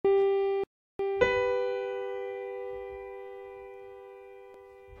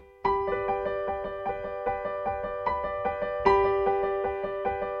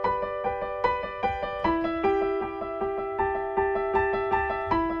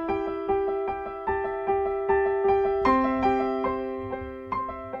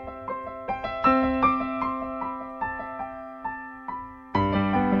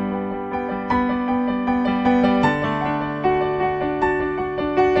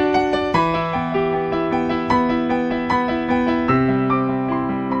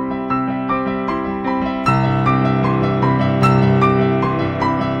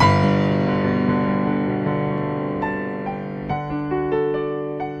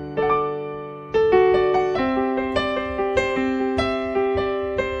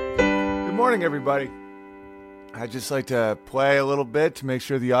morning, everybody. I just like to play a little bit to make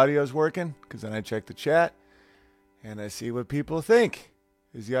sure the audio is working, because then I check the chat and I see what people think.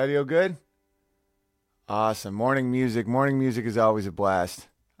 Is the audio good? Awesome. Morning music. Morning music is always a blast.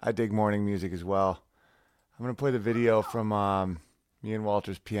 I dig morning music as well. I'm going to play the video from me and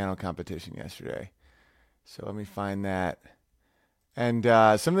Walter's piano competition yesterday. So let me find that. And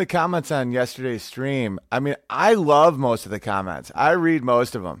some of the comments on yesterday's stream, I mean, I love most of the comments. I read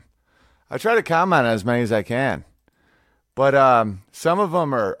most of them. I try to comment on as many as I can. But some of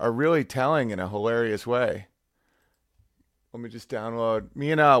them are really telling in a hilarious way. Let me just download.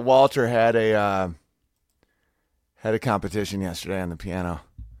 Me and Walter had a competition yesterday on the piano.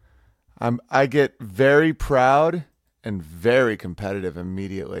 I get very proud and very competitive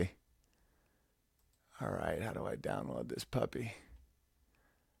immediately. All right, how do I download this puppy?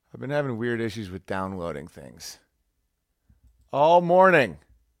 I've been having weird issues with downloading things all morning.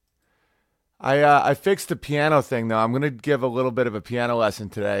 I fixed the piano thing, though. I'm going to give a little bit of a piano lesson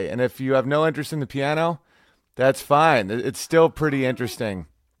today. And if you have no interest in the piano, that's fine. It's still pretty interesting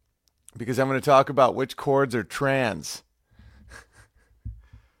because I'm going to talk about which chords are trans.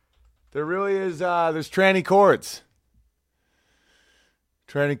 There really is, there's tranny chords.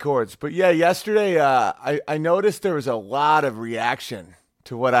 Tranny chords. But yeah, yesterday I noticed there was a lot of reaction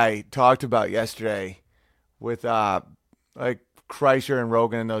to what I talked about yesterday with like Kreischer and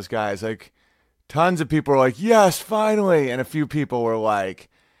Rogan and those guys. Like tons of people were like, yes, finally. And a few people were like,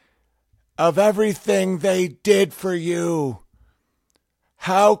 of everything they did for you,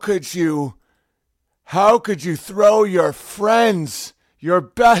 how could you throw your friends, your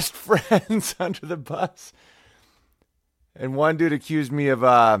best friends under the bus? And one dude accused me of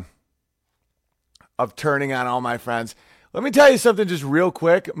turning on all my friends. Let me tell you something just real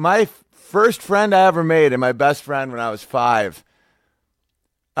quick. My first friend I ever made and my best friend when I was 5,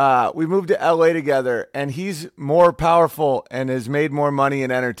 we moved to LA together, and he's more powerful and has made more money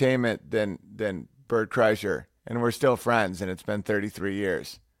in entertainment than Bert Kreischer, and we're still friends, and it's been 33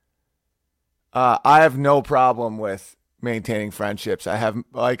 years. I have no problem with maintaining friendships. I have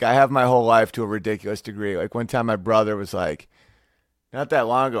my whole life to a ridiculous degree. Like one time my brother was like, not that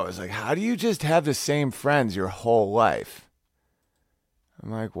long ago, I was like, how do you just have the same friends your whole life?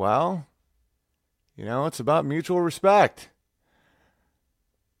 I'm like, well, it's about mutual respect.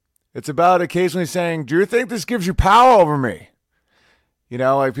 It's about occasionally saying, do you think this gives you power over me?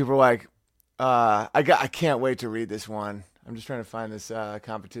 Like people are like, I can't wait to read this one. I'm just trying to find this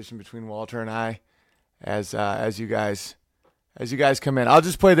competition between Walter and I as you guys come in. I'll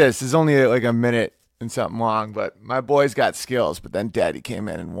just play this. It's only like a minute and something long, but my boy's got skills, but then Daddy came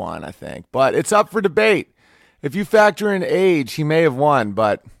in and won, I think. But it's up for debate. If you factor in age, he may have won,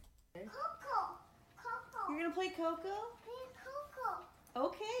 but... Coco. You're going to play Coco? Play Coco.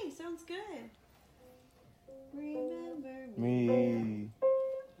 Okay, sounds good. Remember me. Oh,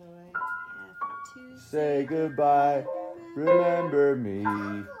 I have to Say goodbye. Remember me.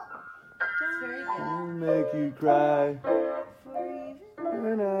 That's very good. Make you cry. For even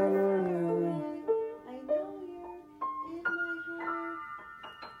When I love you. I know you're in my heart.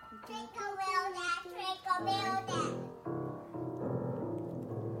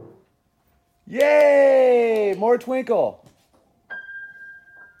 Yay! More Twinkle.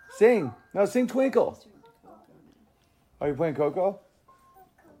 Sing. No, sing Twinkle. Are you playing Coco?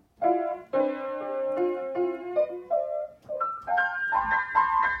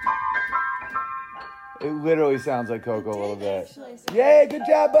 It literally sounds like Coco a little bit. Yay, good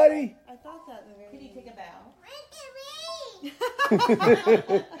job, buddy. I thought that the very Could you take a bow?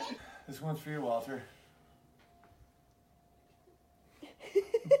 This one's for you, Walter.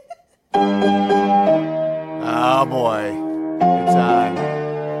 Oh boy, it's on.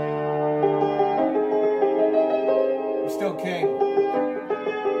 I'm still king.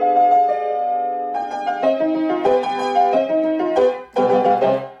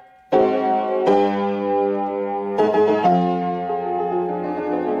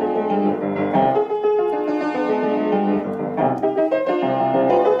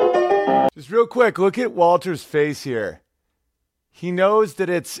 Just real quick, look at Walter's face here. He knows that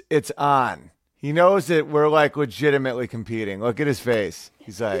it's on. He knows that we're like legitimately competing. Look at his face.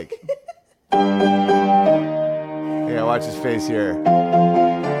 He's like, yeah, watch his face here.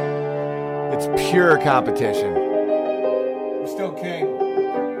 It's pure competition. I'm still king.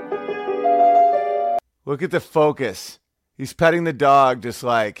 Look at the focus. He's petting the dog just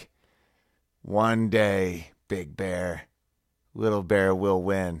like, one day, Big Bear, Little Bear will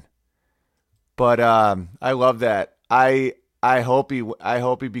win. But I love that. I hope he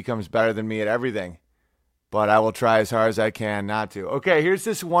becomes better than me at everything. but I will try as hard as I can not to. Okay, here's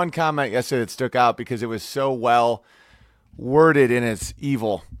this one comment yesterday that stuck out because it was so well worded in its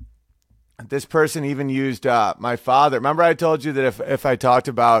evil. This person even used my father. Remember I told you that if I talked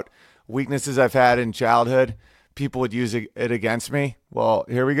about weaknesses I've had in childhood, people would use it against me? Well,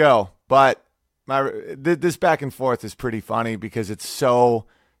 here we go. But this back and forth is pretty funny because it's so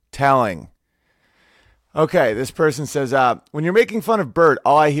telling. Okay, this person says, when you're making fun of Bert,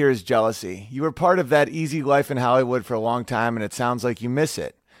 all I hear is jealousy. You were part of that easy life in Hollywood for a long time, and it sounds like you miss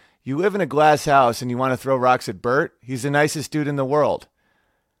it. You live in a glass house, and you want to throw rocks at Bert? He's the nicest dude in the world.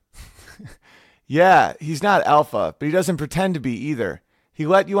 Yeah, he's not alpha, but he doesn't pretend to be either. He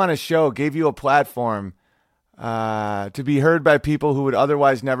let you on a show, gave you a platform to be heard by people who would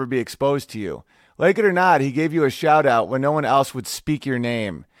otherwise never be exposed to you. Like it or not, he gave you a shout out when no one else would speak your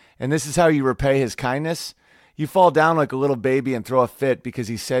name. And this is how you repay his kindness? You fall down like a little baby and throw a fit because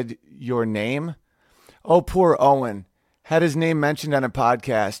he said your name? Oh, poor Owen. Had his name mentioned on a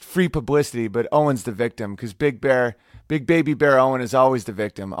podcast. Free publicity, but Owen's the victim because Big Baby Bear Owen is always the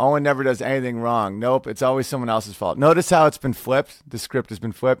victim. Owen never does anything wrong. Nope, it's always someone else's fault. Notice how it's been flipped? The script has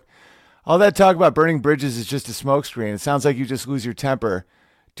been flipped. All that talk about burning bridges is just a smokescreen. It sounds like you just lose your temper,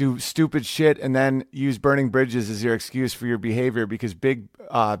 do stupid shit, and then use burning bridges as your excuse for your behavior because Big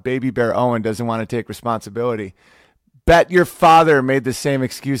Baby Bear Owen doesn't want to take responsibility. Bet your father made the same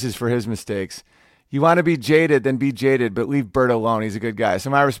excuses for his mistakes. You want to be jaded, then be jaded, but leave Bert alone. He's a good guy. So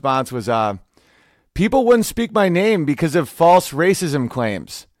my response was, people wouldn't speak my name because of false racism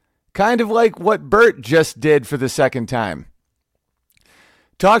claims. Kind of like what Bert just did for the second time.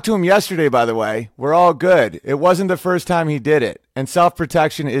 Talked to him yesterday, by the way. We're all good. It wasn't the first time he did it. And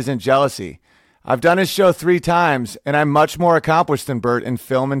self-protection isn't jealousy. I've done his show 3 times, and I'm much more accomplished than Bert in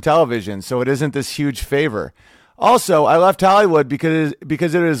film and television, so it isn't this huge favor. Also, I left Hollywood because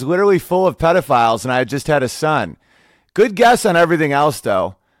it is literally full of pedophiles, and I had just had a son. Good guess on everything else,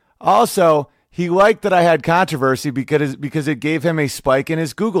 though. Also, he liked that I had controversy because it gave him a spike in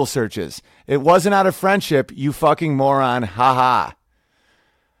his Google searches. It wasn't out of friendship, you fucking moron. Ha ha.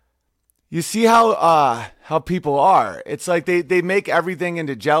 You see how people are. It's like they make everything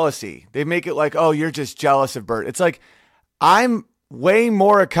into jealousy. They make it like, oh, you're just jealous of Bert. It's like, I'm way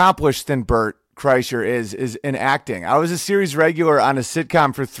more accomplished than Bert Kreischer is in acting. I was a series regular on a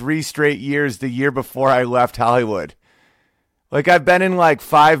sitcom for 3 straight years the year before I left Hollywood. Like, I've been in like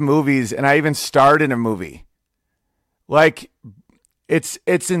 5 movies, and I even starred in a movie. Like, it's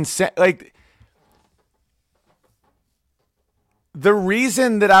insane. Like, the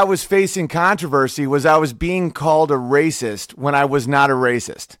reason that I was facing controversy was I was being called a racist when I was not a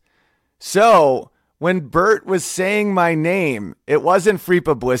racist. So when Bert was saying my name, it wasn't free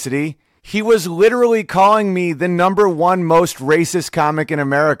publicity. He was literally calling me the #1 most racist comic in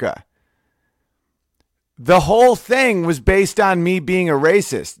America. The whole thing was based on me being a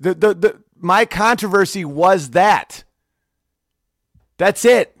racist. My controversy was that. That's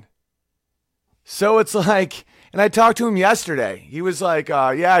it. So it's like, and I talked to him yesterday. He was like,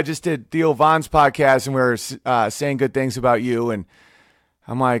 yeah, I just did Theo Von's podcast and we were saying good things about you. And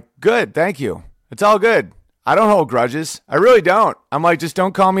I'm like, good, thank you. It's all good. I don't hold grudges. I really don't. I'm like, just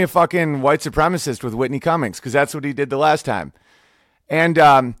don't call me a fucking white supremacist with Whitney Cummings, because that's what he did the last time. And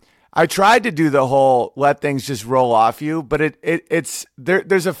I tried to do the whole let things just roll off you, but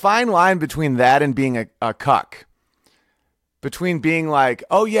there's a fine line between that and being a cuck. Between being like,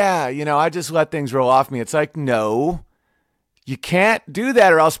 oh yeah, I just let things roll off me. It's like, no, you can't do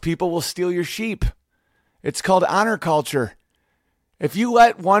that or else people will steal your sheep. It's called honor culture. If you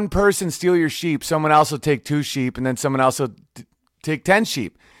let one person steal your sheep, someone else will take 2 sheep and then someone else will take 10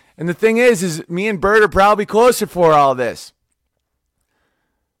 sheep. And the thing is me and Bert are probably closer for all this.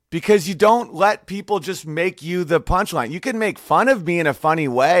 Because you don't let people just make you the punchline. You can make fun of me in a funny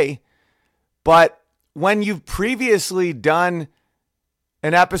way, but when you've previously done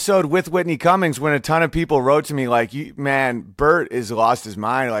an episode with Whitney Cummings, when a ton of people wrote to me like, man, Bert is lost his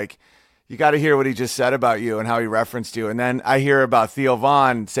mind. Like, you got to hear what he just said about you and how he referenced you. And then I hear about Theo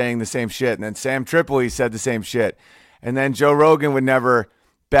Von saying the same shit. And then Sam Tripoli said the same shit. And then Joe Rogan would never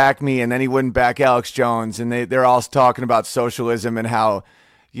back me. And then he wouldn't back Alex Jones. And they're all talking about socialism and how,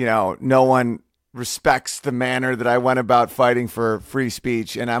 no one respects the manner that I went about fighting for free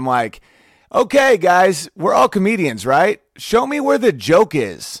speech. And I'm like, okay, guys, we're all comedians, right? Show me where the joke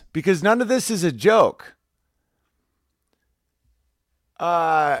is, because none of this is a joke.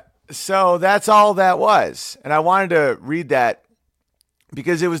 So that's all that was. And I wanted to read that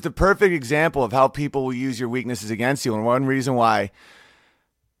because it was the perfect example of how people will use your weaknesses against you. And one reason why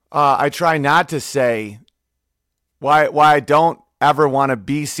I try not to say, why I don't ever want to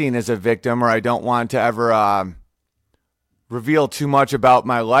be seen as a victim, or I don't want to ever reveal too much about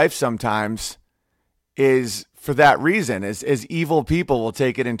my life sometimes, is for that reason. Is evil people will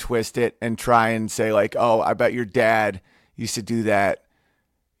take it and twist it and try and say like, oh, I bet your dad used to do that,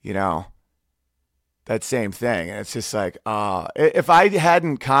 you know, that same thing. And it's just like, if I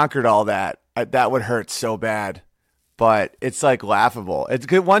hadn't conquered all that, that would hurt so bad. But it's like laughable. It's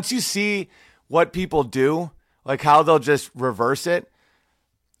good once you see what people do, like how they'll just reverse it.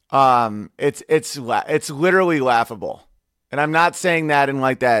 It's literally laughable. And I'm not saying that in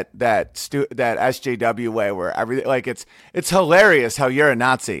like that SJW way where everything, like it's hilarious how you're a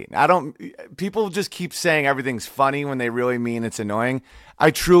Nazi. People just keep saying everything's funny when they really mean it's annoying. I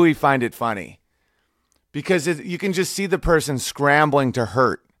truly find it funny because you can just see the person scrambling to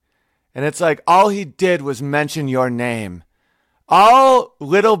hurt. And it's like, all he did was mention your name. All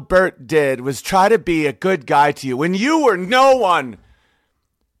little Bert did was try to be a good guy to you when you were no one.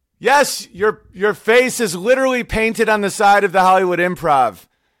 Yes, your face is literally painted on the side of the Hollywood Improv.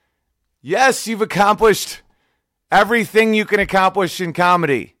 Yes, you've accomplished everything you can accomplish in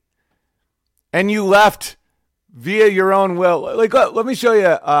comedy. And you left via your own will. Like, let me show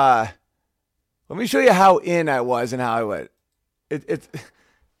you. Let me show you how in I was in Hollywood.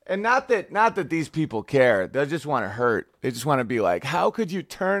 And not that these people care. They just want to hurt. They just want to be like, how could you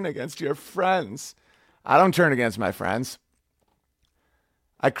turn against your friends? I don't turn against my friends.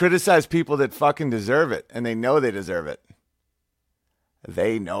 I criticize people that fucking deserve it, and they know they deserve it.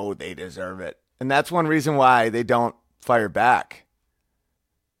 They know they deserve it. And that's one reason why they don't fire back.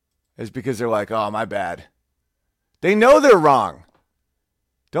 Is because they're like, oh, my bad. They know they're wrong.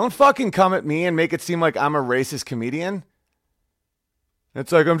 Don't fucking come at me and make it seem like I'm a racist comedian.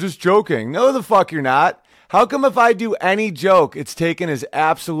 It's like, I'm just joking. No, the fuck you're not. How come if I do any joke, it's taken as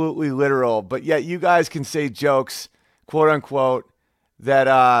absolutely literal, but yet you guys can say jokes, quote unquote,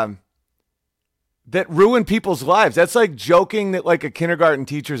 that ruin people's lives? That's like joking that like a kindergarten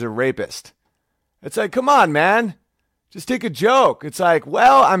teacher's a rapist. It's like, come on, man. Just take a joke. It's like,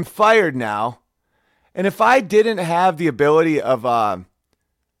 well, I'm fired now. And if I didn't have the ability of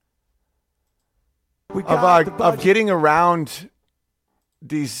getting around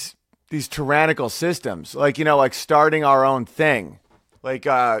these tyrannical systems, like, you know, like starting our own thing, like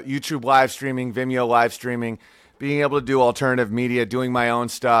YouTube live streaming, Vimeo live streaming, being able to do alternative media, doing my own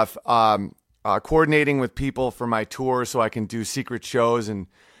stuff, coordinating with people for my tour so I can do secret shows and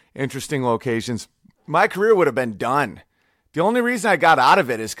interesting locations, my career would have been done. The only reason I got out of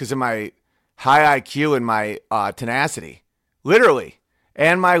it is because of my high IQ and my tenacity, literally,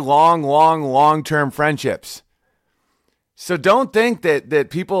 and my long-term friendships. So don't think that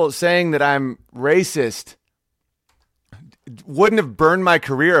people saying that I'm racist wouldn't have burned my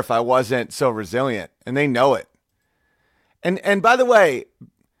career if I wasn't so resilient, and they know it. And by the way,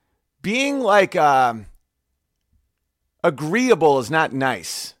 being like agreeable is not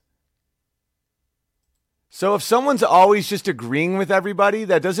nice. So if someone's always just agreeing with everybody,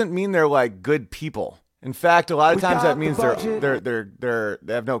 that doesn't mean they're like good people. In fact, a lot of times that means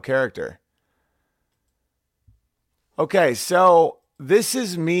they have no character. Okay, so this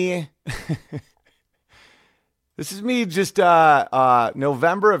is me. This is me just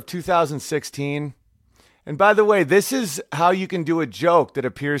November of 2016. And by the way, this is how you can do a joke that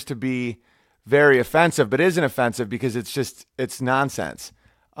appears to be very offensive, but isn't offensive because it's nonsense.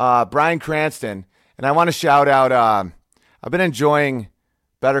 Bryan Cranston, and I want to shout out, I've been enjoying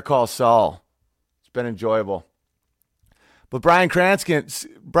Better Call Saul. It's been enjoyable. But Bryan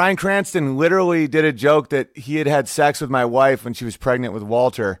Cranston literally did a joke that he had sex with my wife when she was pregnant with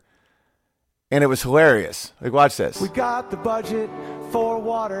Walter. And it was hilarious. Like, watch this. We got the budget for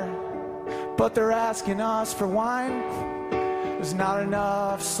water, but they're asking us for wine. There's not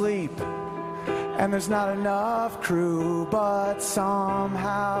enough sleep, and there's not enough crew, but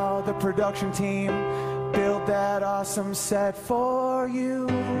somehow the production team built that awesome set for you.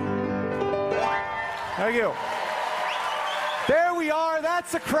 Thank you. There we are.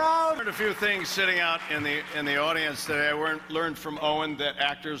 That's the crowd. I learned a few things sitting out in the audience today. I learned from Owen that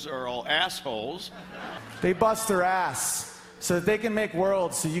actors are all assholes. They bust their ass so that they can make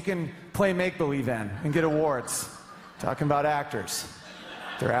worlds so you can play make-believe in and get awards. Talking about actors.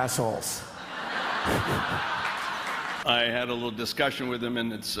 They're assholes. I had a little discussion with him,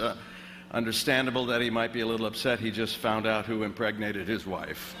 and it's understandable that he might be a little upset. He just found out who impregnated his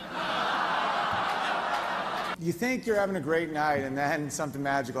wife. You think you're having a great night, and then something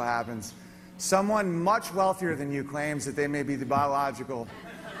magical happens. Someone much wealthier than you claims that they may be the biological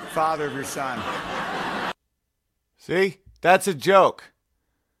father of your son. See? That's a joke.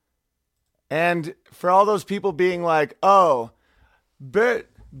 And for all those people being like, oh, Bert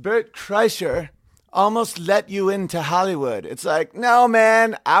Kreischer almost let you into Hollywood. It's like, no,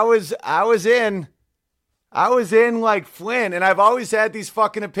 man, I was in like Flynn, and I've always had these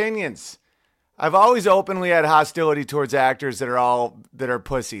fucking opinions. I've always openly had hostility towards actors that are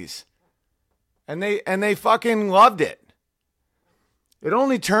pussies. And they fucking loved it. It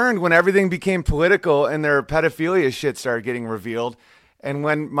only turned when everything became political and their pedophilia shit started getting revealed. And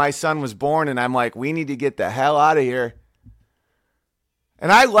when my son was born and I'm like, we need to get the hell out of here.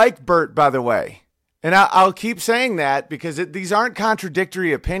 And I like Bert, by the way. And I'll keep saying that because these aren't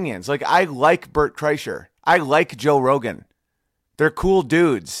contradictory opinions. Like, I like Bert Kreischer. I like Joe Rogan. They're cool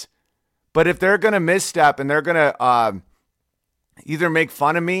dudes. But if they're going to misstep and they're going to either make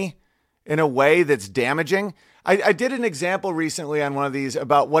fun of me in a way that's damaging. I did an example recently on one of these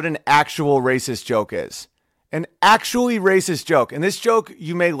about what an actual racist joke is. An actually racist joke. And this joke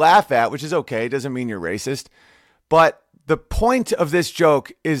you may laugh at, which is okay. It doesn't mean you're racist. But the point of this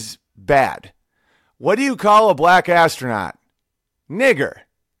joke is bad. What do you call a black astronaut? Nigger.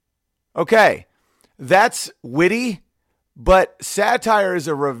 Okay. That's witty, but satire is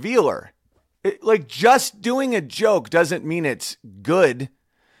a revealer. Like, just doing a joke doesn't mean it's good,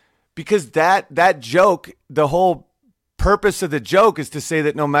 because that joke, the whole purpose of the joke is to say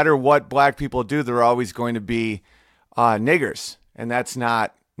that no matter what black people do, they're always going to be niggers. And that's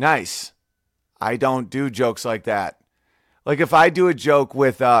not nice. I don't do jokes like that. Like, if I do a joke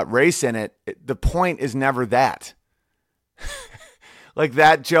with race in it, the point is never that. Like,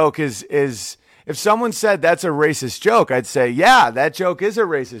 that joke is if someone said that's a racist joke, I'd say, yeah, that joke is a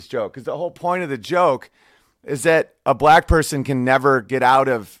racist joke. Because the whole point of the joke is that a black person can never get out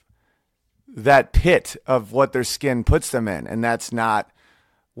of that pit of what their skin puts them in. And that's not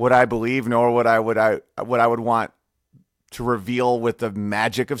what I believe, nor what I would want to reveal with the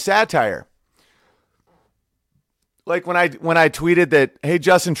magic of satire. Like when I tweeted that, hey,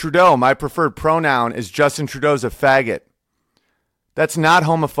 Justin Trudeau, my preferred pronoun is Justin Trudeau's a faggot. That's not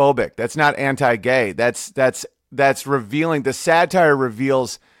homophobic. That's not anti-gay. That's revealing. The satire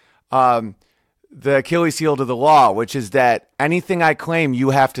reveals the Achilles heel to the law, which is that anything I claim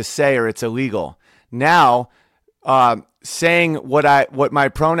you have to say or it's illegal. Now, saying what my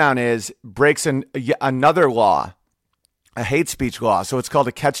pronoun is breaks another law, a hate speech law. So it's called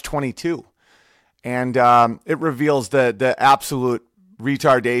a catch-22. And it reveals the absolute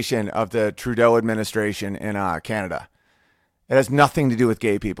retardation of the Trudeau administration in Canada. It has nothing to do with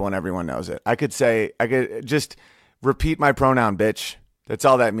gay people, and everyone knows it. I could just repeat my pronoun, bitch. That's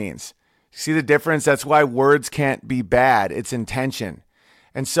all that means. See the difference? That's why words can't be bad. It's intention.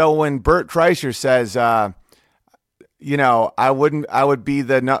 And so when Bert Kreischer says, I would be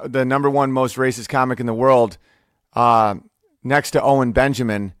the number one most racist comic in the world, next to Owen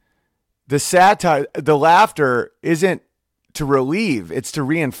Benjamin, the satire, the laughter isn't to relieve, it's to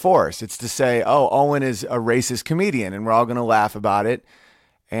reinforce. It's to say, oh, Owen is a racist comedian and we're all going to laugh about it.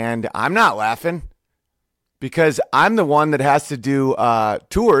 And I'm not laughing because I'm the one that has to do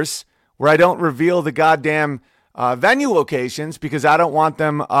tours where I don't reveal the goddamn venue locations because I don't want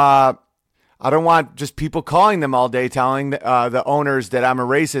them, I don't want just people calling them all day telling the owners that I'm a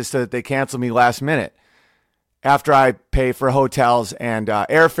racist so that they cancel me last minute after I pay for hotels and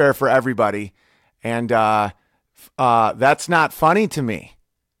airfare for everybody. And that's not funny to me.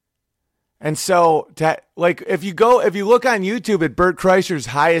 And so, if you look on YouTube at Bert Kreischer's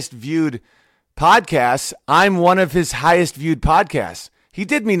highest viewed podcasts, I'm one of his highest viewed podcasts. He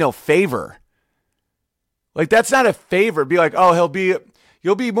did me no favor. Like, that's not a favor. Be like, oh,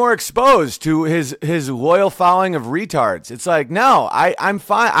 you'll be more exposed to his loyal following of retards. It's like, no, I'm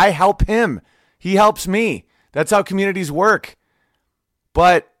fine. I help him. He helps me. That's how communities work.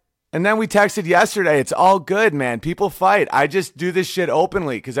 And then we texted yesterday. It's all good, man. People fight. I just do this shit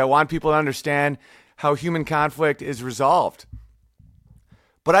openly because I want people to understand how human conflict is resolved.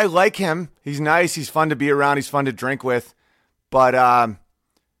 But I like him. He's nice. He's fun to be around. He's fun to drink with. But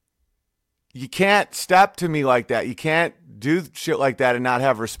you can't step to me like that. You can't do shit like that and not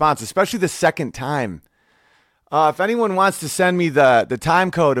have a response, especially the second time. If anyone wants to send me the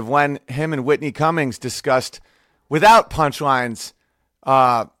time code of when him and Whitney Cummings discussed, without punchlines,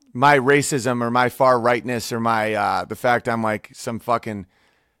 my racism or my far rightness or my the fact I'm like some fucking,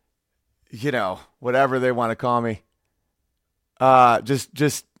 whatever they want to call me.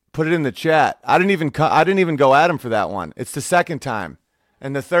 Just put it in the chat. I didn't even go at him for that one. It's the second time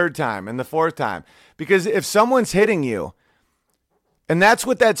and the third time and the fourth time. Because if someone's hitting you, and that's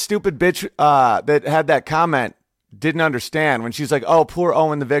what that stupid bitch that had that comment didn't understand when she's like, oh, poor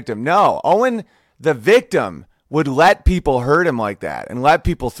Owen the victim. No, Owen the victim would let people hurt him like that and let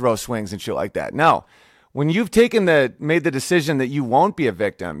people throw swings and shit like that. No, when you've made the decision that you won't be a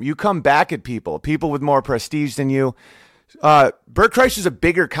victim, you come back at people with more prestige than you. Bert Kreischer's a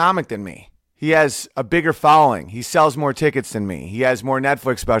bigger comic than me. He has a bigger following. He sells more tickets than me. He has more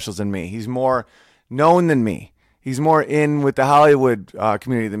Netflix specials than me. He's more known than me. He's more in with the Hollywood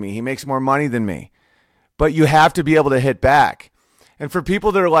community than me. He makes more money than me. But you have to be able to hit back. And for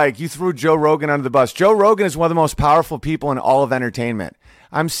people that are like, you threw Joe Rogan under the bus. Joe Rogan is one of the most powerful people in all of entertainment.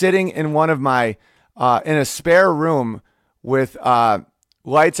 I'm sitting in one of my, in a spare room with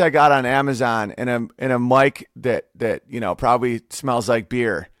lights I got on Amazon and a mic that probably smells like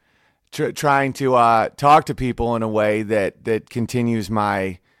beer. Trying to talk to people in a way that continues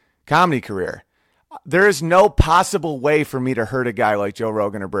my comedy career. There is no possible way for me to hurt a guy like Joe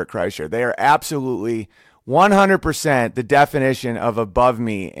Rogan or Bert Kreischer. They are absolutely 100% the definition of above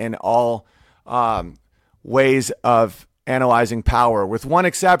me in all ways of analyzing power, with one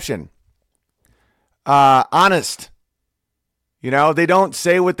exception. Honest. They don't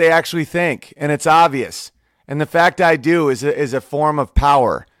say what they actually think, and it's obvious. And the fact I do is a form of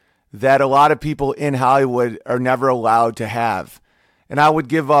power that a lot of people in Hollywood are never allowed to have. And I would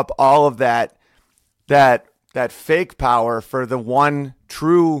give up all of that fake power for the one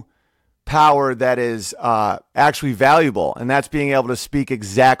true power that is actually valuable. And that's being able to speak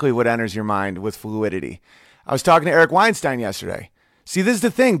exactly what enters your mind with fluidity. I was talking to Eric Weinstein yesterday. See, this is the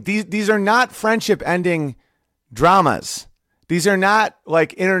thing. These are not friendship ending dramas. These are not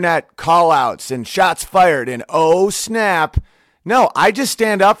like internet call outs and shots fired and oh snap. No, I just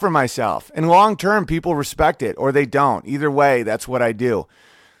stand up for myself. And long term, people respect it or they don't. Either way, that's what I do.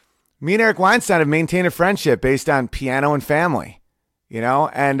 Me and Eric Weinstein have maintained a friendship based on piano and family,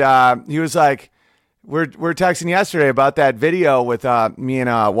 And he was like, we're texting yesterday about that video with me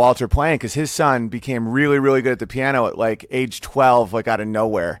and Walter playing because his son became really, really good at the piano at like age 12, like out of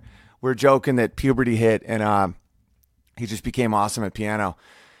nowhere. We're joking that puberty hit and he just became awesome at piano.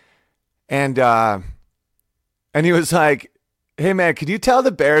 And he was like, hey man, could you tell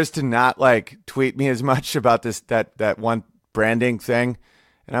the Bears to not like tweet me as much about this, that one branding thing?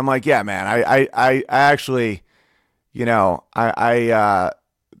 And I'm like, yeah, man, I actually, I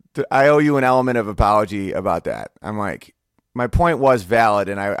owe you an element of apology about that. I'm like, my point was valid.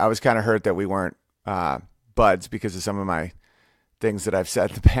 And I was kind of hurt that we weren't, buds because of some of my things that I've said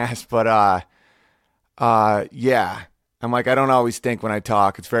in the past, but, yeah, I'm like, I don't always think when I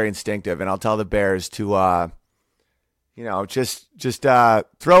talk, it's very instinctive. And I'll tell the Bears to, just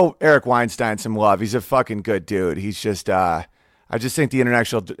throw Eric Weinstein some love. He's a fucking good dude. He's just, I just think the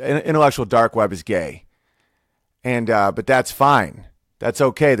intellectual dark web is gay. And, but that's fine. That's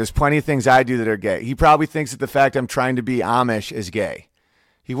okay. There's plenty of things I do that are gay. He probably thinks that the fact I'm trying to be Amish is gay.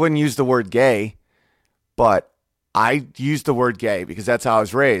 He wouldn't use the word gay, but I use the word gay because that's how I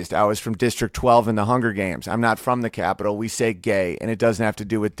was raised. I was from District 12 in the Hunger Games. I'm not from the Capitol. We say gay, and it doesn't have to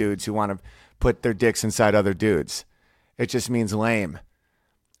do with dudes who want to put their dicks inside other dudes. It just means lame.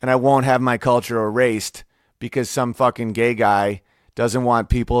 And I won't have my culture erased because some fucking gay guy doesn't want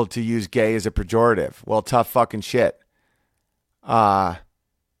people to use gay as a pejorative. Well, tough fucking shit. Your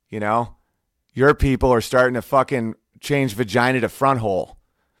people are starting to fucking change vagina to front hole.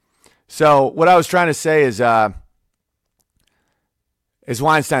 So what I was trying to say is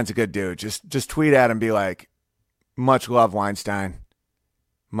Weinstein's a good dude. Just tweet at him, be like, much love, Weinstein.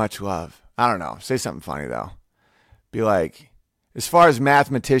 Much love. I don't know. Say something funny though. Be like, as far as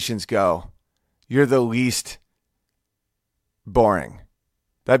mathematicians go, you're the least boring.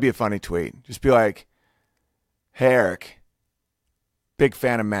 That'd be a funny tweet. Just be like, hey, Eric, big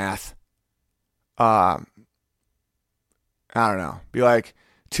fan of math. I don't know. Be like,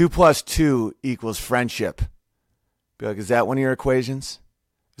 2 + 2 = friendship. Be like, is that one of your equations?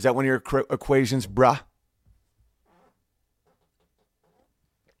 Is that one of your equations, bruh?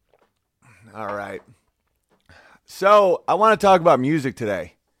 All right. So I want to talk about music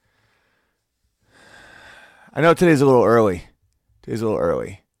today. I know today's a little early.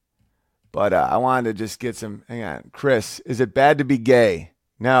 But I wanted to just get some, hang on. Chris, is it bad to be gay?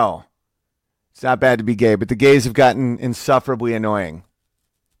 No, it's not bad to be gay, but the gays have gotten insufferably annoying.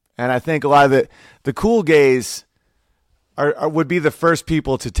 And I think a lot of the cool gays would be the first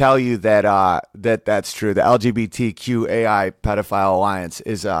people to tell you that that's true. The LGBTQAI pedophile alliance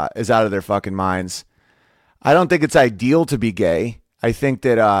is out of their fucking minds. I don't think it's ideal to be gay. I think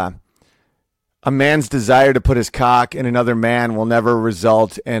that a man's desire to put his cock in another man will never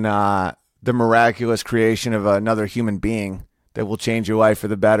result in the miraculous creation of another human being that will change your life for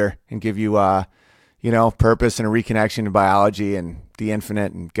the better and give you, purpose and a reconnection to biology and the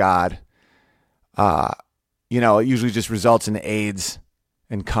infinite and God. It usually just results in AIDS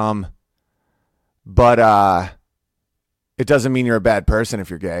and cum. But it doesn't mean you're a bad person if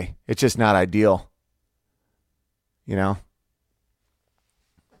you're gay. It's just not ideal. You know?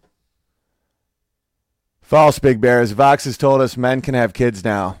 False, Big Bears. Vox has told us men can have kids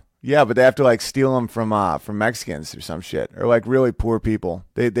now. Yeah, but they have to like steal them from Mexicans or some shit, or like really poor people.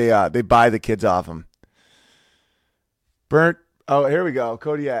 They buy the kids off them. Burnt. Oh, here we go.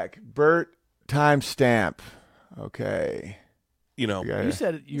 Kodiak. Bert timestamp. Okay. You know, You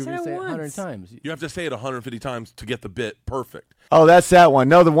said it. You were said going to it say it once. 100 times. you have to say it 150 times to get the bit perfect. Oh, that's that one.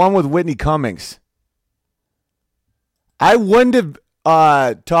 No, the one with Whitney Cummings. I wouldn't have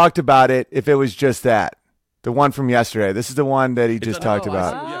talked about it if it was just that. The one from yesterday. This is the one that he just talked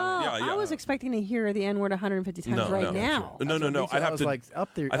about. I was expecting to hear the N-word 150 times now. No. I'd have to like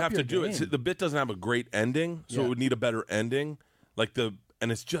up there. I'd have to do it. See, the bit doesn't have a great ending, so it would need a better ending.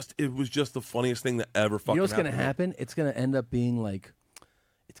 And it was just the funniest thing that ever fucking happened. You know what's going to happen? It's going to end up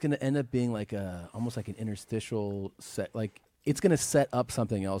being like almost like an interstitial set. Like it's going to set up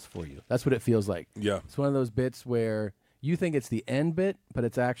something else for you. That's what it feels like. Yeah. It's one of those bits where you think it's the end bit, but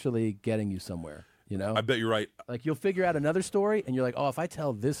it's actually getting you somewhere. You know? I bet you're right. Like you'll figure out another story, and you're like, oh, if I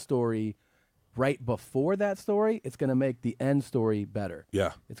tell this story right before that story, it's going to make the end story better.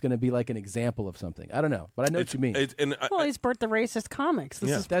 Yeah. It's going to be like an example of something. I don't know, but I know what you mean. Well, he's Bert the Racist Comics.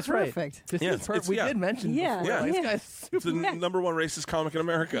 This is That's perfect. Right. We did mention Yeah, before. yeah. This guy's It's super. the number one racist comic in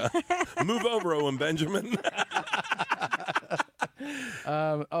America. Move over, Owen Benjamin.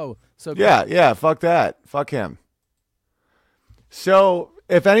 Yeah, fuck that. Fuck him. So,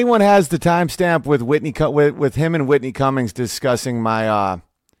 if anyone has the timestamp with with him and Whitney Cummings discussing my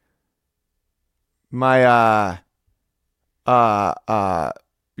white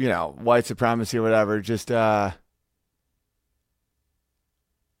supremacy or whatever, just put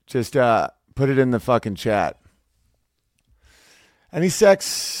it in the fucking chat. Any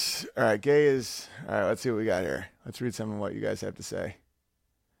sex? All right, gay is. All right, let's see what we got here. Let's read some of what you guys have to say.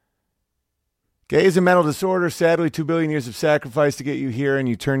 Gay is a mental disorder. Sadly, 2 billion years of sacrifice to get you here, and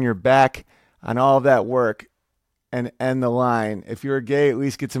you turn your back on all of that work and end the line. If you're gay, at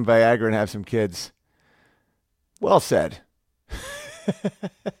least get some Viagra and have some kids. Well said.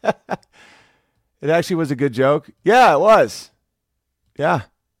 It actually was a good joke. Yeah, it was. Yeah.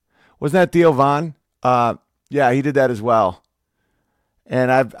 Wasn't that Theo Von? Yeah, he did that as well. And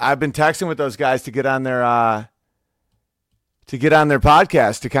I've been texting with those guys to get on their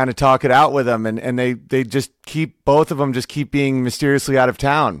podcast to kind of talk it out with them, and they just keep, both of them just keep being mysteriously out of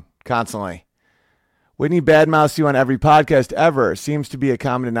town constantly. Whitney badmouths you on every podcast ever. Seems to be a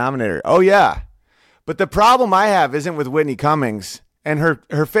common denominator. Oh yeah. But the problem I have isn't with Whitney Cummings, and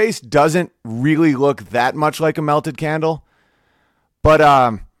her face doesn't really look that much like a melted candle.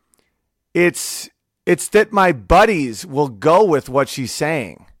 But it's that my buddies will go with what she's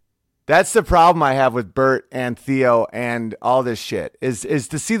saying. That's the problem I have with Bert and Theo and all this shit is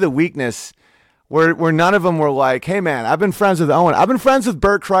to see the weakness where none of them were like, hey man, I've been friends with Owen. I've been friends with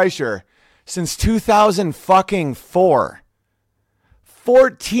Bert Kreischer since 2004.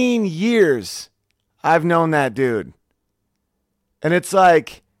 14 years I've known that dude. And it's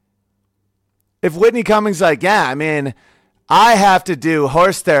like, if Whitney Cummings like, yeah, I mean, I have to do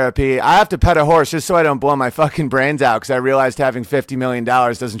horse therapy. I have to pet a horse just so I don't blow my fucking brains out because I realized having $50 million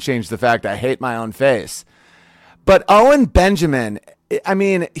doesn't change the fact I hate my own face. But Owen Benjamin, I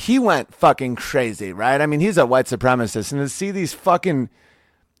mean, he went fucking crazy, right? I mean, he's a white supremacist. And to see these fucking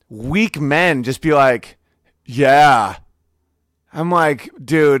weak men just be like, yeah. I'm like,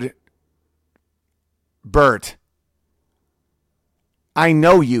 dude, Bert, I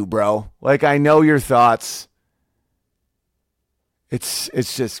know you, bro. Like, I know your thoughts. It's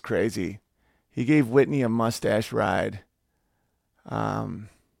just crazy. He gave Whitney a mustache ride. Friends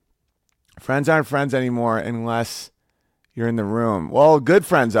aren't friends anymore unless you're in the room. Well, good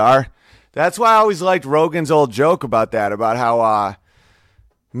friends are. That's why I always liked Rogan's old joke about that, about how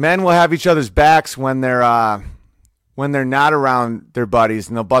men will have each other's backs when they're not around their buddies,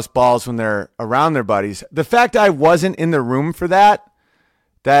 and they'll bust balls when they're around their buddies. The fact I wasn't in the room for that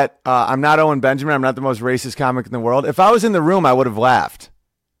I'm not Owen Benjamin, I'm not the most racist comic in the world. If I was in the room, I would have laughed.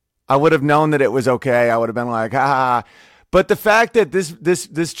 I would have known that it was okay. I would have been like, ha ha. But the fact that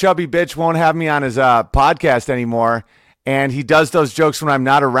this chubby bitch won't have me on his podcast anymore, and he does those jokes when I'm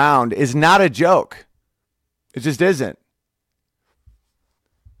not around, is not a joke. It just isn't.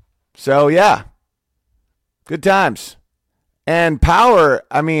 So yeah, good times. And power,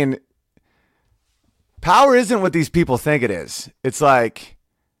 I mean, power isn't what these people think it is. It's like,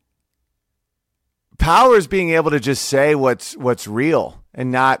 power is being able to just say what's real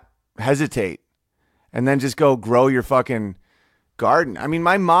and not hesitate, and then just go grow your fucking garden. I mean,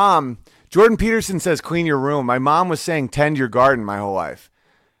 my mom Jordan Peterson says clean your room. My mom was saying tend your garden my whole life.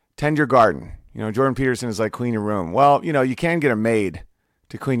 Tend your garden. You know, Jordan Peterson is like clean your room. Well, you know, you can get a maid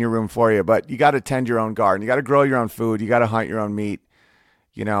to clean your room for you, but you got to tend your own garden. You got to grow your own food. You got to hunt your own meat.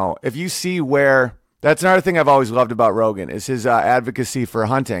 You know, if you see where, that's another thing I've always loved about Rogan is his advocacy for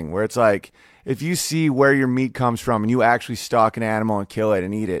hunting, where it's like, if you see where your meat comes from and you actually stalk an animal and kill it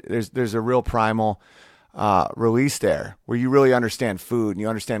and eat it, there's a real primal release there where you really understand food and you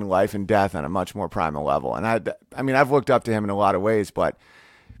understand life and death on a much more primal level. And I mean, I've looked up to him in a lot of ways, but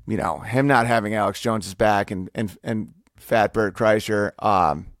you know, him not having Alex Jones's back and Fat Bert Kreischer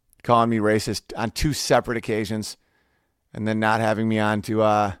calling me racist on 2 separate occasions, and then not having me on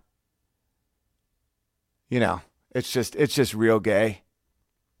to, you know, it's just real gay.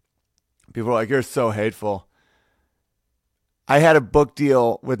 People are like, you're so hateful. I had a book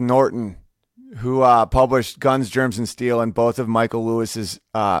deal with Norton, who published Guns, Germs, and Steel and both of Michael Lewis's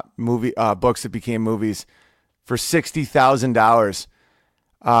books that became movies for $60,000.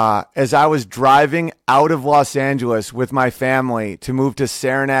 As I was driving out of Los Angeles with my family to move to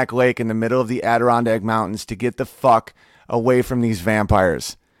Saranac Lake in the middle of the Adirondack Mountains to get the fuck away from these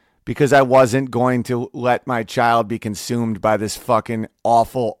vampires, because I wasn't going to let my child be consumed by this fucking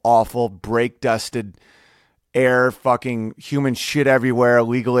awful, awful, brake-dusted air, fucking human shit everywhere,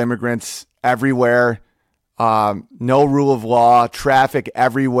 illegal immigrants everywhere, no rule of law, traffic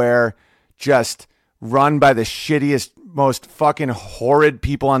everywhere, just run by the shittiest, most fucking horrid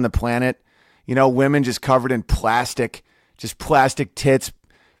people on the planet. You know, women just covered in plastic, just plastic tits,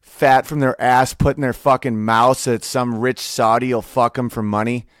 fat from their ass put in their fucking mouth so that some rich Saudi will fuck them for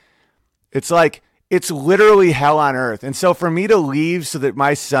money. It's like, it's literally hell on earth. And so for me to leave so that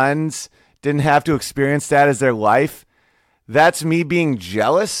my sons didn't have to experience that as their life, that's me being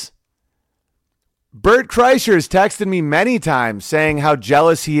jealous. Bert Kreischer has texted me many times saying how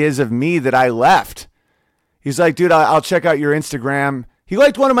jealous he is of me that I left. He's like, dude, I'll check out your Instagram. He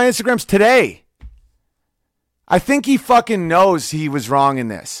liked one of my Instagrams today. I think he fucking knows he was wrong in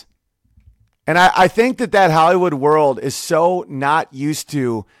this. And I think that Hollywood world is so not used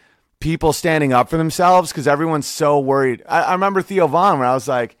to people standing up for themselves because everyone's so worried. I remember Theo Vaughn when I was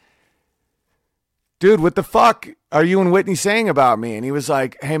like, dude, what the fuck are you and Whitney saying about me? And he was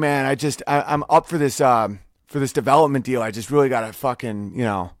like, hey man, I'm up for this development deal. I just really got to fucking, you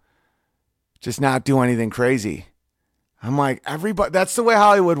know, just not do anything crazy. I'm like, everybody, that's the way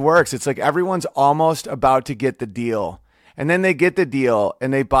Hollywood works. It's like everyone's almost about to get the deal. And then they get the deal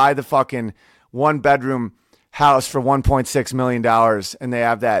and they buy the fucking 1-bedroom house for $1.6 million. And they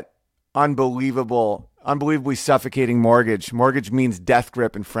have that unbelievably suffocating mortgage. Mortgage means death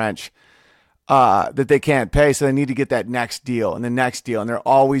grip in French. That they can't pay. So they need to get that next deal and the next deal. And they're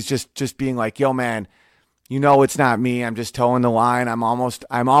always just being like, yo man, you know, it's not me. I'm just towing the line. I'm almost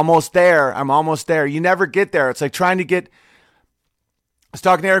there. I'm almost there. You never get there. It's like trying to get, I was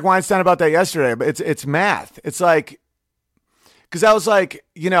talking to Eric Weinstein about that yesterday, but it's math. It's like, cause I was like,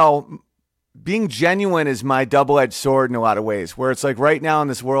 you know, being genuine is my double-edged sword in a lot of ways, where it's like right now in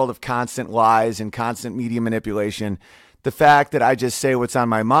this world of constant lies and constant media manipulation, the fact that I just say what's on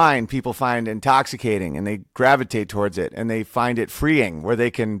my mind, people find intoxicating and they gravitate towards it and they find it freeing, where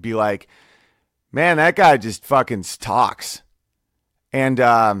they can be like, man, that guy just fucking talks. And,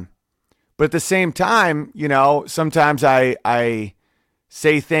 but at the same time, you know, sometimes I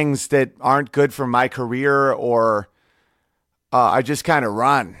say things that aren't good for my career, or I just kind of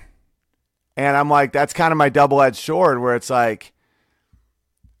run. And I'm like, that's kind of my double-edged sword, where it's like,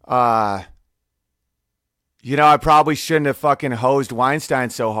 you know, I probably shouldn't have fucking hosed Weinstein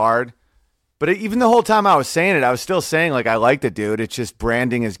so hard. But even the whole time I was saying it, I was still saying, like, I like the dude. It's just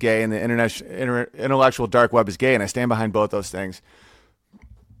branding is gay and the intellectual dark web is gay. And I stand behind both those things.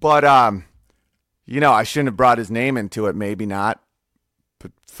 But, you know, I shouldn't have brought his name into it. Maybe not.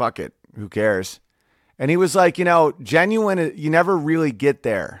 But fuck it. Who cares? And he was like, you know, genuine, you never really get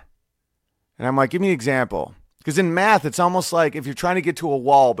there. And I'm like, give me an example. Because in math, it's almost like if you're trying to get to a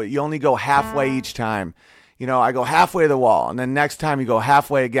wall, but you only go halfway each time. You know, I go halfway to the wall, and then next time you go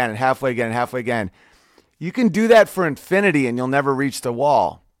halfway again and halfway again and halfway again. You can do that for infinity and you'll never reach the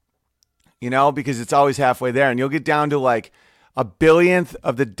wall, you know, because it's always halfway there. And you'll get down to like a billionth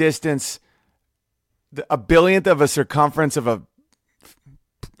of the distance, a billionth of a circumference of a,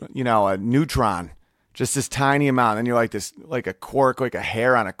 you know, a neutron, just this tiny amount. And you're like this, like a quark, like a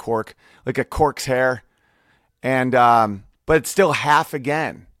hair on a cork, like a cork's hair. And, but it's still half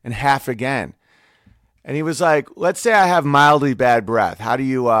again and half again. And he was like, let's say I have mildly bad breath. How do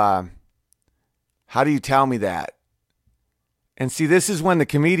you tell me that? And see, this is when the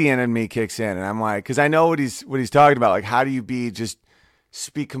comedian in me kicks in. And I'm like, cause I know what he's talking about. Like, how do you be just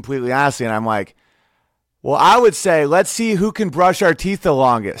speak completely honestly. And I'm like, well, I would say, let's see who can brush our teeth the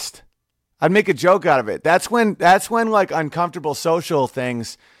longest. I'd make a joke out of it. That's when like uncomfortable social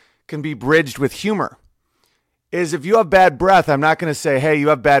things can be bridged with humor. Is if you have bad breath, I'm not going to say, hey, you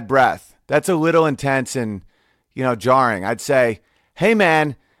have bad breath. That's a little intense and, jarring. I'd say, hey,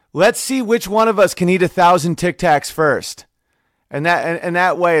 man, let's see which one of us can eat 1,000 Tic Tacs first. And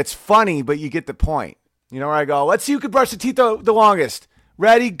that way it's funny, but you get the point. You know where I go, let's see who can brush the teeth the longest.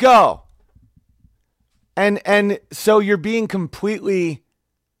 Ready, go. And so you're being completely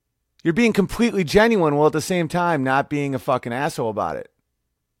genuine while at the same time not being a fucking asshole about it.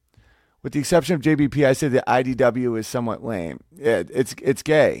 With the exception of JBP, I say the IDW is somewhat lame. Yeah, it's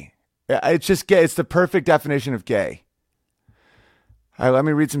gay. It's just gay. It's the perfect definition of gay. All right, let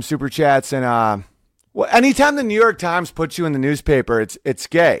me read some super chats. And anytime the New York Times puts you in the newspaper, it's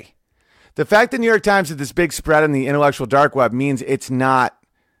gay. The fact the New York Times had this big spread on the intellectual dark web means it's not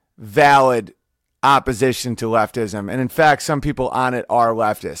valid opposition to leftism. And in fact, some people on it are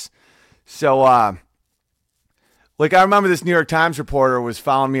leftists. So, like, I remember this New York Times reporter was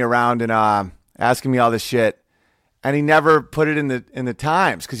following me around and asking me all this shit, and he never put it in the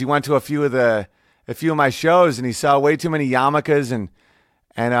Times because he went to a few of my shows and he saw way too many yarmulkes and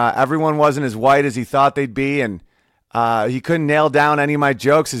everyone wasn't as white as he thought they'd be, and he couldn't nail down any of my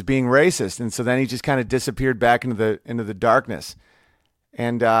jokes as being racist, and so then he just kind of disappeared back into the darkness,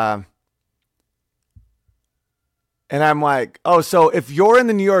 and I'm like, oh, so if you're in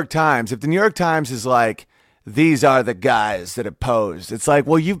the New York Times, if the New York Times is like, these are the guys that opposed, it's like,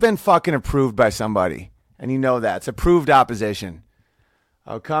 well, you've been fucking approved by somebody. And you know that. It's approved opposition.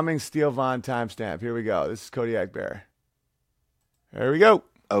 Oh, Cummings, Steele, Vaughn, timestamp. Here we go. This is Kodiak Bear. There we go.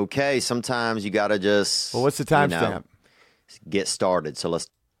 Okay, sometimes you got to just... Well, what's the timestamp? Get started. So let's...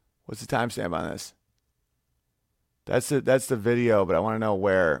 What's the timestamp on this? That's the video, but I want to know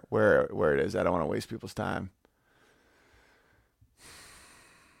where it is. I don't want to waste people's time.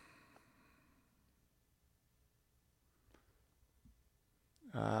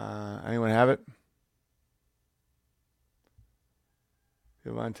 Anyone have it?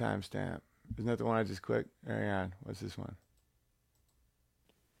 Give on timestamp. Isn't that the one I just clicked? Hang on. What's this one?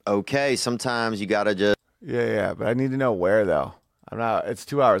 Okay, sometimes you got to just... Yeah, but I need to know where, though. It's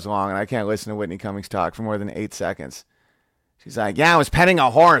 2 hours long, and I can't listen to Whitney Cummings talk for more than 8 seconds. She's like, yeah, I was petting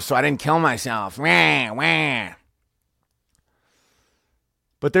a horse, so I didn't kill myself. Wah, wah.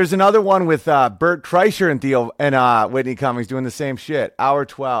 But there's another one with Bert Kreischer and Whitney Cummings doing the same shit. Hour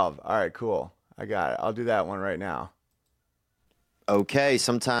 12. All right, cool. I got it. I'll do that one right now. Okay,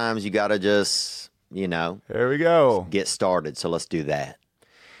 sometimes you got to just, There we go. Get started. So let's do that.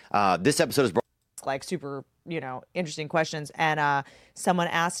 This episode is... Like super, interesting questions. And someone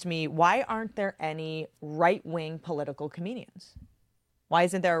asked me, why aren't there any right-wing political comedians? Why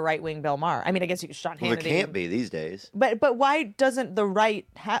isn't there a right-wing Bill Maher? I mean, I guess Sean Hannity. Well, there can't be these days. But why doesn't the right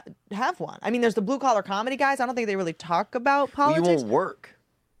have one? I mean, there's the blue-collar comedy guys. I don't think they really talk about politics. Well, you won't work.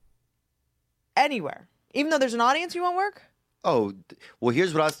 Anywhere. Even though there's an audience, you won't work? Oh, well,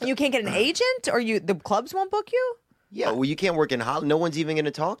 here's what I was... You can't get an agent? Or the clubs won't book you? Yeah, well, you can't work in Hollywood. No one's even going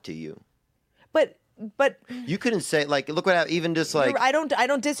to talk to you. But you couldn't say, like, look what even just like... I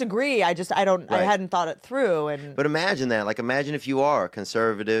don't disagree. I hadn't thought it through. But imagine that. Like, imagine if you are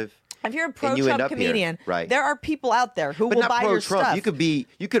conservative. If you're a pro-Trump comedian, right. There are people out there who will buy your stuff. You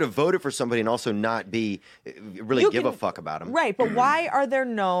could have voted for somebody and also not really give a fuck about them. Right, but why are there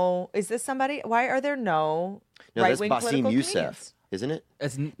no... Is this somebody? Why are there no right-wing political comedians? Isn't it?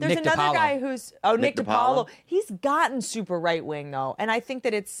 There's another guy who's Nick DiPaolo. He's gotten super right wing though, and I think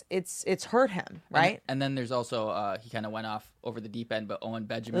that it's hurt him, right? And then there's also he kind of went off over the deep end, but Owen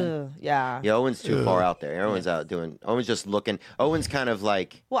Benjamin. Yeah, Owen's too far out there. Owen's just looking. Owen's kind of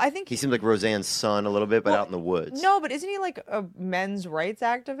like. Well, I think he seems like Roseanne's son a little bit, but out in the woods. No, but isn't he like a men's rights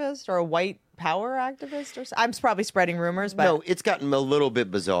activist or a white power activist or something? I'm probably spreading rumors, but no, it's gotten a little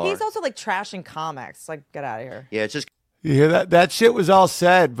bit bizarre. He's also like trashing comics. Like, get out of here. Yeah, it's just. You hear that? That shit was all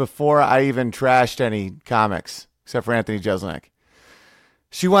said before I even trashed any comics, except for Anthony Jeselnik.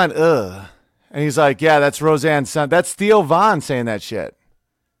 She went, ugh. And he's like, yeah, that's Roseanne's son. That's Theo Vaughn saying that shit.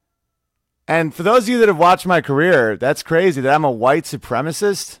 And for those of you that have watched my career, that's crazy that I'm a white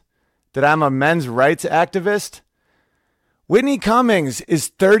supremacist, that I'm a men's rights activist. Whitney Cummings is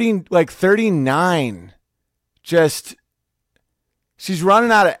 39. Just, she's running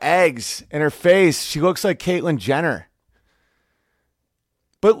out of eggs in her face. She looks like Caitlyn Jenner.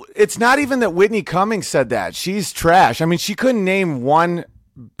 But it's not even that Whitney Cummings said that. She's trash. I mean, she couldn't name one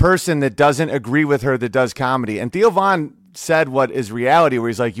person that doesn't agree with her that does comedy. And Theo Vaughn said what is reality, where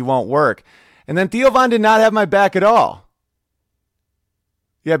he's like, you won't work. And then Theo Vaughn did not have my back at all.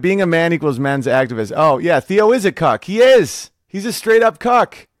 Yeah, being a man equals men's activist. Oh, yeah, Theo is a cuck. He is. He's a straight up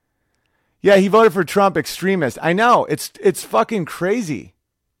cuck. Yeah, he voted for Trump, extremist. I know. It's fucking crazy.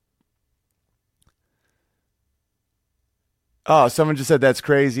 Oh, someone just said that's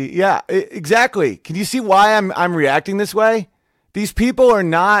crazy. Yeah, exactly. Can you see why I'm reacting this way? These people are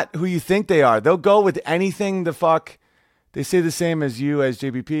not who you think they are. They'll go with anything the fuck. They say the same as you, as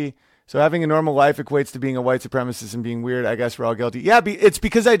JBP. So having a normal life equates to being a white supremacist and being weird. I guess we're all guilty. Yeah, it's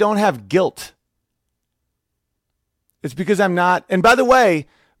because I don't have guilt. It's because I'm not. And by the way,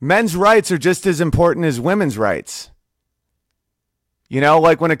 men's rights are just as important as women's rights. You know,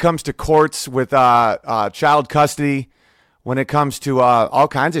 like when it comes to courts with child custody, when it comes to all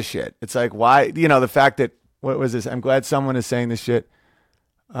kinds of shit. It's like, why, you know, the fact that, what was this? I'm glad someone is saying this shit.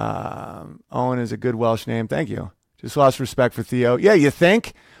 Owen is a good Welsh name. Thank you. Just lost respect for Theo. Yeah, you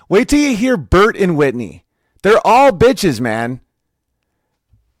think? Wait till you hear Bert and Whitney. They're all bitches, man.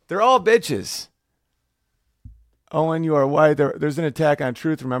 They're all bitches. Owen, you are white. There's an attack on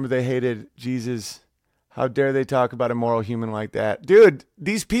truth. Remember, they hated Jesus. How dare they talk about a moral human like that? Dude,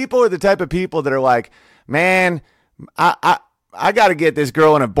 these people are the type of people that are like, man, I got to get this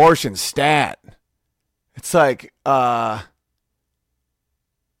girl an abortion stat. It's like, Owen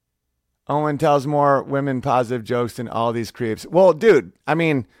tells more women positive jokes than all these creeps. Well, dude, I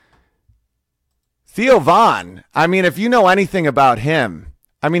mean, Theo Von, I mean, if you know anything about him,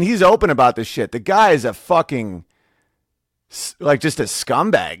 I mean, he's open about this shit. The guy is a fucking, like, just a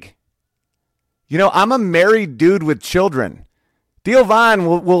scumbag. You know, I'm a married dude with children. Theo Von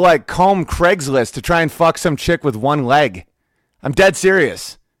will like comb Craigslist to try and fuck some chick with one leg. I'm dead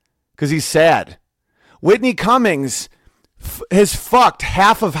serious. Because he's sad. Whitney Cummings has fucked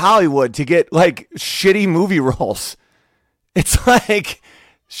half of Hollywood to get like shitty movie roles. It's like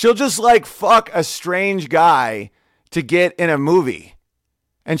she'll just like fuck a strange guy to get in a movie.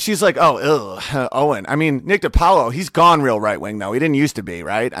 And she's like, oh, ugh, Owen. I mean, Nick DiPaolo, he's gone real right wing though. He didn't used to be,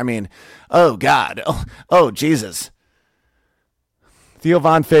 right? I mean, oh God. Oh Jesus. Theo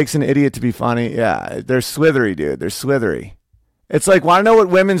Von fakes an idiot to be funny. Yeah, they're slithery, dude. They're slithery. It's like, want to know what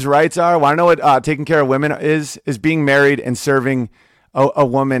women's rights are? Want to know what taking care of women is being married and serving a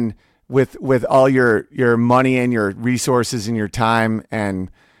woman with all your money and your resources and your time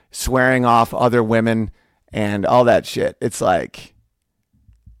and swearing off other women and all that shit. It's like,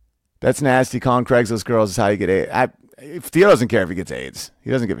 that's nasty. Calling Craigslist girls is how you get AIDS. Theo doesn't care if he gets AIDS. He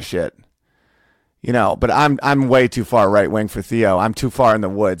doesn't give a shit. You know, but I'm way too far right wing for Theo. I'm too far in the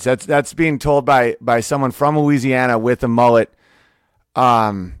woods. That's being told by someone from Louisiana with a mullet.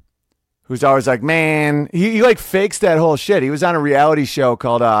 Who's always like, man, he like fakes that whole shit. He was on a reality show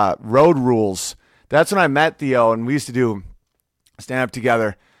called Road Rules. That's when I met Theo, and we used to do stand up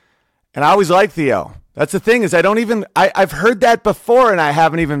together. And I always liked Theo. That's the thing is I've heard that before, and I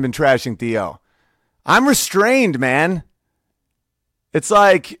haven't even been trashing Theo. I'm restrained, man. It's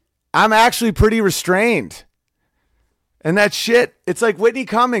like I'm actually pretty restrained. And that shit, it's like Whitney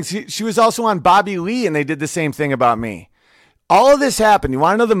Cummings. She was also on Bobby Lee, and they did the same thing about me. All of this happened. You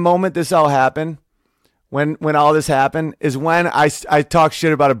want to know the moment this all happened? When all this happened is when I talk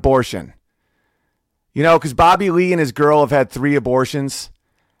shit about abortion. You know, because Bobby Lee and his girl have had 3 abortions.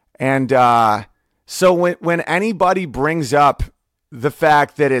 And so when anybody brings up the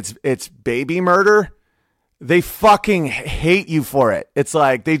fact that it's baby murder, they fucking hate you for it. It's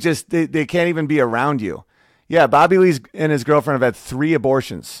like they can't even be around you. Yeah, Bobby Lee and his girlfriend have had 3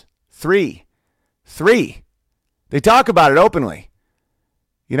 abortions. 3. They talk about it openly.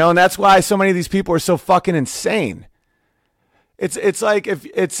 You know, and that's why so many of these people are so fucking insane. It's like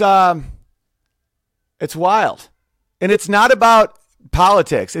it's wild. And it's not about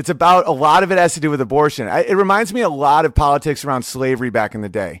politics. It's about a lot of it has to do with abortion. It reminds me a lot of politics around slavery back in the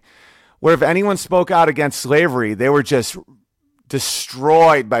day, where if anyone spoke out against slavery, they were just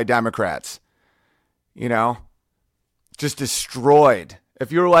destroyed by Democrats. You know, just destroyed.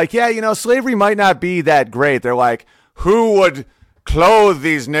 If you were like, yeah, you know, slavery might not be that great. They're like, who would clothe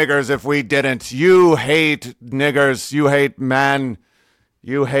these niggers if we didn't? You hate niggers. You hate men.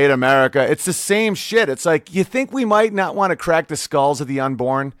 You hate America. It's the same shit. It's like, you think we might not want to crack the skulls of the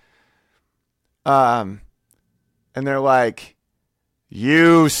unborn? And they're like,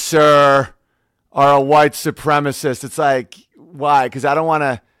 you, sir, are a white supremacist. It's like, why? Because I don't want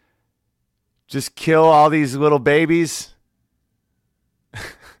to just kill all these little babies.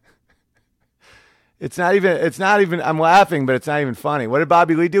 It's not even, I'm laughing, but it's not even funny. What did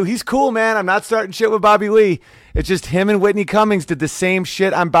Bobby Lee do? He's cool, man. I'm not starting shit with Bobby Lee. It's just him and Whitney Cummings did the same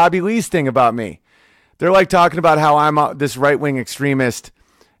shit on Bobby Lee's thing about me. They're like talking about how I'm this right-wing extremist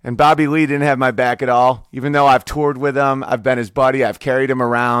And Bobby Lee didn't have my back at all, even though I've toured with him. I've been his buddy. I've carried him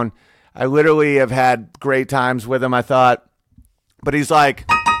around. I literally have had great times with him, I thought. But he's like,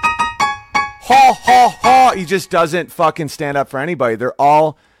 ha, ha, ha. He just doesn't fucking stand up for anybody. They're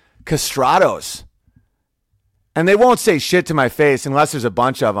all castrados. And they won't say shit to my face unless there's a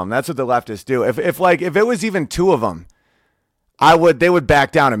bunch of them. That's what the leftists do. If it was even two of them, they would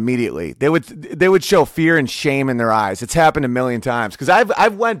back down immediately. They would show fear and shame in their eyes. It's happened a million times. Because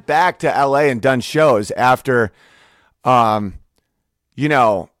I've went back to LA and done shows after, some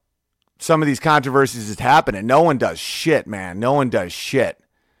of these controversies has happened, and no one does shit, man. No one does shit.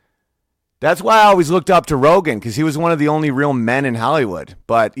 That's why I always looked up to Rogan, because he was one of the only real men in Hollywood.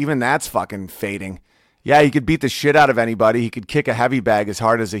 But even that's fucking fading. Yeah, he could beat the shit out of anybody. He could kick a heavy bag as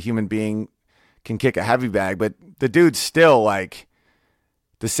hard as a human being can kick a heavy bag. But the dude's still like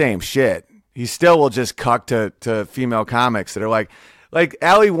the same shit. He still will just cuck to female comics that are like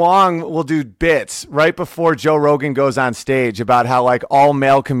Ali Wong will do bits right before Joe Rogan goes on stage about how like all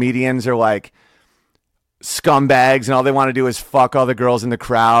male comedians are like scumbags and all they want to do is fuck all the girls in the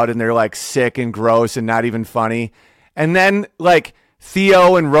crowd and they're like sick and gross and not even funny. And then like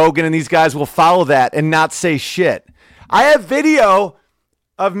Theo and Rogan and these guys will follow that and not say shit. I have video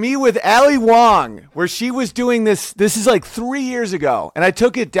of me with Ali Wong where she was doing this. This is like 3 years ago. And I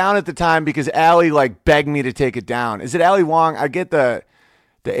took it down at the time because Ali like begged me to take it down. Is it Ali Wong? I get the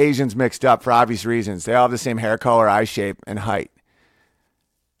Asians mixed up for obvious reasons. They all have the same hair color, eye shape, and height.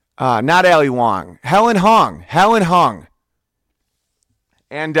 Not Ali Wong. Helen Hong.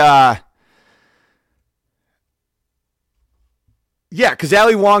 And yeah, because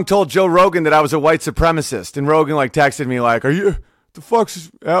Ali Wong told Joe Rogan that I was a white supremacist. And Rogan like texted me like, are you... the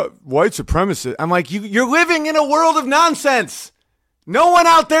fuck's white supremacist? I'm like, you're living in a world of nonsense. No one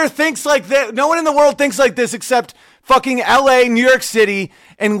out there thinks like that. No one in the world thinks like this except fucking LA, New York City,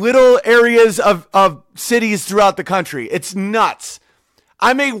 and little areas of cities throughout the country. It's nuts.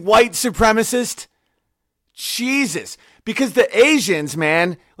 I'm a white supremacist. Jesus. Because the Asians,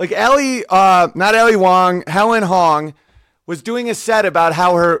 man, like not Ali Wong, Helen Hong, was doing a set about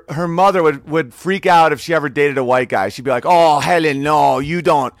how her mother would freak out if she ever dated a white guy. She'd be like, oh, Helen, no, you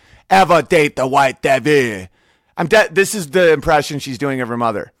don't ever date the white devil. This is the impression she's doing of her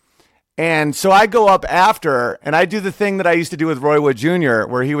mother. And so I go up after her, and I do the thing that I used to do with Roy Wood Jr.,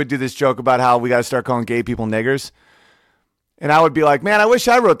 where he would do this joke about how we got to start calling gay people niggers. And I would be like, man, I wish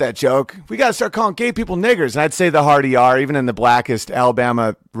I wrote that joke. We got to start calling gay people niggers. And I'd say the hard ER, even in the blackest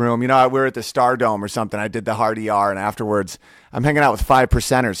Alabama room. You know, we were at the Stardome or something. I did the hard ER, and afterwards, I'm hanging out with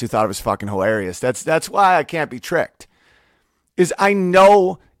 5%ers who thought it was fucking hilarious. That's why I can't be tricked. Is I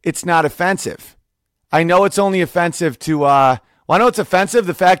know it's not offensive. I know it's only offensive to, I know it's offensive,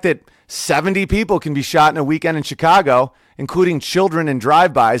 the fact that 70 people can be shot in a weekend in Chicago, including children and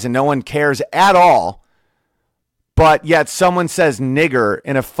drive-bys, and no one cares at all. But yet someone says nigger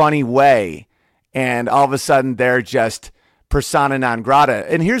in a funny way, and all of a sudden they're just persona non grata.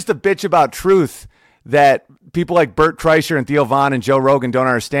 And here's the bitch about truth that people like Bert Kreischer and Theo Von and Joe Rogan don't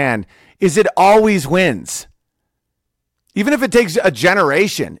understand, is it always wins. Even if it takes a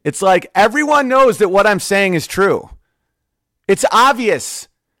generation, it's like everyone knows that what I'm saying is true. It's obvious.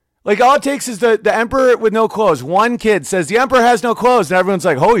 Like all it takes is the emperor with no clothes. One kid says the emperor has no clothes, and everyone's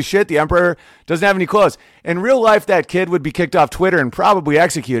like, holy shit, the emperor doesn't have any clothes. In real life, that kid would be kicked off Twitter and probably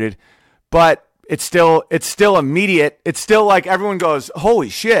executed, but it's still immediate. It's still like everyone goes, holy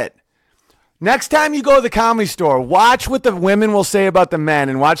shit. Next time you go to the Comedy Store, watch what the women will say about the men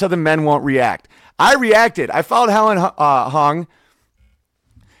and watch how the men won't react. I reacted. I followed Helen Hong,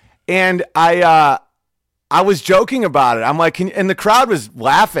 and I was joking about it. I'm like, and the crowd was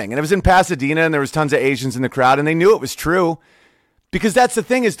laughing, and it was in Pasadena, and there was tons of Asians in the crowd, and they knew it was true, because that's the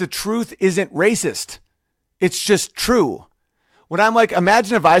thing is the truth isn't racist. It's just true. When I'm like,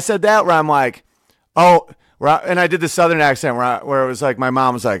 imagine if I said that, where I'm like, and I did the Southern accent where it was like, my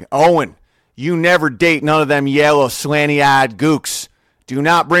mom was like, Owen, you never date none of them yellow slanty-eyed gooks. Do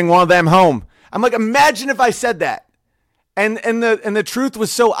not bring one of them home. I'm like, imagine if I said that, and the truth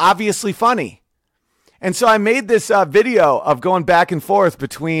was so obviously funny. And so I made this video of going back and forth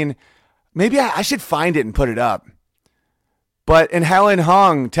between, maybe I should find it and put it up. And Helen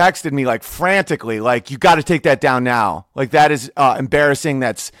Hong texted me like frantically, like, you got to take that down now. Like, that is embarrassing.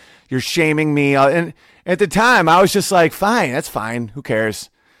 You're shaming me. And at the time I was just like, fine, that's fine. Who cares?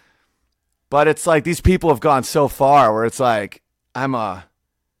 But it's like, these people have gone so far where it's like,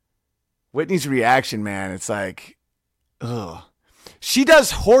 Whitney's reaction, man. It's like, ugh. She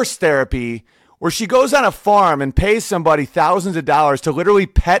does horse therapy where she goes on a farm and pays somebody thousands of dollars to literally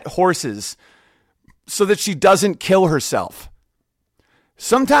pet horses so that she doesn't kill herself.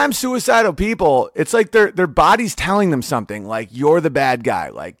 sometimes suicidal people, it's like their body's telling them something, like you're the bad guy,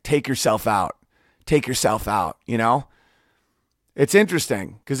 like take yourself out, you know? It's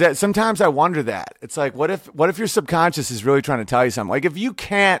interesting because sometimes I wonder that. It's like, what if your subconscious is really trying to tell you something? Like if you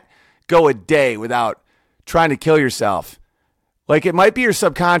can't go a day without trying to kill yourself, like it might be your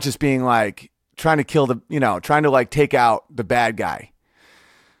subconscious being like trying to like take out the bad guy.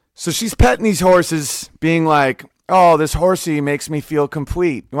 So she's petting these horses, being like, oh, this horsey makes me feel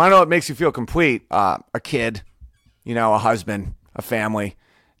complete. You want to know what makes you feel complete? A kid, a husband, a family.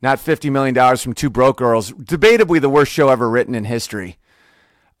 Not $50 million from two broke girls. Debatably the worst show ever written in history.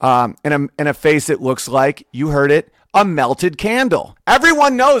 And a face that looks like, you heard it, a melted candle.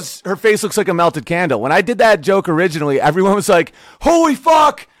 Everyone knows her face looks like a melted candle. When I did that joke originally, everyone was like, holy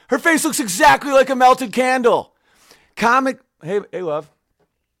fuck, her face looks exactly like a melted candle. Hey, love.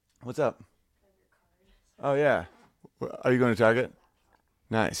 What's up? Oh, yeah. Are you going to Target?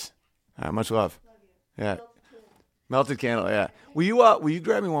 Nice. All right, much love. Yeah. Melted candle, yeah. Will you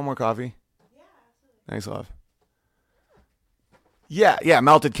grab me one more coffee? Yeah, absolutely. Thanks, love. Yeah,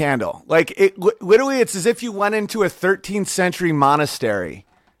 melted candle. Like literally, it's as if you went into a 13th century monastery,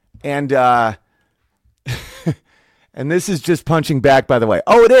 and and this is just punching back. By the way,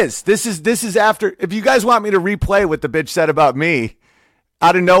 oh, it is. This is after. If you guys want me to replay what the bitch said about me,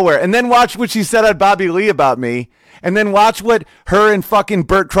 out of nowhere, and then watch what she said on Bobby Lee about me, and then watch what her and fucking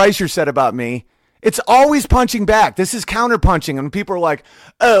Bert Kreischer said about me. It's always punching back. This is counterpunching. And people are like,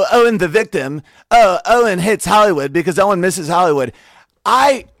 oh, Owen the victim. Oh, Owen hits Hollywood because Owen misses Hollywood.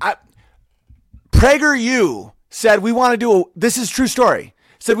 PragerU said we want to do this is true story.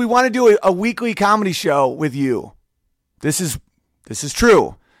 Said we want to do a weekly comedy show with you. This is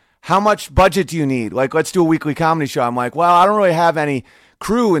true. How much budget do you need? Like, let's do a weekly comedy show. I'm like, well, I don't really have any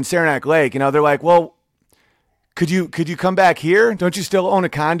crew in Saranac Lake. They're like, well, could you come back here? Don't you still own a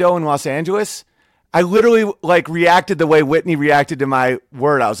condo in Los Angeles? I literally reacted the way Whitney reacted to my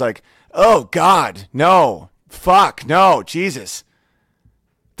word. I was like, oh God, no, fuck, no, Jesus.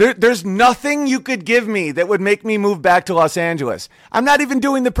 There's nothing you could give me that would make me move back to Los Angeles. I'm not even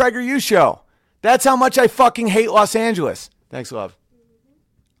doing the PragerU show. That's how much I fucking hate Los Angeles. Thanks, love.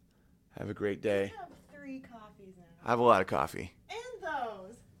 Have a great day. I have 3 coffees now. I have a lot of coffee. And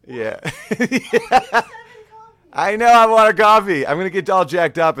those. Yeah. Yeah. 7 coffees. I know I have a lot of coffee. I'm going to get all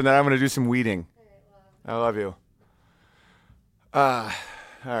jacked up and then I'm going to do some weeding. I love you. All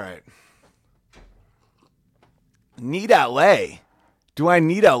right. Need LA. Do I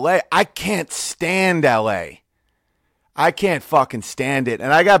need LA? I can't stand LA. I can't fucking stand it.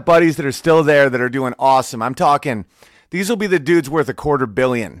 And I got buddies that are still there that are doing awesome. I'm talking, these will be the dudes worth $250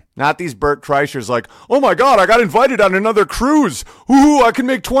 million. Not these Bert Kreischers like, oh my God, I got invited on another cruise. Ooh, I can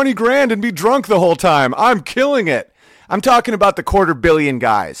make 20 grand and be drunk the whole time. I'm killing it. I'm talking about the $250 million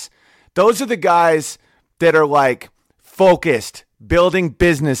guys. Those are the guys that are like focused, building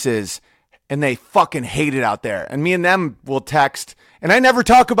businesses, and they fucking hate it out there. And me and them will text. And I never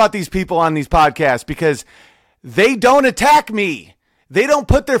talk about these people on these podcasts because they don't attack me. They don't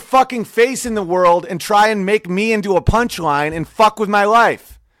put their fucking face in the world and try and make me into a punchline and fuck with my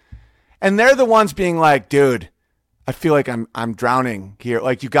life. And they're the ones being like, dude, I feel like I'm drowning here.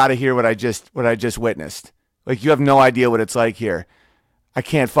 Like, you got to hear what I just witnessed. Like, you have no idea what it's like here. I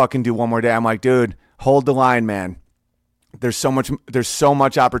can't fucking do one more day. I'm like, dude, hold the line, man. There's so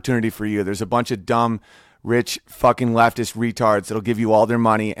much opportunity for you. There's a bunch of dumb, rich, fucking leftist retards that'll give you all their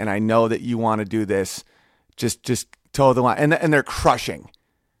money, and I know that you want to do this. Just toe the line. And they're crushing.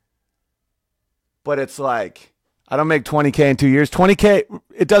 But it's like, I don't make $20K in 2 years. $20K,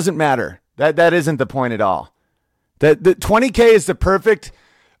 it doesn't matter. That isn't the point at all. The $20K is the perfect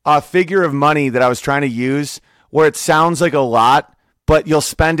figure of money that I was trying to use, where it sounds like a lot, but you'll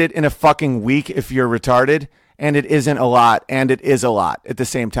spend it in a fucking week if you're retarded, and it isn't a lot, and it is a lot at the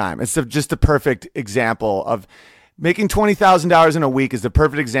same time. It's just the perfect example of making $20,000 in a week is the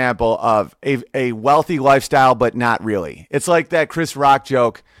perfect example of a wealthy lifestyle, but not really. It's like that Chris Rock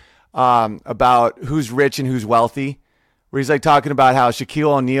joke about who's rich and who's wealthy, where he's like talking about how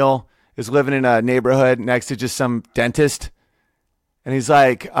Shaquille O'Neal is living in a neighborhood next to just some dentist. And he's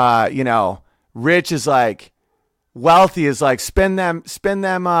like, rich is like, wealthy is like, spend them,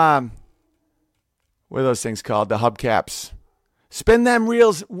 what are those things called? The hubcaps. Spin them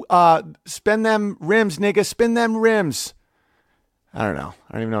reels, spin them rims, nigga, spin them rims. I don't know.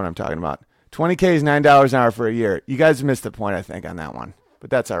 I don't even know what I'm talking about. $20K is $9 an hour for a year. You guys missed the point, I think, on that one. But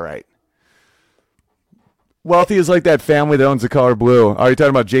that's all right. Wealthy is like that family that owns the color blue. Are you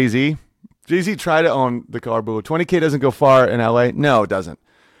talking about Jay-Z? Jay-Z tried to own the color blue. $20K doesn't go far in LA? No, it doesn't.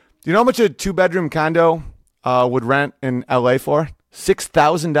 Do you know how much a 2-bedroom condo would rent in LA for?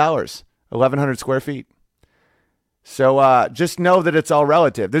 $6,000, 1,100 square feet. So just know that it's all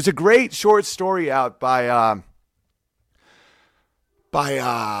relative. There's a great short story out by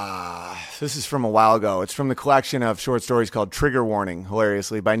this is from a while ago. It's from the collection of short stories called Trigger Warning,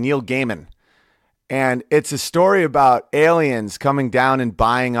 hilariously, by Neil Gaiman. And it's a story about aliens coming down and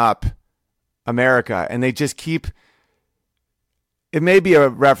buying up America. And they just keep, it may be a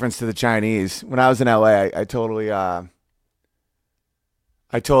reference to the Chinese. When I was in LA, I totally thought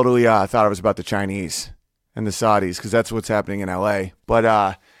it was about the Chinese and the Saudis, because that's what's happening in LA.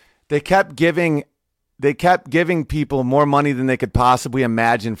 But they kept giving people more money than they could possibly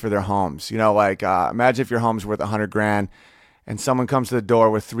imagine for their homes. You know, like imagine if your home's worth $100,000 and someone comes to the door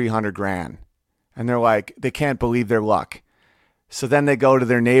with $300,000, and they're like, they can't believe their luck. So then they go to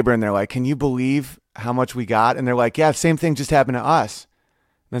their neighbor and they're like, can you believe how much we got? And they're like, yeah, the same thing just happened to us.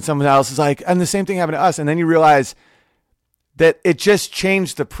 And then someone else is like, and the same thing happened to us. And then you realize that it just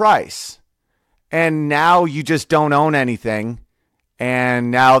changed the price. And now you just don't own anything.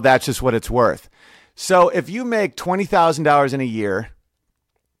 And now that's just what it's worth. So if you make $20,000 in a year,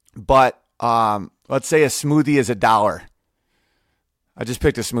 but let's say a smoothie is $1. I just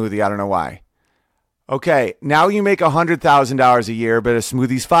picked a smoothie. I don't know why. Okay, now you make $100,000 a year, but a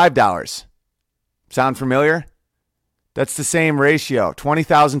smoothie's $5. Sound familiar? That's the same ratio.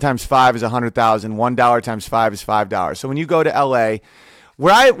 20,000 times 5 is 100,000. $1 times 5 is $5. So when you go to LA,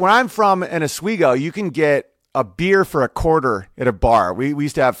 where I'm from in Oswego, you can get a beer for $0.25 at a bar. We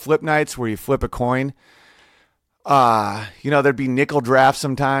used to have flip nights where you flip a coin. There'd be nickel drafts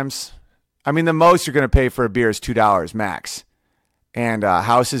sometimes. I mean, the most you're going to pay for a beer is $2 max. And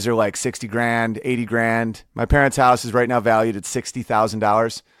houses are like $60,000, $80,000. My parents' house is right now valued at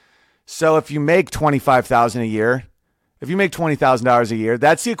 $60,000. So if you make $25,000 a year, if you make $20,000 a year,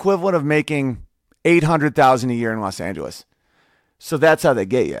 that's the equivalent of making $800,000 a year in Los Angeles. So that's how they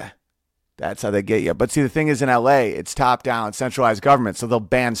get you. That's how they get you. But see, the thing is, in LA, it's top down, centralized government. So they'll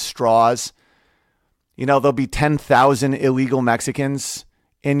ban straws. You know, there'll be 10,000 illegal Mexicans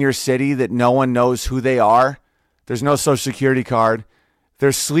in your city that no one knows who they are. There's no social security card.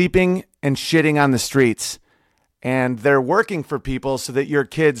 They're sleeping and shitting on the streets. And they're working for people so that your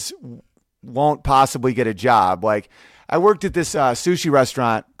kids won't possibly get a job. Like, I worked at this sushi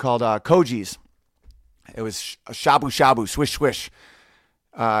restaurant called Koji's. It was shabu shabu, swish swish.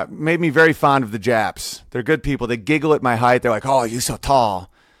 Made me very fond of the Japs. They're good people. They giggle at my height. They're like, oh, you're so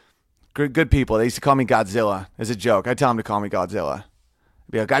tall. Good people. They used to call me Godzilla as a joke. I tell them to call me Godzilla.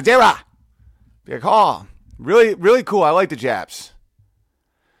 I'd be like, Godzilla. Be like, oh, really, really cool. I like the Japs.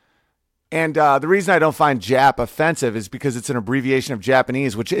 And the reason I don't find Jap offensive is because it's an abbreviation of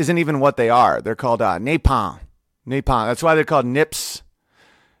Japanese, which isn't even what they are. They're called Nippon. Nippon. That's why they're called Nips.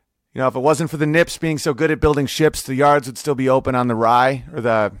 You know, if it wasn't for the Nips being so good at building ships, the yards would still be open on the Rye, or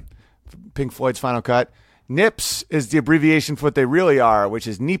the Pink Floyd's Final Cut. Nips is the abbreviation for what they really are, which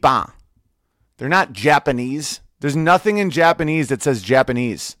is Nippon. They're not Japanese. There's nothing in Japanese that says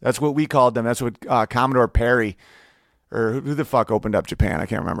Japanese. That's what we called them. That's what Commodore Perry, or who the fuck opened up Japan? I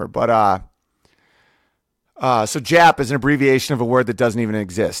can't remember. But so Jap is an abbreviation of a word that doesn't even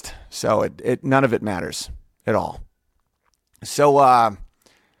exist. So it none of it matters at all. So what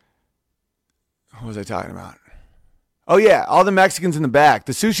was I talking about? Oh yeah, all the Mexicans in the back.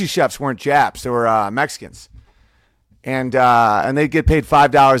 The sushi chefs weren't Japs; they were Mexicans, and they'd get paid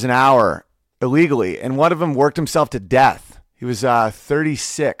 $5 an hour illegally. And one of them worked himself to death. He was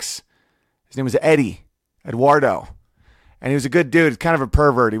 36. His name was Eduardo, and he was a good dude. Kind of a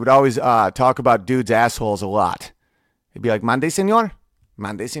pervert. He would always talk about dudes' assholes a lot. He'd be like, "Mande, señor?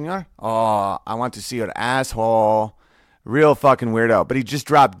 Mande, señor? Oh, I want to see your asshole." Real fucking weirdo. But he just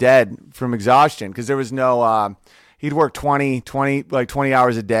dropped dead from exhaustion because there was no, he'd work 20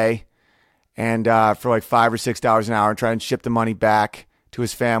 hours a day, and for like $5 or $6 an hour, and try and ship the money back to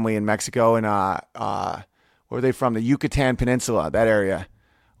his family in Mexico. And where were they from? The Yucatan Peninsula, that area.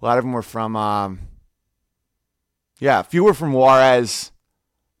 A lot of them were from, a few were from Juarez,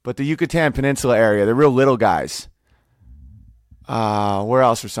 but the Yucatan Peninsula area, they're real little guys. Where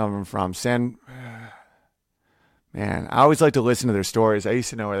else were some of them from? Man, I always like to listen to their stories. I used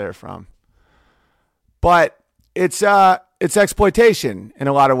to know where they're from. But it's exploitation in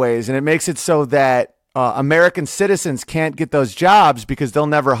a lot of ways, and it makes it so that American citizens can't get those jobs because they'll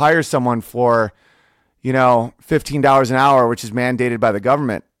never hire someone for, $15 an hour, which is mandated by the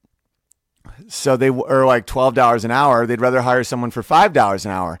government. So they are like $12 an hour. They'd rather hire someone for $5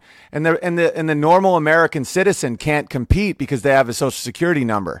 an hour. And the normal American citizen can't compete because they have a social security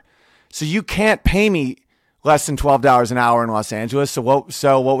number. So you can't pay me less than $12 an hour in Los Angeles. So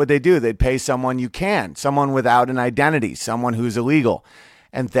what would they do? They'd pay someone someone without an identity, someone who's illegal.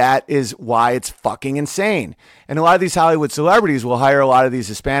 And that is why it's fucking insane. And a lot of these Hollywood celebrities will hire a lot of these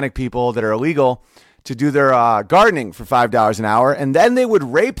Hispanic people that are illegal to do their gardening for $5 an hour. And then they would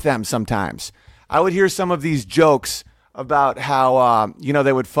rape them sometimes. I would hear some of these jokes about how,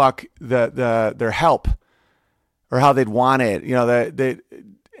 they would fuck their help or how they'd want it.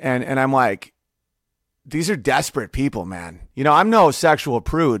 And I'm like, these are desperate people, man. I'm no sexual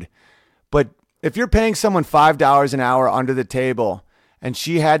prude, but if you're paying someone $5 an hour under the table and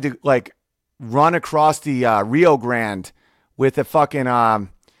she had to like run across the Rio Grande with a fucking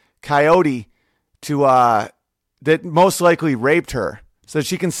coyote that most likely raped her so that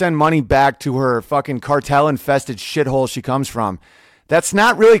she can send money back to her fucking cartel-infested shithole she comes from, that's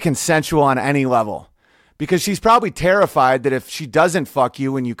not really consensual on any level. Because she's probably terrified that if she doesn't fuck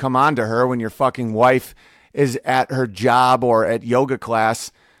you when you come on to her, when your fucking wife is at her job or at yoga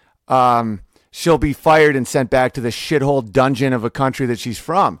class, she'll be fired and sent back to the shithole dungeon of a country that she's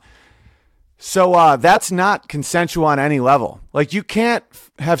from. So that's not consensual on any level. Like, you can't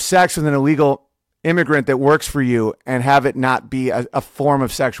have sex with an illegal immigrant that works for you and have it not be a form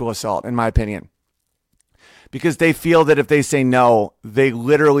of sexual assault, in my opinion. Because they feel that if they say no, they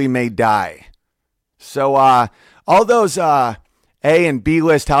literally may die. So all those A and B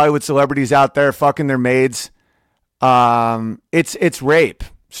list Hollywood celebrities out there fucking their maids, it's rape.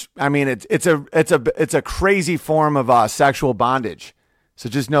 I mean, it's a crazy form of sexual bondage. So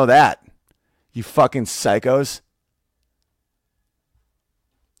just know that, you fucking psychos.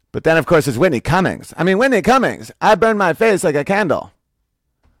 But then, of course, there's Whitney Cummings. Whitney Cummings, I burn my face like a candle.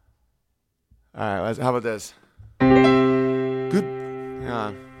 All right, how about this? Good.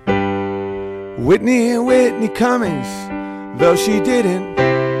 Whitney Cummings, though she didn't.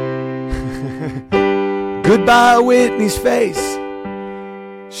 Goodbye, Whitney's face.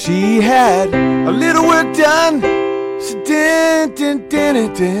 She had a little work done.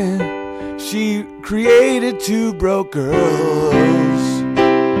 She created two broke girls.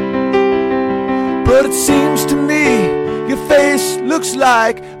 But it seems to me your face looks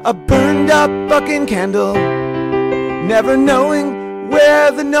like a burned up fucking candle, never knowing where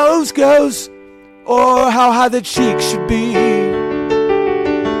the nose goes or how high the cheek should be.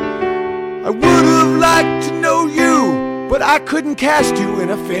 I would have liked to know you, but I couldn't cast you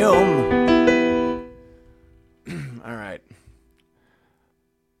in a film. All right.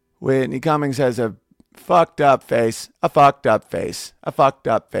 Whitney Cummings has a fucked up face, a fucked up face, a fucked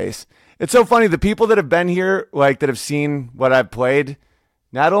up face. It's so funny. The people that have been here, like that have seen what I've played,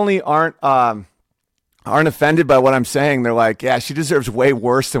 not only aren't offended by what I'm saying, they're like, yeah, she deserves way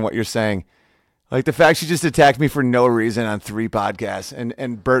worse than what you're saying. Like the fact she just attacked me for no reason on 3 podcasts,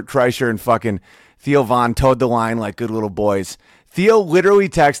 and Bert Kreischer and fucking Theo Von towed the line like good little boys. Theo literally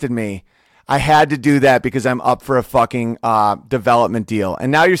texted me, I had to do that because I'm up for a fucking development deal.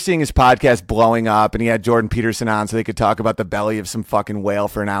 And now you're seeing his podcast blowing up, and he had Jordan Peterson on so they could talk about the belly of some fucking whale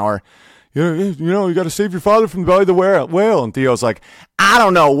for an hour. You got to save your father from the belly of the whale. And Theo's like, I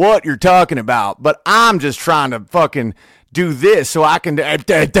don't know what you're talking about, but I'm just trying to fucking do this so I can...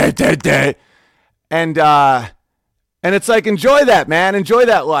 And it's like, enjoy that, man. Enjoy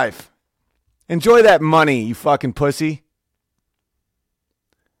that life. Enjoy that money, you fucking pussy.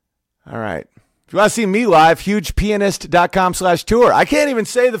 All right. If you want to see me live, hugepianist.com/tour. I can't even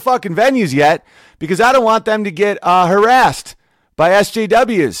say the fucking venues yet because I don't want them to get harassed by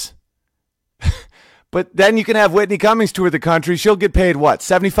SJWs. But then you can have Whitney Cummings tour the country. She'll get paid, what,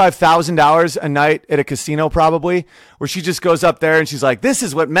 $75,000 a night at a casino probably, where she just goes up there and she's like, this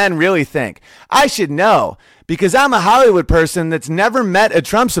is what men really think. I should know because I'm a Hollywood person that's never met a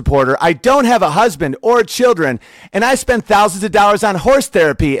Trump supporter. I don't have a husband or children, and I spend thousands of dollars on horse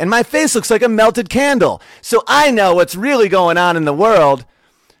therapy, and my face looks like a melted candle. So I know what's really going on in the world.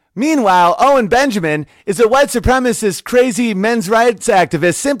 Meanwhile, Owen Benjamin is a white supremacist, crazy men's rights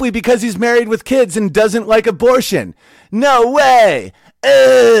activist simply because he's married with kids and doesn't like abortion. No way.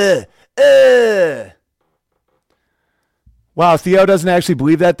 Wow, Theo doesn't actually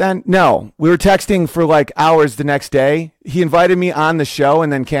believe that then? No. We were texting for like hours the next day. He invited me on the show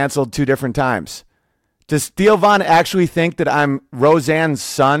and then canceled 2 different times. Does Theo Von actually think that I'm Roseanne's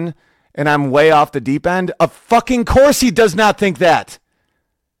son and I'm way off the deep end? Of fucking course he does not think that.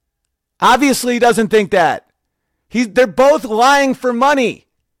 Obviously, he doesn't think that. They're both lying for money.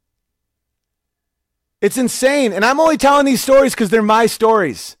 It's insane. And I'm only telling these stories because they're my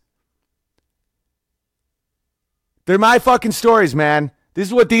stories. They're my fucking stories, man. This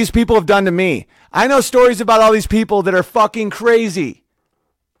is what these people have done to me. I know stories about all these people that are fucking crazy.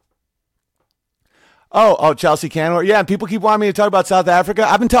 Oh, Chelsea Canmore. Yeah, and people keep wanting me to talk about South Africa.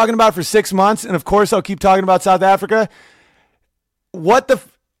 I've been talking about it for 6 months, and of course I'll keep talking about South Africa.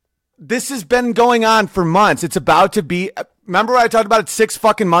 This has been going on for months. It's about to be. Remember when I talked about it 6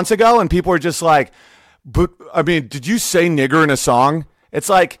 fucking months ago, and people were just like, "But I mean, did you say nigger in a song?" It's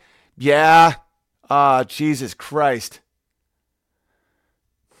like, yeah. Jesus Christ.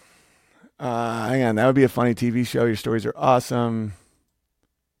 Hang on, that would be a funny TV show. Your stories are awesome.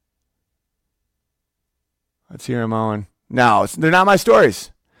 Let's hear him, Owen. No, they're not my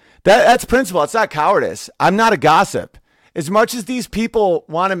stories. That's principle. It's not cowardice. I'm not a gossip. As much as these people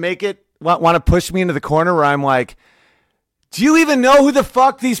want to push me into the corner where I'm like, do you even know who the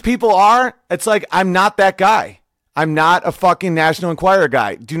fuck these people are? It's like, I'm not that guy. I'm not a fucking National Enquirer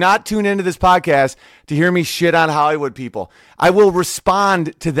guy. Do not tune into this podcast to hear me shit on Hollywood people. I will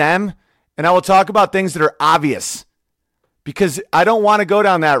respond to them, and I will talk about things that are obvious. Because I don't want to go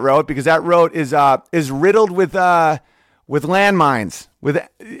down that road, because that road is riddled with landmines.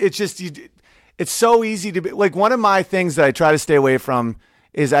 It's so easy to be like, one of my things that I try to stay away from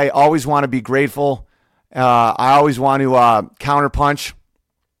is I always want to be grateful. I always want to counterpunch.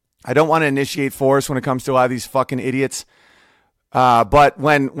 I don't want to initiate force when it comes to a lot of these fucking idiots. But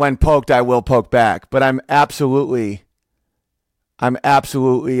when poked, I will poke back. But I'm absolutely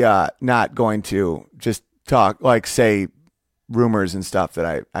not going to just say rumors and stuff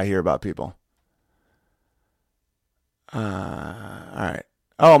that I hear about people. All right.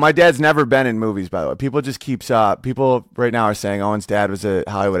 Oh, my dad's never been in movies, by the way. People right now are saying Owen's dad was a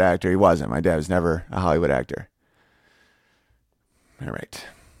Hollywood actor. He wasn't. My dad was never a Hollywood actor. All right.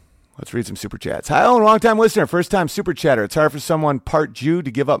 Let's read some super chats. Hi, Owen, long-time listener, first-time super chatter. It's hard for someone part Jew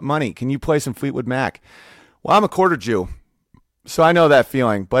to give up money. Can you play some Fleetwood Mac? Well, I'm a quarter Jew, so I know that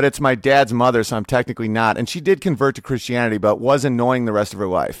feeling, but it's my dad's mother, so I'm technically not. And she did convert to Christianity, but was annoying the rest of her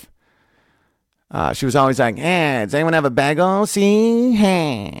life. She was always like, does anyone have a bagel? See?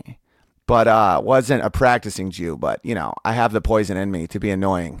 Hey. But wasn't a practicing Jew. But, I have the poison in me to be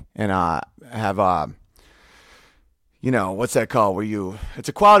annoying. And have, what's that called? It's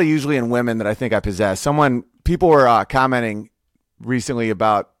a quality usually in women that I think I possess. People were commenting recently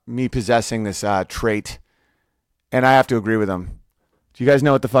about me possessing this trait. And I have to agree with them. Do you guys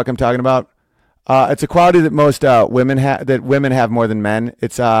know what the fuck I'm talking about? It's a quality that most women have more than men.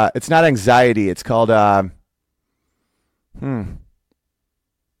 It's not anxiety. It's called Does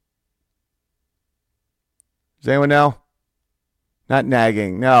anyone know? Not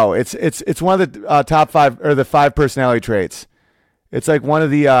nagging. No, it's one of the top 5 or the 5 personality traits. It's like one of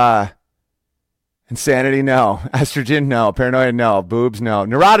the insanity. No, estrogen. No, paranoia. No, boobs. No,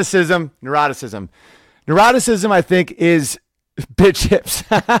 neuroticism. Neuroticism, I think, is bitch hips.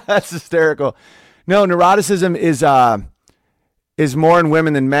 That's hysterical. No, neuroticism is more in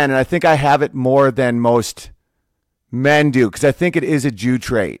women than men, and I think I have it more than most men do, because I think it is a Jew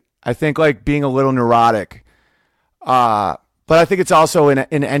trait. I think like being a little neurotic. But I think it's also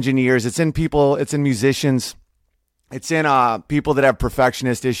in engineers. It's in people. It's in musicians. It's in people that have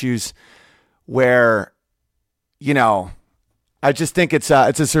perfectionist issues, where, I just think it's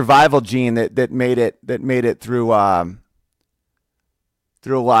a survival gene that made it through a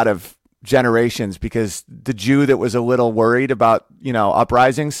lot of generations, because the Jew that was a little worried about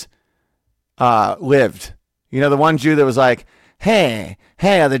uprisings lived. The one Jew that was like, hey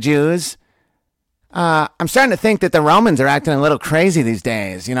other Jews, I'm starting to think that the Romans are acting a little crazy these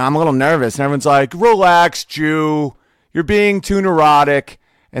days. I'm a little nervous. And everyone's like, relax, Jew, you're being too neurotic.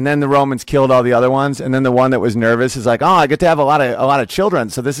 And then the Romans killed all the other ones. And then the one that was nervous is like, oh, I get to have a lot of children,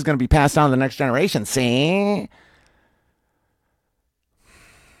 so this is going to be passed on to the next generation. See?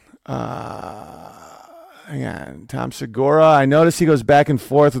 Hang on. Tom Segura. I notice he goes back and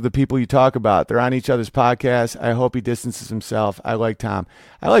forth with the people you talk about. They're on each other's podcasts. I hope he distances himself. I like Tom.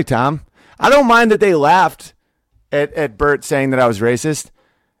 I don't mind that they laughed at Bert saying that I was racist.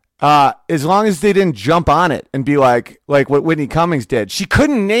 As long as they didn't jump on it and be like what Whitney Cummings did. She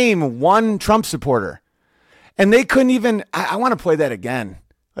couldn't name one Trump supporter. And they couldn't even, I want to play that again.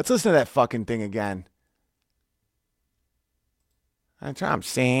 Let's listen to that fucking thing again. Trump,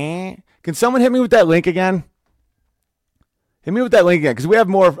 see? Can someone hit me with that link again? Hit me with that link again, because we have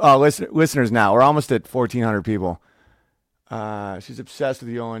more listeners now. We're almost at 1,400 people. She's obsessed with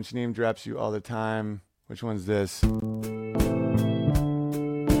you, Owen. She name drops you all the time. Which one's this? When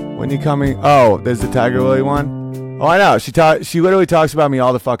you coming? Oh, there's the Tiger Lily one. Oh, I know. She literally talks about me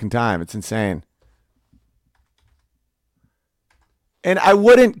all the fucking time. It's insane. And I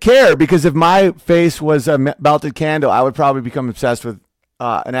wouldn't care, because if my face was a melted candle, I would probably become obsessed with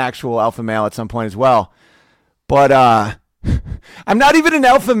an actual alpha male at some point as well. But I'm not even an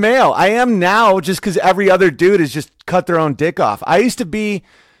alpha male. I am now just because every other dude has just cut their own dick off. I used to be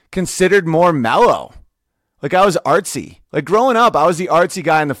considered more mellow. Like I was artsy. Like growing up, I was the artsy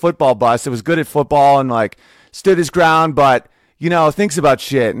guy in the football bus that was good at football and like stood his ground, but you know, thinks about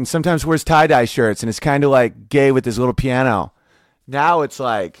shit and sometimes wears tie-dye shirts and is kind of like gay with his little piano. Now it's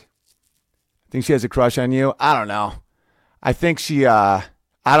like, I think she has a crush on you. I don't know. I think she, I'm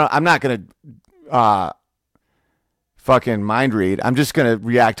not going to fucking mind read. I'm just going to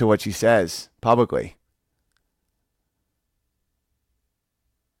react to what she says publicly.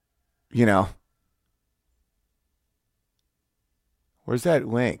 You know. Where's that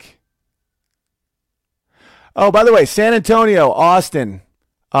link? Oh, by the way, San Antonio, Austin,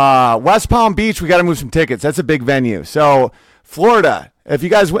 West Palm Beach, we got to move some tickets. That's a big venue. So Florida, if you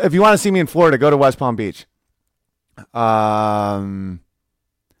want to see me in Florida, go to West Palm Beach.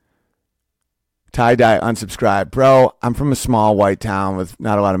 Tie-dye, unsubscribe. Bro, I'm from a small white town with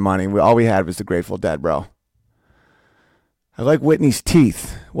not a lot of money. All we had was the Grateful Dead, bro. I like Whitney's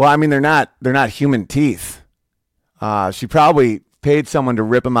teeth. Well, I mean, they're not human teeth. She probably paid someone to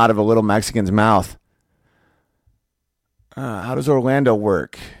rip them out of a little Mexican's mouth. How does Orlando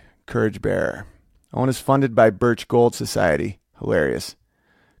work? Courage Bear. Owen is funded by Birch Gold Society. Hilarious.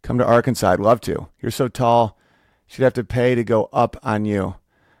 Come to Arkansas. I'd love to. You're so tall. She'd have to pay to go up on you.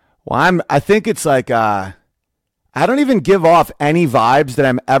 Well, I think it's like, I don't even give off any vibes that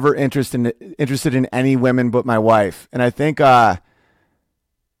I'm ever interested in any women but my wife. And I think a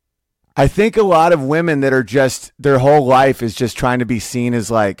lot of women that are just, their whole life is just trying to be seen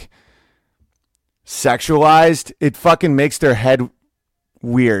as like sexualized. It fucking makes their head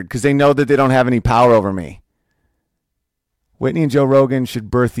weird because they know that they don't have any power over me. Whitney and Joe Rogan should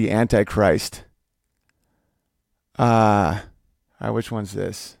birth the Antichrist. All right, which one's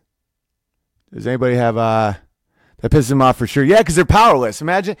this? Does anybody have that pisses them off for sure? Yeah, because they're powerless.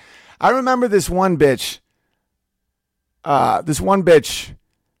 Imagine. I remember this one bitch.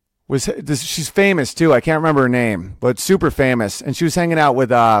 She's famous too. I can't remember her name, but super famous. And she was hanging out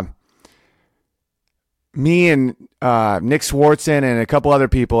with me and Nick Swartzen and a couple other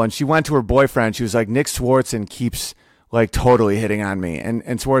people. And she went to her boyfriend. She was like, Nick Swartzen keeps like totally hitting on me. And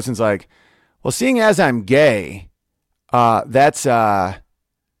Swartzen's like, well, seeing as I'm gay, that's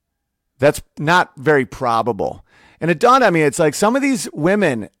not very probable. And it dawned on me, it's like some of these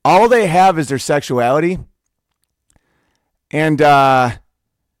women, all they have is their sexuality. And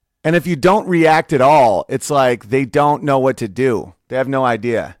if you don't react at all, it's like they don't know what to do. They have no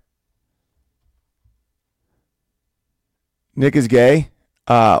idea. Nick is gay?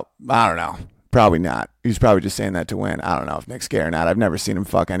 I don't know. Probably not. He's probably just saying that to win. I don't know if Nick's gay or not. I've never seen him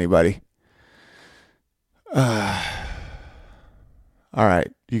fuck anybody. All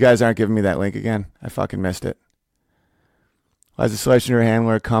right. You guys aren't giving me that link again. I fucking missed it. Liza Schleicher,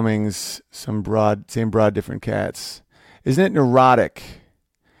 Handler, Cummings, same broad, different cats. Isn't it neurotic?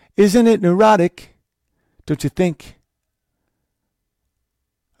 Isn't it neurotic? Don't you think?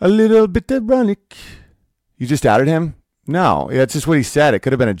 A little bit ironic. You just outed him? No, that's just what he said. It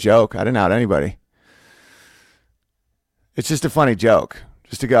could have been a joke. I didn't out anybody. It's just a funny joke.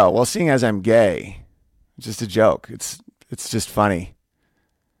 Just to go, well, seeing as I'm gay, it's just a joke. It's just funny.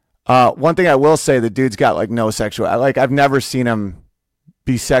 One thing I will say, the dude's got like no sexual, I've never seen him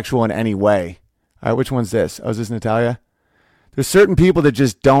be sexual in any way. All right, which one's this? Oh, is this Natalia? There's certain people that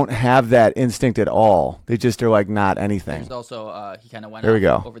just don't have that instinct at all. They just are like not anything. There's also, he kind of went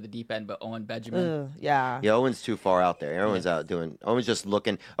over the deep end, but Owen Benjamin. Yeah, Owen's too far out there. Owen's Owen's just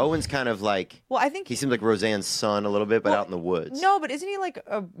looking. Owen's kind of like, well, I think he seems like Roseanne's son a little bit, but out in the woods. No, but isn't he like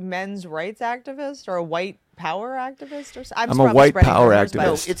a men's rights activist or a white power activist or something? I'm a white power activist.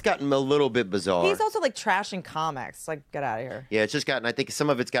 No, it's gotten a little bit bizarre. He's also like trashing comics. Like, get out of here. Yeah, it's just gotten, I think some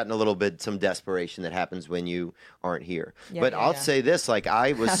of it's gotten a little bit, some desperation that happens when you aren't here. But I'll say this, like,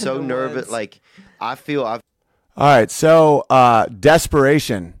 I was so nervous. Like, I feel All right, so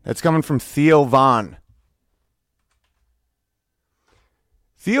desperation. That's coming from Theo Vaughn.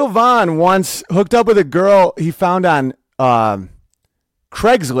 Theo Vaughn once hooked up with a girl he found on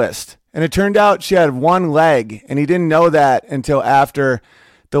Craigslist. And it turned out she had one leg, and he didn't know that until after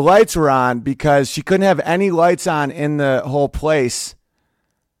the lights were on because she couldn't have any lights on in the whole place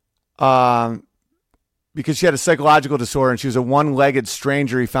because she had a psychological disorder, and she was a one-legged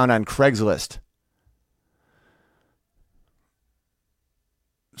stranger he found on Craigslist.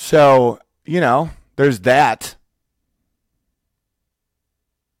 So, there's that.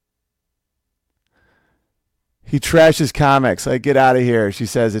 He trashes comics. Like, get out of here, she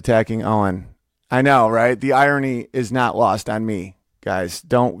says, attacking Owen. I know, right? The irony is not lost on me, guys.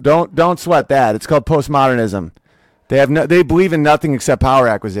 Don't sweat that. It's called postmodernism. They believe in nothing except power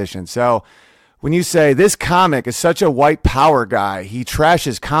acquisition. So when you say this comic is such a white power guy, he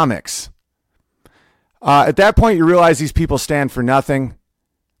trashes comics. At that point, you realize these people stand for nothing.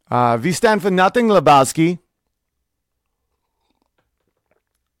 We stand for nothing, Lebowski.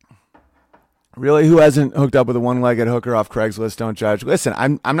 Really, who hasn't hooked up with a one-legged hooker off Craigslist? Don't judge. Listen,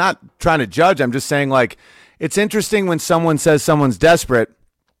 I'm not trying to judge. I'm just saying, like, it's interesting when someone says someone's desperate,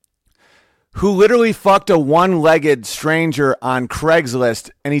 who literally fucked a one-legged stranger on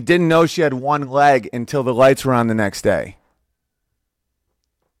Craigslist, and he didn't know she had one leg until the lights were on the next day.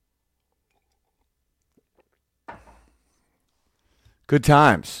 Good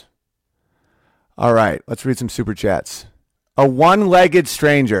times. All right, let's read some super chats. A one-legged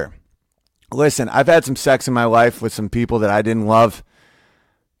stranger. Listen, I've had some sex in my life with some people that I didn't love,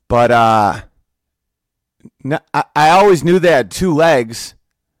 but I always knew they had two legs.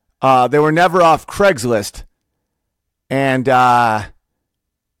 They were never off Craigslist. And, I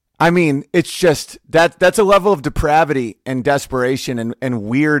mean, it's just, that's a level of depravity and desperation and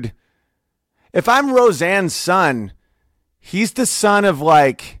weird. If I'm Roseanne's son, he's the son of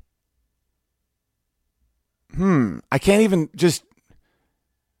like, I can't even just,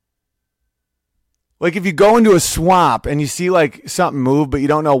 like if you go into a swamp and you see like something move, but you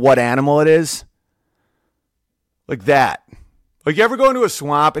don't know what animal it is, like that. Like you ever go into a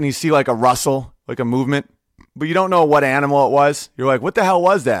swamp and you see like a rustle, like a movement, but you don't know what animal it was? You're like, what the hell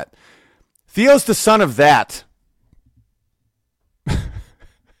was that? Theo's the son of that.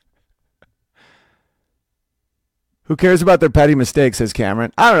 Who cares about their petty mistakes, says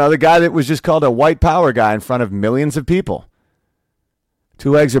Cameron. I don't know, the guy that was just called a white power guy in front of millions of people.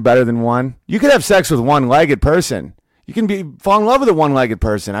 Two legs are better than one. You could have sex with one-legged person. You can fall in love with a one-legged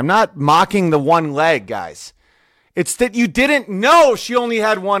person. I'm not mocking the one leg, guys. It's that you didn't know she only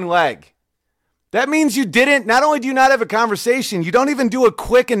had one leg. That means you didn't, not only do you not have a conversation, you don't even do a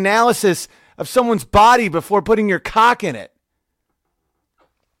quick analysis of someone's body before putting your cock in it.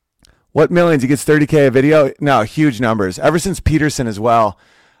 What millions? He gets 30K a video? No, huge numbers. Ever since Peterson as well,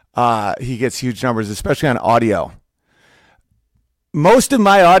 he gets huge numbers, especially on audio. Most of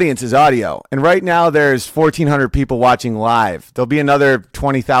my audience is audio, and right now there's 1,400 people watching live. There'll be another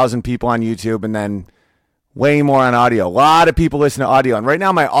 20,000 people on YouTube, and then way more on audio. A lot of people listen to audio, and right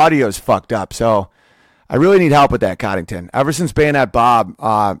now my audio is fucked up, so I really need help with that, Coddington. Ever since Bayonet Bob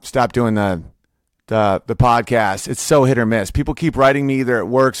stopped doing the podcast, it's so hit or miss. People keep writing me either it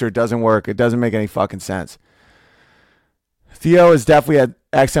works or it doesn't work. It doesn't make any fucking sense. Theo has definitely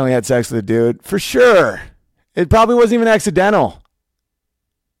accidentally had sex with a dude. For sure. It probably wasn't even accidental.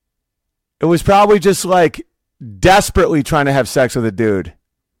 It was probably just like desperately trying to have sex with a dude.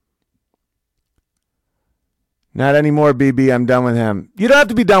 Not anymore, BB. I'm done with him. You don't have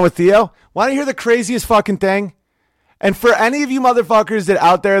to be done with Theo. Want to hear the craziest fucking thing? And for any of you motherfuckers that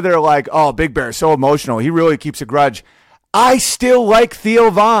out there that are like, oh, Big Bear is so emotional, he really keeps a grudge. I still like Theo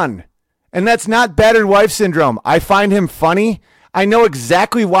Von. And that's not battered wife syndrome. I find him funny. I know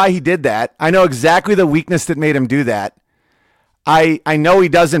exactly why he did that. I know exactly the weakness that made him do that. I know he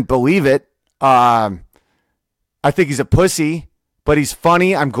doesn't believe it. I think he's a pussy, but he's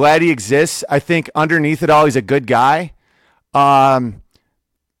funny. I'm glad he exists. I think underneath it all, he's a good guy. I've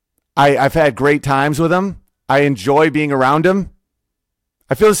had great times with him. I enjoy being around him.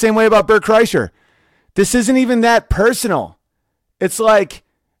 I feel the same way about Bert Kreischer. This isn't even that personal. It's like,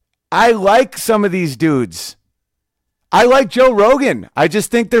 I like some of these dudes. I like Joe Rogan. I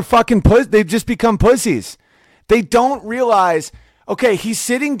just think they're fucking they've just become pussies. They don't realize, okay, he's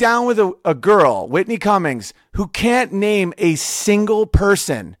sitting down with a girl, Whitney Cummings, who can't name a single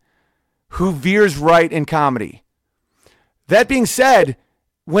person who veers right in comedy. That being said,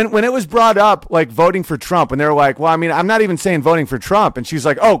 when it was brought up, like voting for Trump, and they were like, well, I mean, I'm not even saying voting for Trump. And she's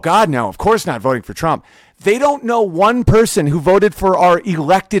like, oh, God, no, of course not voting for Trump. They don't know one person who voted for our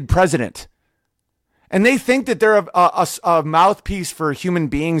elected president. And they think that they're a mouthpiece for human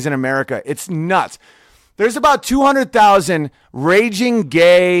beings in America. It's nuts. There's about 200,000 raging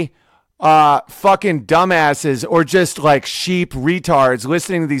gay fucking dumbasses or just like sheep retards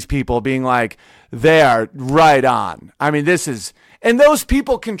listening to these people being like, they are right on. I mean, this is... And those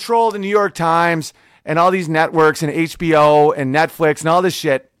people control the New York Times and all these networks and HBO and Netflix and all this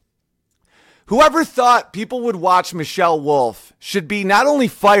shit. Whoever thought people would watch Michelle Wolf should be not only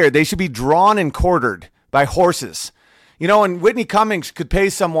fired, they should be drawn and quartered by horses. You know, and Whitney Cummings could pay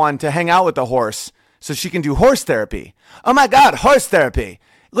someone to hang out with the horse so she can do horse therapy. Oh my God, horse therapy.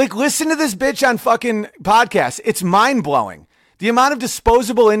 Like, listen to this bitch on fucking podcasts. It's mind-blowing. The amount of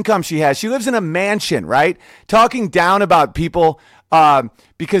disposable income she has. She lives in a mansion, right? Talking down about people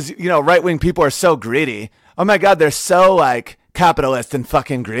because, you know, right-wing people are so greedy. oh my God, they're so like capitalist and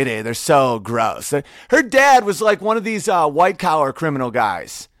fucking greedy. They're so gross. Her dad was like one of these white collar criminal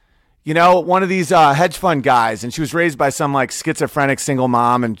guys. You know, one of these hedge fund guys, and she was raised by some like schizophrenic single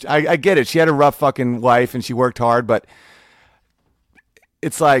mom. And I get it. She had a rough fucking life and she worked hard, but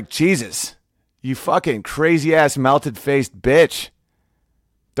it's like, Jesus, you fucking crazy ass melted faced bitch.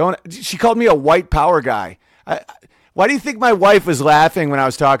 She called me a white power guy. Why do you think my wife was laughing when I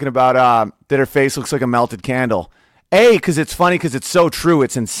was talking about that her face looks like a melted candle? A, because it's funny because it's so true.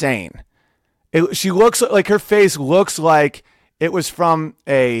 It's insane. She looks like her face looks like it was from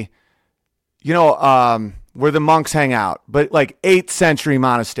a, you know, where the monks hang out, but like 8th century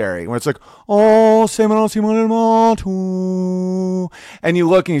monastery where it's like, oh, and you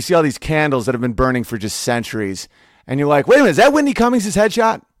look and you see all these candles that have been burning for just centuries. And you're like, wait a minute, is that Whitney Cummings'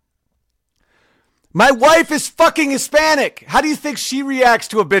 headshot? My wife is fucking Hispanic. How do you think she reacts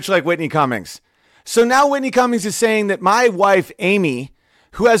to a bitch like Whitney Cummings? So now Whitney Cummings is saying that my wife, Amy,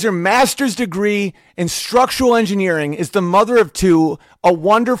 who has her master's degree in structural engineering, is the mother of 2, a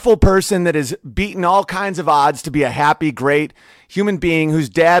wonderful person that has beaten all kinds of odds to be a happy, great human being whose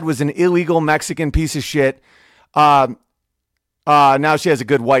dad was an illegal Mexican piece of shit. Now she has a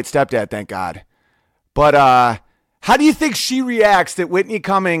good white stepdad, thank God. But how do you think she reacts that Whitney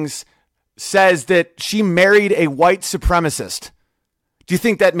Cummings says that she married a white supremacist? Do you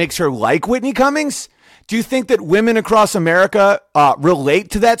think that makes her like Whitney Cummings? Do you think that women across America relate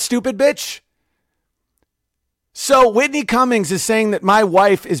to that stupid bitch? So Whitney Cummings is saying that my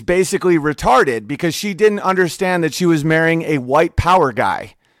wife is basically retarded because she didn't understand that she was marrying a white power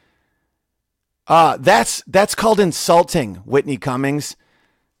guy. That's called insulting, Whitney Cummings.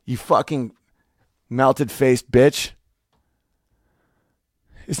 You fucking melted-faced bitch.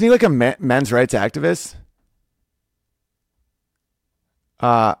 Isn't he like a men's rights activist?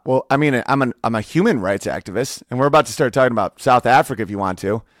 Well, I mean, I'm a human rights activist, and we're about to start talking about South Africa if you want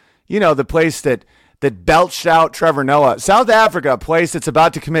to. You know, the place that belched out Trevor Noah. South Africa, a place that's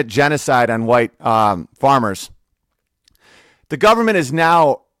about to commit genocide on white farmers. The government has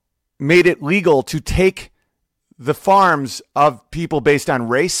now made it legal to take the farms of people based on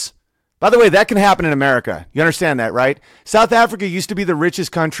race. By the way, that can happen in America. You understand that, right? South Africa used to be the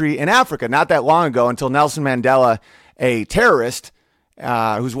richest country in Africa not that long ago until Nelson Mandela, a terrorist,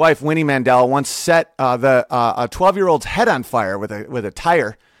 whose wife, Winnie Mandela, once set a 12-year-old's head on fire with a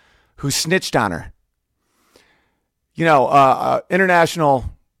tire who snitched on her. You know, international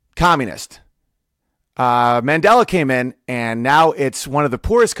communist. Mandela came in, and now it's one of the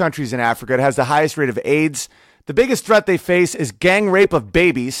poorest countries in Africa. It has the highest rate of AIDS. The biggest threat they face is gang rape of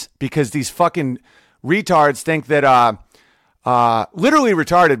babies because these fucking retards think that, literally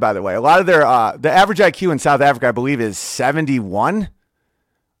retarded, by the way. A lot of their, the average IQ in South Africa, I believe, is 71.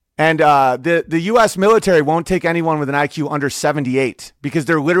 And the U.S. military won't take anyone with an IQ under 78 because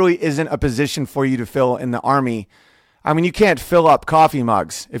there literally isn't a position for you to fill in the army. I mean, you can't fill up coffee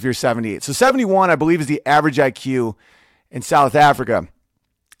mugs if you're 78. So 71, I believe, is the average IQ in South Africa.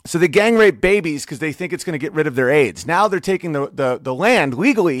 So they gang rape babies because they think it's going to get rid of their AIDS. Now they're taking the land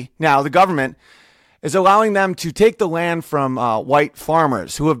legally. Now the government is allowing them to take the land from white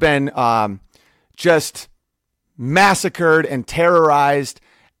farmers who have been just massacred and terrorized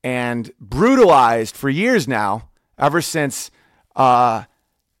and brutalized for years now, ever since, the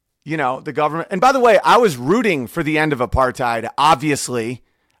government. And by the way, I was rooting for the end of apartheid. Obviously,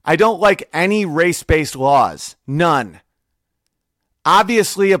 I don't like any race-based laws. None.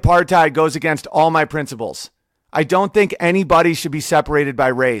 Obviously, apartheid goes against all my principles. I don't think anybody should be separated by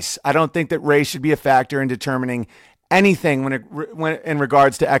race. I don't think that race should be a factor in determining anything when in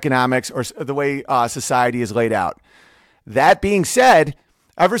regards to economics or the way society is laid out. That being said,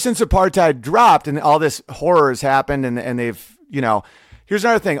 ever since apartheid dropped and all this horror has happened and they've, here's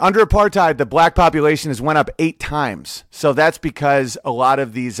another thing. Under apartheid, the black population has went up 8 times. So that's because a lot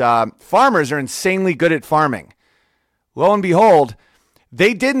of these farmers are insanely good at farming. Lo and behold,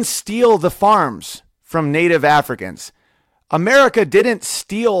 they didn't steal the farms from native Africans. America didn't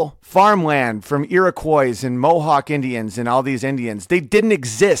steal farmland from Iroquois and Mohawk Indians and all these Indians. They didn't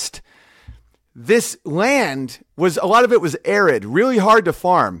exist. This land a lot of it was arid, really hard to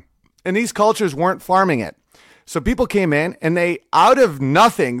farm. And these cultures weren't farming it. So people came in and out of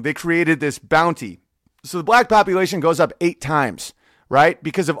nothing, they created this bounty. So the black population goes up 8 times, right?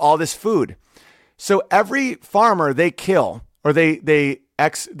 Because of all this food. So every farmer they kill or they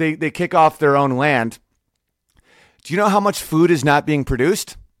kick off their own land. Do you know how much food is not being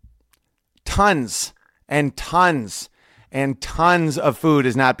produced? Tons and tons and tons of food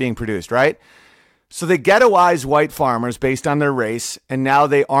is not being produced, right? So they ghettoize white farmers based on their race, and now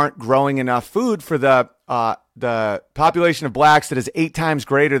they aren't growing enough food for the population of blacks that is 8 times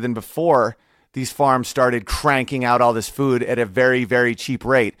greater than before these farms started cranking out all this food at a very, very cheap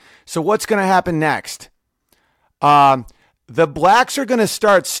rate. So what's going to happen next? The blacks are going to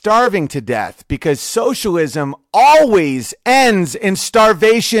start starving to death because socialism always ends in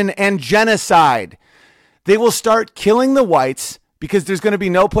starvation and genocide. They will start killing the whites because there's going to be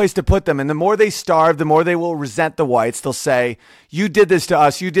no place to put them. And the more they starve, the more they will resent the whites. They'll say, you did this to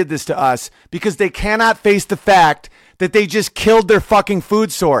us, you did this to us, because they cannot face the fact that they just killed their fucking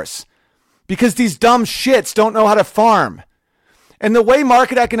food source. Because these dumb shits don't know how to farm. And the way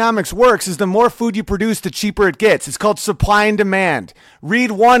market economics works is the more food you produce, the cheaper it gets. It's called supply and demand.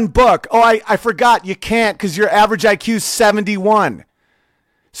 Read one book. Oh, I forgot. You can't because your average IQ is 71.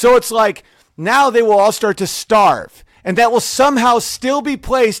 So it's like now they will all start to starve. And that will somehow still be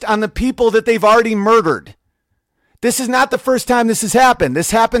placed on the people that they've already murdered. This is not the first time this has happened.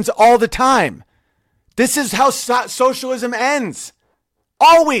 This happens all the time. This is how socialism ends.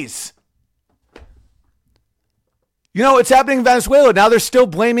 Always. You know, it's happening in Venezuela. Now they're still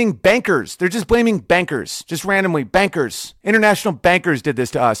blaming bankers. They're just blaming bankers, just randomly. Bankers. International bankers did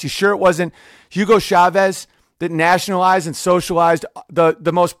this to us. You sure it wasn't Hugo Chavez that nationalized and socialized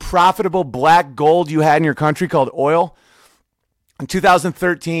the most profitable black gold you had in your country called oil? In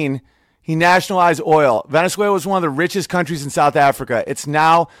 2013, he nationalized oil. Venezuela was one of the richest countries in South Africa. It's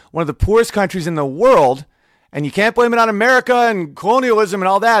now one of the poorest countries in the world. And you can't blame it on America and colonialism and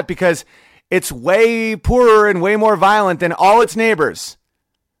all that because it's way poorer and way more violent than all its neighbors.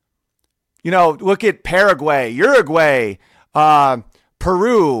 You know, look at Paraguay, Uruguay,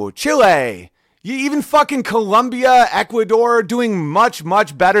 Peru, Chile, even fucking Colombia, Ecuador are doing much,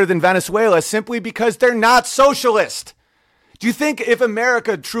 much better than Venezuela simply because they're not socialist. Do you think if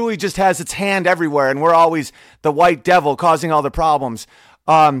America truly just has its hand everywhere and we're always the white devil causing all the problems,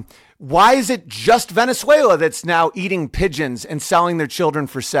 why is it just Venezuela that's now eating pigeons and selling their children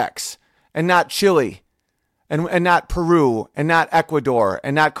for sex? And not Chile, and not Peru, and not Ecuador,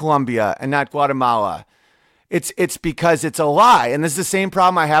 and not Colombia, and not Guatemala. It's because it's a lie. And this is the same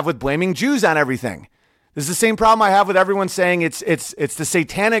problem I have with blaming Jews on everything. This is the same problem I have with everyone saying it's the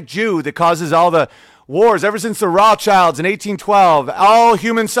satanic Jew that causes all the wars. Ever since the Rothschilds in 1812, all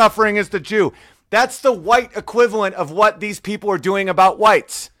human suffering is the Jew. That's the white equivalent of what these people are doing about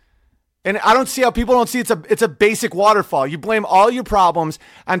whites. And I don't see how people don't see it's a basic waterfall. You blame all your problems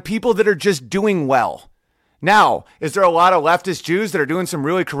on people that are just doing well. Now, is there a lot of leftist Jews that are doing some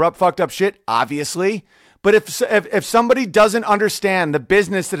really corrupt, fucked up shit? Obviously. But if somebody doesn't understand the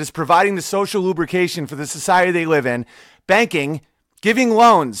business that is providing the social lubrication for the society they live in, banking, giving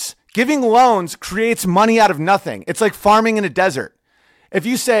loans creates money out of nothing. It's like farming in a desert. If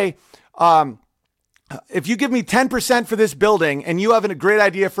you say, if you give me 10% for this building and you have a great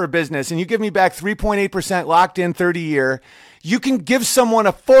idea for a business and you give me back 3.8% locked in 30-year, you can give someone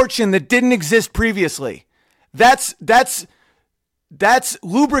a fortune that didn't exist previously. That's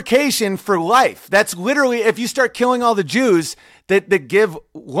lubrication for life. That's literally, if you start killing all the Jews that give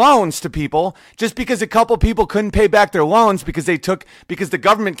loans to people just because a couple people couldn't pay back their loans because the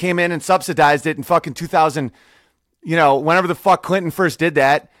government came in and subsidized it in fucking 2000, whenever the fuck Clinton first did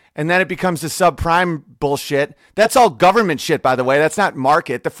that. And then it becomes the subprime bullshit. That's all government shit, by the way. That's not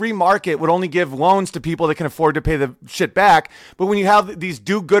market. The free market would only give loans to people that can afford to pay the shit back. But when you have these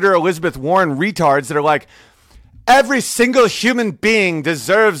do-gooder Elizabeth Warren retards that are like, every single human being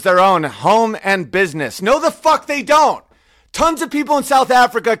deserves their own home and business. No, the fuck they don't. Tons of people in South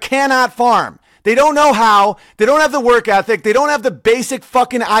Africa cannot farm. They don't know how. They don't have the work ethic. They don't have the basic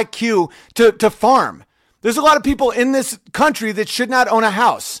fucking IQ to farm. There's a lot of people in this country that should not own a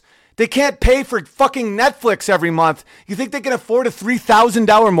house. They can't pay for fucking Netflix every month. You think they can afford a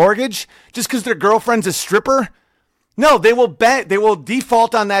 $3,000 mortgage just because their girlfriend's a stripper? No, they will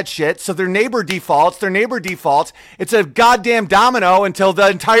default on that shit. So their neighbor defaults. It's a goddamn domino until the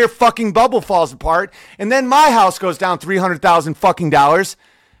entire fucking bubble falls apart. And then my house goes down $300,000 fucking dollars.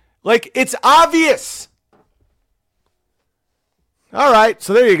 Like, it's obvious. All right.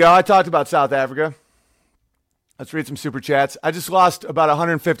 So there you go. I talked about South Africa. Let's read some super chats. I just lost about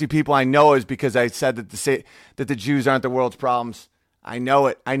 150 people I know is because I said that the Jews aren't the world's problems. I know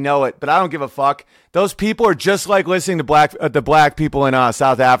it, but I don't give a fuck. Those people are just like listening to the black people in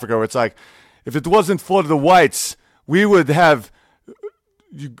South Africa, where it's like, if it wasn't for the whites, we would have,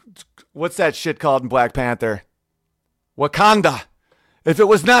 what's that shit called in Black Panther? Wakanda. If it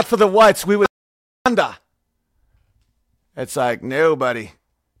was not for the whites, we would Wakanda. It's like, no, buddy.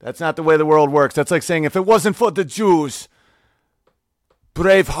 That's not the way the world works. That's like saying, if it wasn't for the Jews,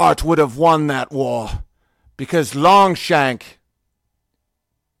 Braveheart would have won that war because Longshank.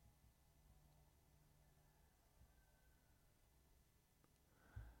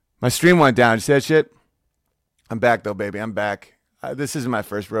 My stream went down. You see that shit? I'm back though, baby. I'm back. This isn't my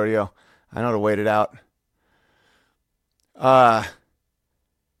first rodeo. I know how to wait it out.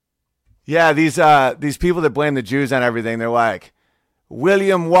 Yeah, these people that blame the Jews on everything, they're like,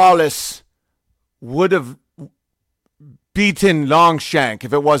 William Wallace would have beaten Longshank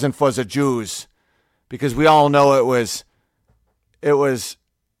if it wasn't for the Jews, because we all know it was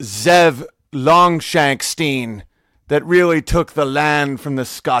Zev Longshankstein that really took the land from the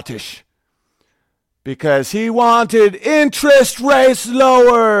Scottish because he wanted interest rates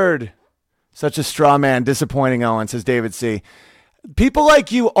lowered. Such a straw man. Disappointing, Owen, says David C. People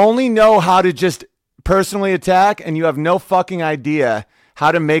like you only know how to just personally attack, and you have no fucking idea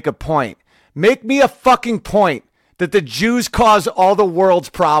how to make a point. Make me a fucking point that the Jews cause all the world's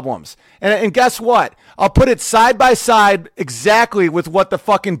problems. And guess what? I'll put it side by side exactly with what the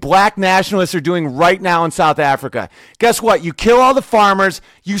fucking black nationalists are doing right now in South Africa. Guess what? You kill all the farmers,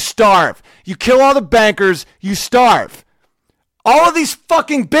 you starve. You kill all the bankers, you starve. All of these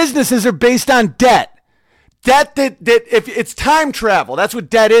fucking businesses are based on debt. Debt that if it's time travel. That's what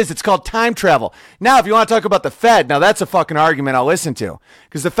debt is. It's called time travel. Now, if you want to talk about the Fed, now that's a fucking argument I'll listen to.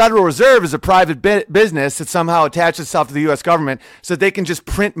 Because the Federal Reserve is a private business that somehow attaches itself to the U.S. government so that they can just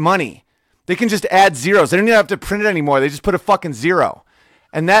print money. They can just add zeros. They don't even have to print it anymore. They just put a fucking zero.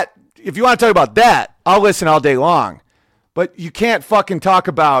 And that, if you want to talk about that, I'll listen all day long. But you can't fucking talk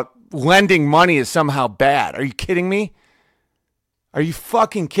about lending money is somehow bad. Are you kidding me? Are you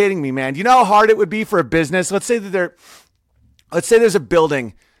fucking kidding me, man? Do you know how hard it would be for a business? Let's say there's a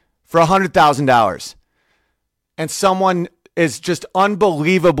building for $100,000 and someone is just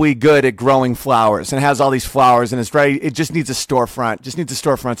unbelievably good at growing flowers and has all these flowers and it just needs a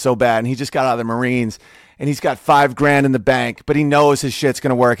storefront so bad. And he just got out of the Marines and he's got $5,000 in the bank, but he knows his shit's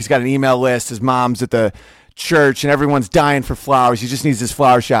going to work. He's got an email list. His mom's at the church and everyone's dying for flowers. He just needs this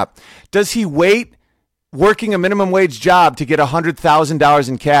flower shop. Does he wait working a minimum wage job to get $100,000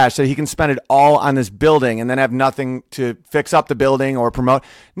 in cash so he can spend it all on this building and then have nothing to fix up the building or promote?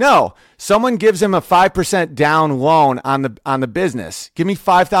 No, someone gives him a 5% down loan on the business. Give me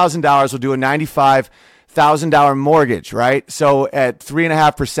 $5,000. We'll do a $95,000 mortgage, right? So at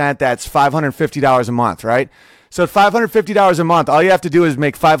 3.5%, that's $550 a month, right? So at $550 a month, all you have to do is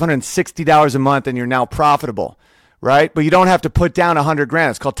make $560 a month and you're now profitable, right? But you don't have to put down $100,000.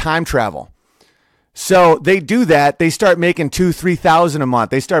 It's called time travel. So they do that. They start making $2,000-$3,000 a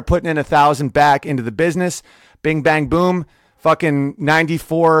month. They start putting in $1,000 back into the business. Bing, bang, boom. Fucking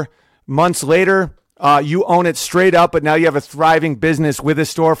 94 months later, you own it straight up, but now you have a thriving business with a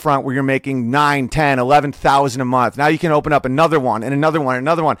storefront where you're making $9,000, $10,000, $11,000 a month. Now you can open up another one and another one and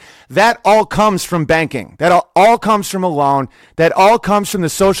another one. That all comes from banking. That all comes from a loan. That all comes from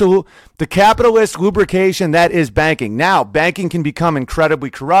the capitalist lubrication that is banking. Now, banking can become incredibly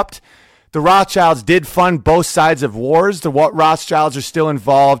corrupt. The Rothschilds did fund both sides of wars. The Rothschilds are still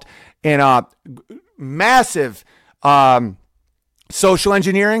involved in massive social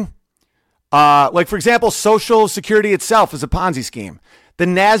engineering. Like, for example, Social Security itself is a Ponzi scheme. The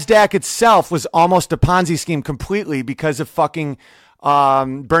NASDAQ itself was almost a Ponzi scheme completely because of fucking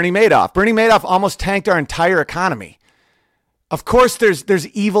Bernie Madoff. Bernie Madoff almost tanked our entire economy. Of course, there's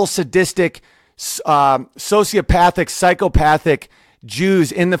evil, sadistic, sociopathic, psychopathic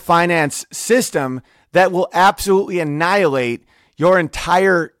Jews in the finance system that will absolutely annihilate your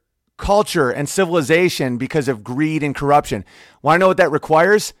entire culture and civilization because of greed and corruption. Want to know what that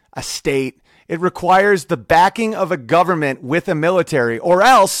requires? A state. It requires the backing of a government with a military, or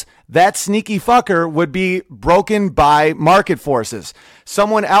else that sneaky fucker would be broken by market forces.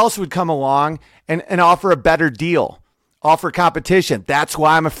 Someone else would come along and offer a better deal. Offer competition. That's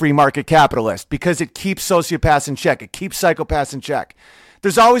why I'm a free market capitalist, because it keeps sociopaths in check. It keeps psychopaths in check.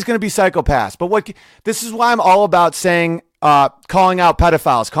 There's always going to be psychopaths, but this is why I'm all about saying, calling out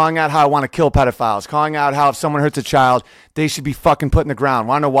pedophiles, calling out how I want to kill pedophiles, calling out how if someone hurts a child, they should be fucking put in the ground.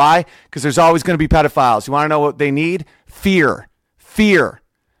 Want to know why? Because there's always going to be pedophiles. You want to know what they need? Fear. Fear.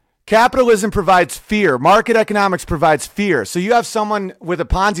 Capitalism provides fear. Market economics provides fear. So you have someone with a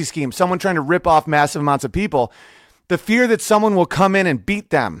Ponzi scheme, someone trying to rip off massive amounts of people. The fear that someone will come in and beat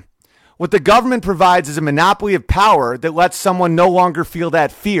them. What the government provides is a monopoly of power that lets someone no longer feel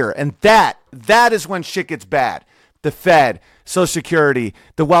that fear. And that is when shit gets bad. The Fed, Social Security,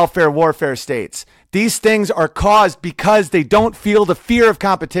 the welfare warfare states. These things are caused because they don't feel the fear of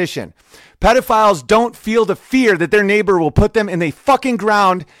competition. Pedophiles don't feel the fear that their neighbor will put them in the fucking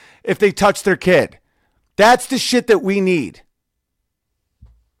ground if they touch their kid. That's the shit that we need.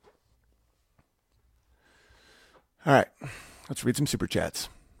 All right, let's read some super chats.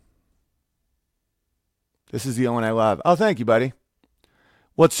 This is the one I love. Oh, thank you, buddy.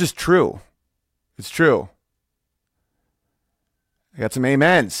 Well, it's just true. It's true. I got some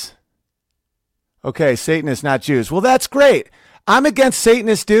amens. Okay, Satanists, not Jews. Well, that's great. I'm against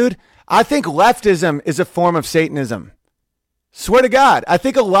Satanists, dude. I think leftism is a form of Satanism. Swear to God. I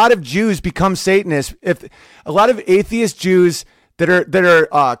think a lot of Jews become Satanists. If a lot of atheist Jews that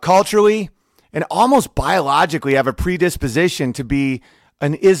are culturally and almost biologically have a predisposition to be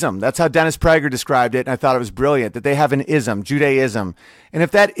an ism. That's how Dennis Prager described it, and I thought it was brilliant, that they have an ism, Judaism. And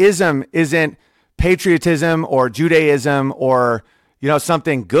if that ism isn't patriotism or Judaism or,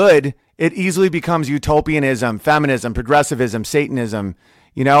 something good, it easily becomes utopianism, feminism, progressivism, Satanism,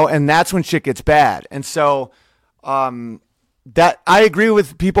 and that's when shit gets bad. And so that I agree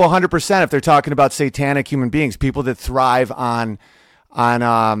with people 100% if they're talking about satanic human beings, people that thrive on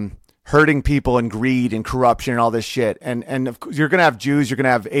hurting people and greed and corruption and all this shit. And of course, you're going to have Jews, you're going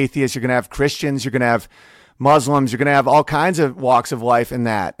to have atheists, you're going to have Christians, you're going to have Muslims, you're going to have all kinds of walks of life in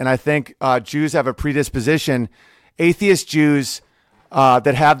that. And I think Jews have a predisposition, atheist Jews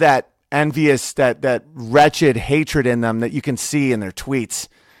that have that envious, that wretched hatred in them that you can see in their tweets.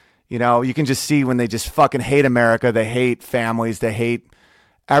 You can just see when they just fucking hate America, they hate families, they hate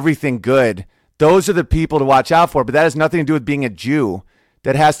everything good. Those are the people to watch out for, but that has nothing to do with being a Jew.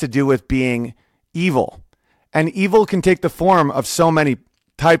 That has to do with being evil. And evil can take the form of so many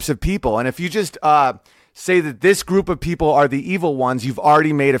types of people. And if you just say that this group of people are the evil ones, you've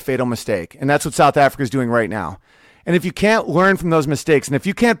already made a fatal mistake. And that's what South Africa is doing right now. And if you can't learn from those mistakes, and if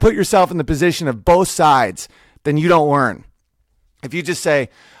you can't put yourself in the position of both sides, then you don't learn. If you just say,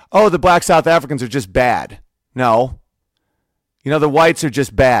 oh, the black South Africans are just bad. No. The whites are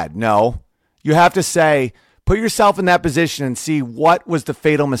just bad. No. You have to say, put yourself in that position and see what was the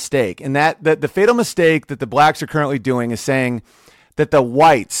fatal mistake. And the fatal mistake that the blacks are currently doing is saying that the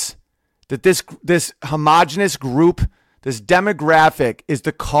whites, that this homogenous group, this demographic is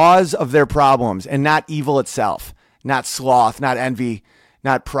the cause of their problems and not evil itself, not sloth, not envy,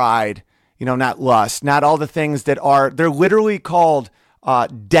 not pride, not lust, not all the things they're literally called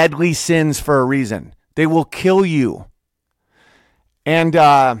deadly sins for a reason. They will kill you. And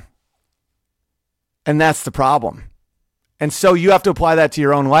that's the problem. And so you have to apply that to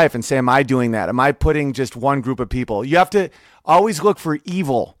your own life and say, am I doing that? Am I putting just one group of people? You have to always look for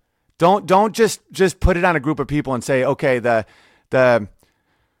evil. Don't just put it on a group of people and say, okay, the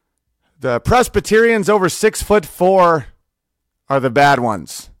Presbyterians over 6'4" are the bad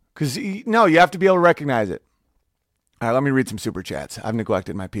ones. Because no, you have to be able to recognize it. All right, let me read some super chats. I've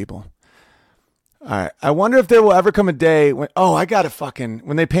neglected my people. All right. I wonder if there will ever come a day when,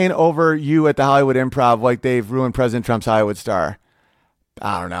 when they paint over you at the Hollywood Improv like they've ruined President Trump's Hollywood star.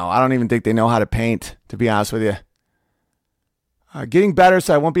 I don't know. I don't even think they know how to paint, to be honest with you. Getting better,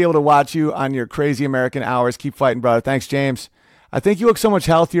 so I won't be able to watch you on your crazy American hours. Keep fighting, brother. Thanks, James. I think you look so much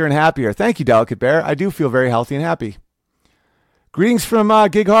healthier and happier. Thank you, Delicate Bear. I do feel very healthy and happy. Greetings from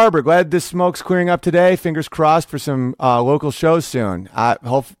Gig Harbor. Glad this smoke's clearing up today. Fingers crossed for some local shows soon. I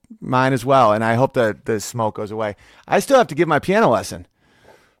hope mine as well, and I hope that the smoke goes away. I still have to give my piano lesson.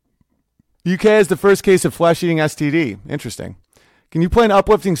 UK is the first case of flesh-eating STD. Interesting. Can you play an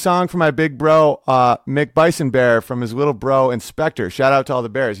uplifting song for my big bro, Mick Bison Bear, from his little bro, Inspector? Shout out to all the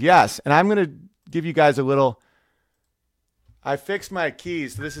bears. Yes, and I'm going to give you guys a little... I fixed my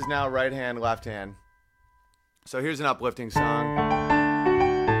keys, so this is now right hand, left hand. So here's an uplifting song.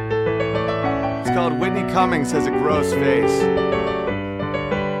 It's called Whitney Cummings Has a Gross Face.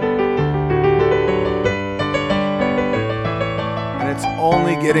 And it's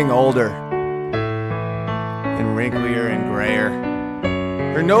only getting older. And wrinklier and grayer.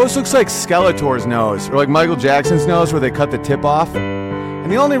 Her nose looks like Skeletor's nose, or like Michael Jackson's nose where they cut the tip off.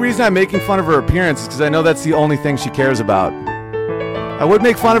 And the only reason I'm making fun of her appearance is because I know that's the only thing she cares about. I would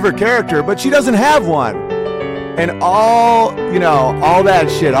make fun of her character, but she doesn't have one. And all that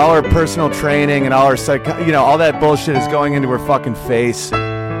shit, all her personal training and all her all that bullshit is going into her fucking face.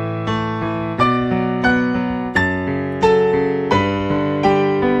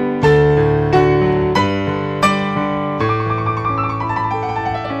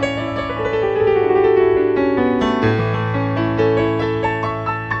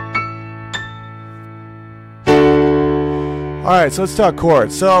 All right, so let's talk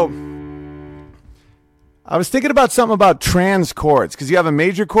chords. So I was thinking about something about trans chords, because you have a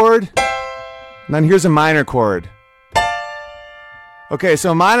major chord, and then here's a minor chord. Okay,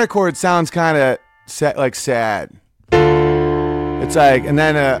 so a minor chord sounds kind of like sad. It's like, and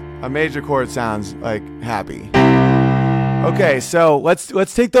then a major chord sounds like happy. Okay, so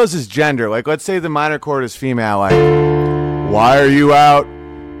let's take those as gender. Like, let's say the minor chord is female. Like, why are you out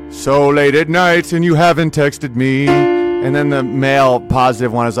so late at night and you haven't texted me? And then the male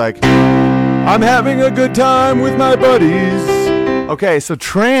positive one is like, I'm having a good time with my buddies. Okay, so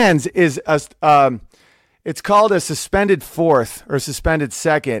trans is it's called a suspended fourth or suspended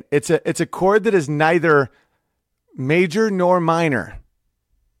second. It's a chord that is neither major nor minor.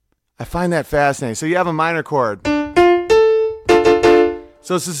 I find that fascinating. So you have a minor chord.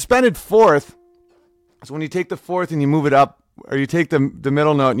 So it's a suspended fourth. So when you take the fourth and you move it up, or you take the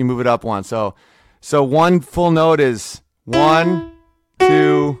middle note and you move it up one. So one full note is 1,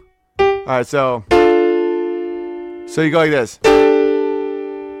 2. All right, so you go like this.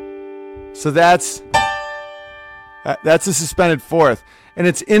 So that's a suspended fourth, and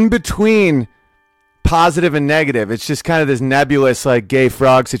it's in between positive and negative. It's just kind of this nebulous, like, gay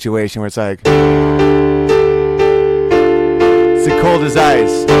frog situation where it's like, it's as cold as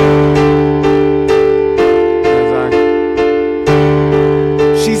ice.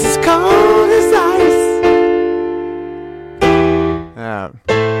 She's as cold as ice. Yeah.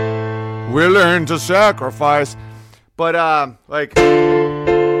 Willing to sacrifice. But, like,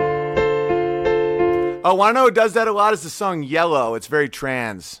 oh, want to know who does that a lot? Is the song Yellow. It's very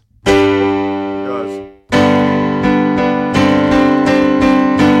trans. It goes.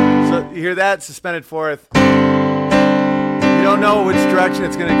 So you hear that? Suspended fourth. You don't know which direction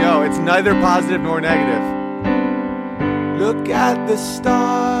it's going to go. It's neither positive nor negative. Look at the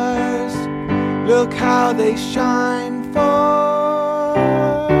stars. Look how they shine for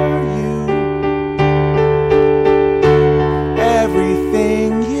you.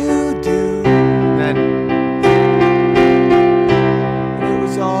 Everything you do. Then it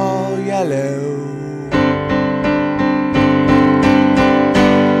was all yellow.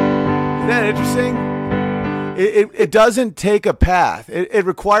 Isn't that interesting? It doesn't take a path. It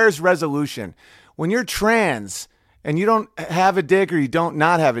requires resolution. When you're trans and you don't have a dick or you don't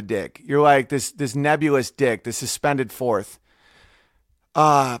not have a dick, you're like this nebulous dick, this suspended fourth.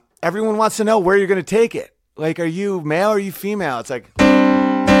 Everyone wants to know where you're going to take it. Like, are you male or are you female? It's like, you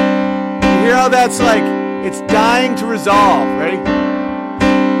hear how that's like, it's dying to resolve. Ready?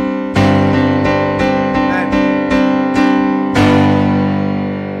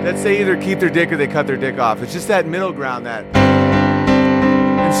 That's they either keep their dick or they cut their dick off. It's just that middle ground that.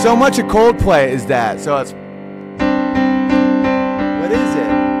 And so much of Coldplay is that. So it's. What is it?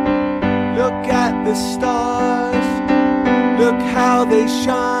 Look at the stars. Look how they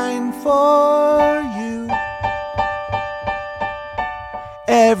shine for you.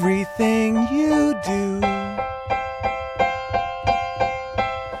 Everything you do.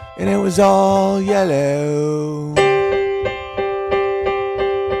 And it was all yellow.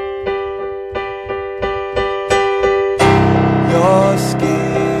 Your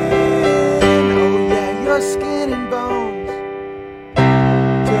skin, oh yeah, your skin and bones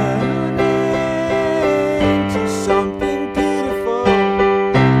turn into something beautiful.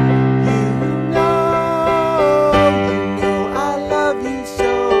 You know I love you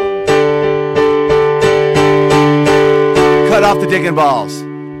so. Cut off the dick and balls.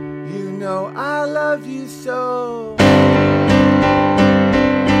 You know I love you so.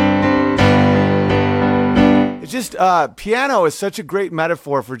 Just piano is such a great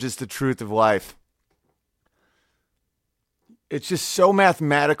metaphor for just the truth of life. It's just so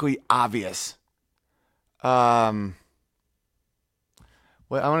mathematically obvious. Well, I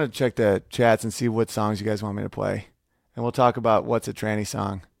want to check the chats and see what songs you guys want me to play, and we'll talk about what's a tranny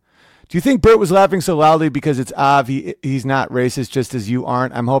song. Do you think Bert was laughing so loudly because it's he's not racist just as you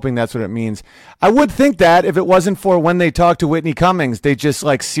aren't? I'm hoping that's what it means. I would think that if it wasn't for when they talk to Whitney Cummings, they just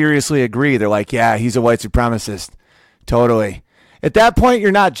like seriously agree. They're like, yeah, he's a white supremacist. Totally. At that point,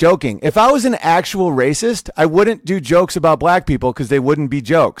 you're not joking. If I was an actual racist, I wouldn't do jokes about black people because they wouldn't be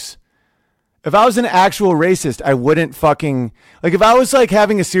jokes. If I was an actual racist, I wouldn't fucking... Like, if I was like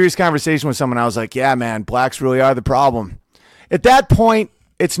having a serious conversation with someone, I was like, yeah, man, blacks really are the problem. At that point,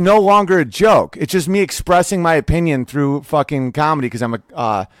 it's no longer a joke. It's just me expressing my opinion through fucking comedy because I'm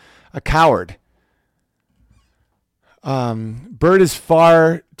a coward. Bert is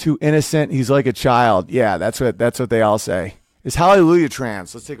far too innocent. He's like a child. Yeah, that's what they all say. Is Hallelujah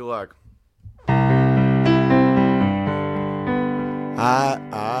trans? Let's take a look.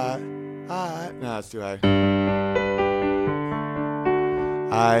 No, it's too high.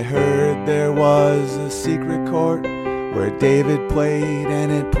 I heard there was a secret court where David played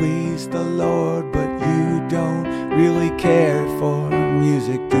and it pleased the Lord, but you don't really care for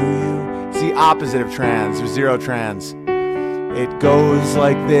music, do you? It's the opposite of trans. There's zero trans. It goes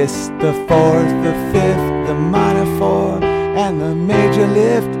like this: the fourth, the fifth, the minor four, and the major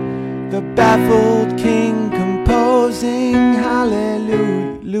lift, the baffled king composing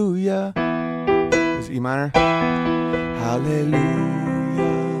hallelujah. Is it E minor? Hallelujah.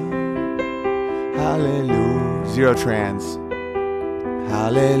 Hallelujah. Zero trans.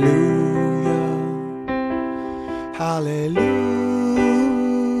 Hallelujah. Hallelujah.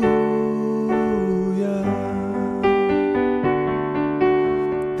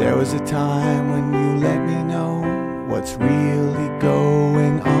 There was a time when you let me know what's really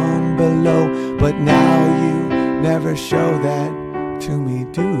going on below, but now you never show that to me,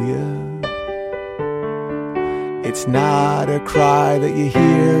 do you? It's not a cry that you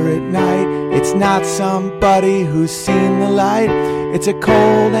hear at night. It's not somebody who's seen the light. It's a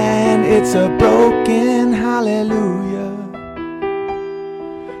cold and it's a broken hallelujah.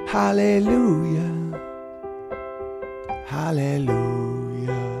 Hallelujah. Hallelujah.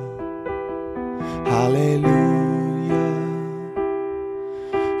 Hallelujah.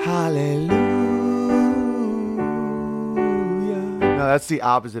 Hallelujah. No, that's the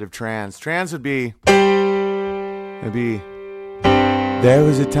opposite of trans. Trans would be, it'd be, there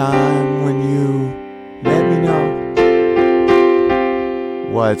was a time when you let me know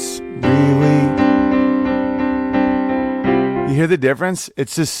what's really. You hear the difference?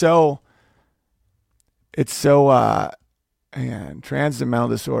 It's just so. Transcendental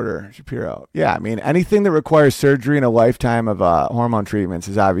disorder, Shapiro. Yeah, I mean, anything that requires surgery and a lifetime of hormone treatments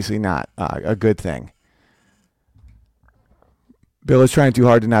is obviously not a good thing. Bill is trying too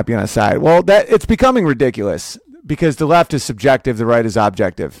hard to not be on his side. Well, it's becoming ridiculous because the left is subjective, the right is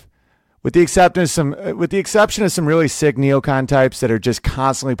objective. With the exception of some really sick neocon types that are just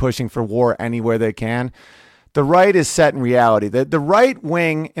constantly pushing for war anywhere they can, the right is set in reality. The right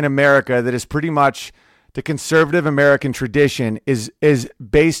wing in America that is pretty much the conservative American tradition is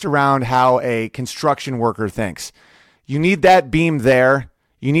based around how a construction worker thinks. You need that beam there,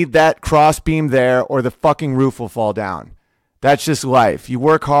 you need that cross beam there, or the fucking roof will fall down. That's just life. You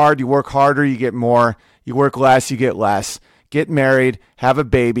work hard, you work harder, you get more. You work less, you get less. Get married, have a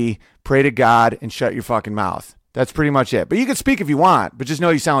baby, pray to God, and shut your fucking mouth. That's pretty much it. But you can speak if you want, but just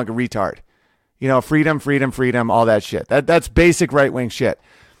know you sound like a retard. You know, freedom, freedom, freedom, all that shit. That's basic right-wing shit.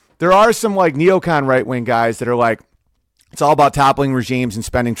 There are some like neocon right-wing guys that are like, it's all about toppling regimes and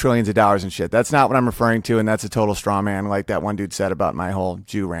spending trillions of dollars and shit. That's not what I'm referring to, and that's a total straw man like that one dude said about my whole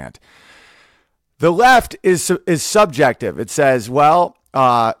Jew rant. The left is subjective. It says, well,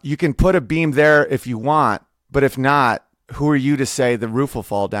 you can put a beam there if you want, but if not, who are you to say the roof will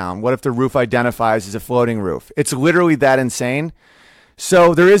fall down? What if the roof identifies as a floating roof? It's literally that insane.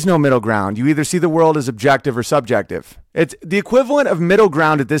 So there is no middle ground. You either see the world as objective or subjective. It's the equivalent of middle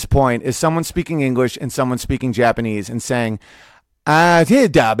ground at this point is someone speaking English and someone speaking Japanese and saying, like you're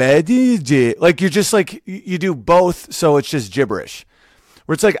just like, you do both. So it's just gibberish.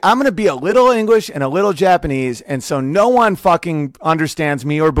 Where it's like, I'm going to be a little English and a little Japanese, and so no one fucking understands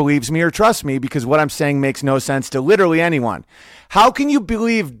me or believes me or trusts me because what I'm saying makes no sense to literally anyone. How can you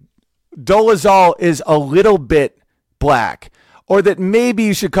believe Dolezal is a little bit black, or that maybe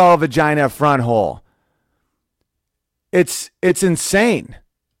you should call a vagina a front hole? It's insane.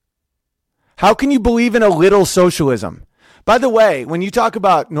 How can you believe in a little socialism? By the way, when you talk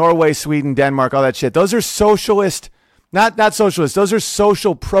about Norway, Sweden, Denmark, all that shit, those are socialist. Not socialist. Those are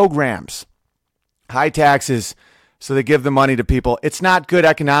social programs. High taxes, so they give the money to people. It's not good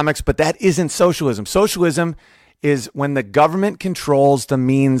economics, but that isn't socialism. Socialism is when the government controls the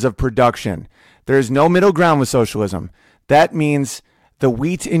means of production. There is no middle ground with socialism. That means the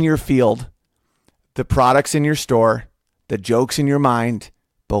wheat in your field, the products in your store, the jokes in your mind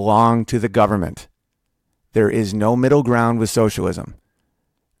belong to the government. There is no middle ground with socialism.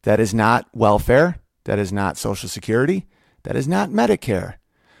 That is not welfare. That is not Social Security. That is not Medicare.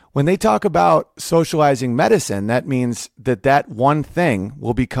 When they talk about socializing medicine, that means that one thing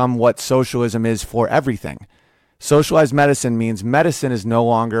will become what socialism is for everything. Socialized medicine means medicine is no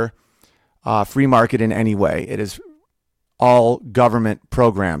longer free market in any way. It is all government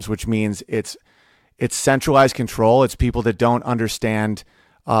programs, which means it's centralized control. It's people that don't understand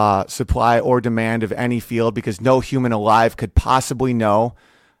supply or demand of any field because no human alive could possibly know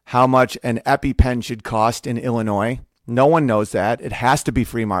how much an EpiPen should cost in Illinois. No one knows that. It has to be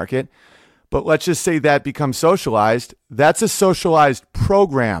free market. But let's just say that becomes socialized. That's a socialized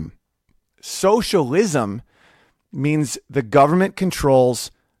program. Socialism means the government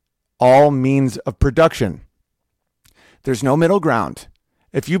controls all means of production. There's no middle ground.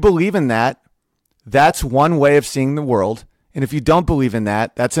 If you believe in that, that's one way of seeing the world. And if you don't believe in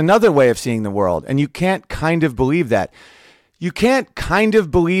that, that's another way of seeing the world. And you can't kind of believe that. You can't kind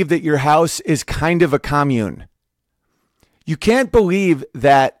of believe that your house is kind of a commune. You can't believe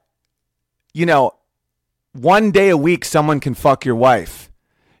that, you know, one day a week someone can fuck your wife.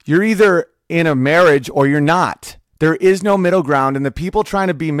 You're either in a marriage or you're not. There is no middle ground, and the people trying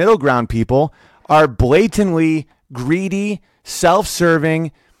to be middle ground people are blatantly greedy,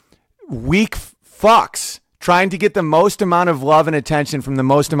 self-serving, weak fucks trying to get the most amount of love and attention from the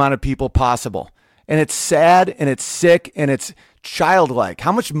most amount of people possible. And it's sad, and it's sick, and it's childlike.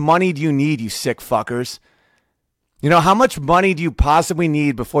 How much money do you need, you sick fuckers? You know, how much money do you possibly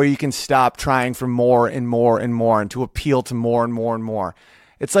need before you can stop trying for more and more and more and to appeal to more and more and more?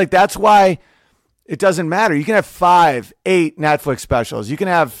 It's like, that's why it doesn't matter. You can have 5, 8 Netflix specials. You can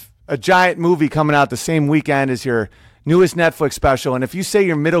have a giant movie coming out the same weekend as your newest Netflix special. And if you say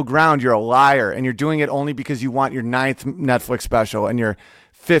you're middle ground, you're a liar. And you're doing it only because you want your 9th Netflix special and your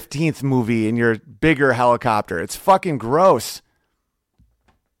 15th movie and your bigger helicopter. It's fucking gross.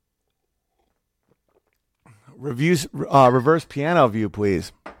 Reverse piano view,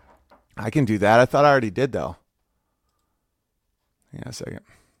 please. I can do that. I thought I already did, though. Hang on a second.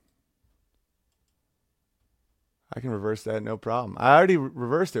 I can reverse that, no problem. I already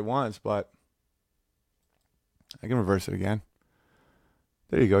reversed it once, but I can reverse it again.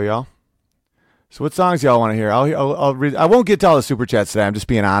 There you go, y'all. So what songs y'all want to hear? I'll read. I won't get to all the super chats today. I'm just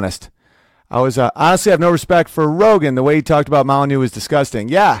being honest. I was honestly have no respect for Rogan. The way he talked about Molyneux was disgusting.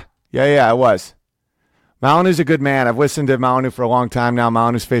 Yeah, it was. Molyneux's a good man. I've listened to Molyneux for a long time now.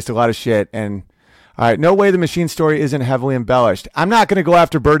 Molyneux's faced a lot of shit. And, all right, no way the Machine story isn't heavily embellished. I'm not going to go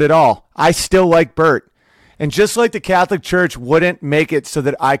after Bert at all. I still like Bert. And just like the Catholic Church wouldn't make it so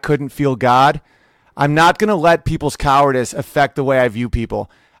that I couldn't feel God, I'm not going to let people's cowardice affect the way I view people.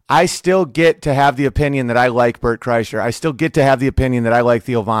 I still get to have the opinion that I like Bert Kreischer. I still get to have the opinion that I like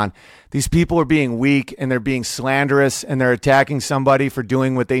Theo Von. These people are being weak, and they're being slanderous, and they're attacking somebody for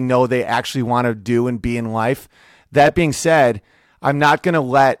doing what they know they actually want to do and be in life. That being said, I'm not going to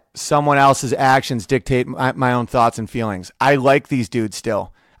let someone else's actions dictate my own thoughts and feelings. I like these dudes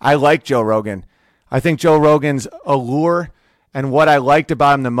still. I like Joe Rogan. I think Joe Rogan's allure and what I liked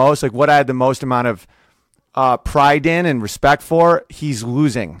about him the most, like what I had the most amount of pride in and respect for, he's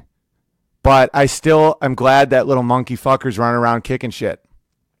losing. But I still am glad that little monkey fucker's running around kicking shit.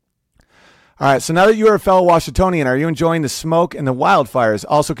 All right, so now that you are a fellow Washingtonian, are you enjoying the smoke and the wildfires?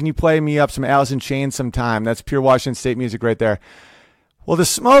 Also, can you play me up some Alice in Chains sometime? That's pure Washington State music right there. Well, the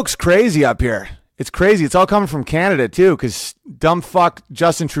smoke's crazy up here. It's crazy. It's all coming from Canada, too, because dumb fuck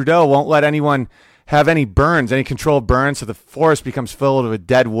Justin Trudeau won't let anyone have any burns, any controlled burns, so the forest becomes filled with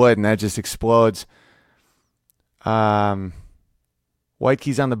dead wood, and that just explodes. White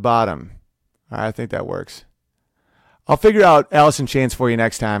keys on the bottom. All right, I think that works. I'll figure out Alice in Chains for you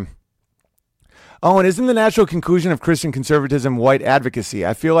next time. Oh, and isn't the natural conclusion of Christian conservatism white advocacy?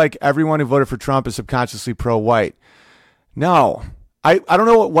 I feel like everyone who voted for Trump is subconsciously pro-white. No. I don't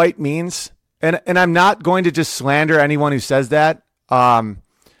know what white means, and I'm not going to just slander anyone who says that. But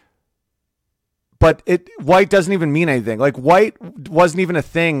white doesn't even mean anything. Like, white wasn't even a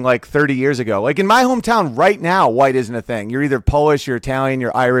thing like 30 years ago. Like, in my hometown right now, white isn't a thing. You're either Polish, you're Italian,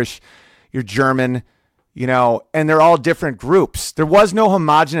 you're Irish, you're German, you know, and they're all different groups. There was no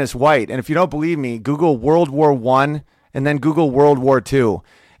homogenous white. And if you don't believe me, Google World War I and then Google World War II.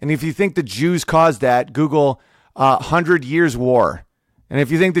 And if you think the Jews caused that, Google 100 Years' War. And if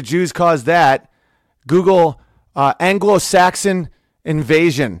you think the Jews caused that, Google Anglo-Saxon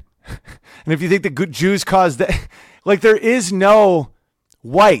invasion. And if you think the Jews caused that, like, there is no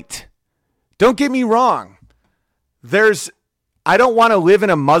white. Don't get me wrong. I don't want to live in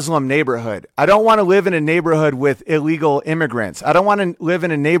a Muslim neighborhood. I don't want to live in a neighborhood with illegal immigrants. I don't want to live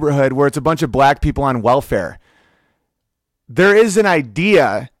in a neighborhood where it's a bunch of black people on welfare. There is an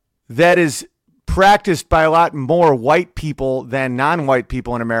idea that is practiced by a lot more white people than non-white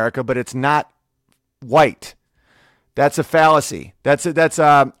people in America, but it's not white. That's a fallacy. That's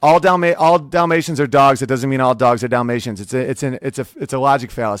all Dalmatians are dogs. It doesn't mean all dogs are Dalmatians. It's a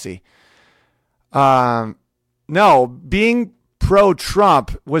logic fallacy. No, being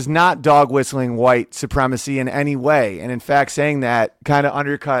pro-Trump was not dog whistling white supremacy in any way, and in fact, saying that kind of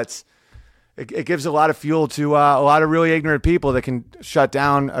undercuts. It gives a lot of fuel to a lot of really ignorant people that can shut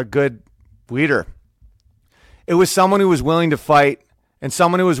down a good leader. It was someone who was willing to fight. And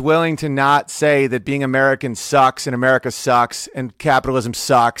someone who was willing to not say that being American sucks and America sucks and capitalism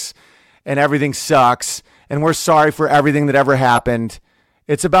sucks and everything sucks and we're sorry for everything that ever happened.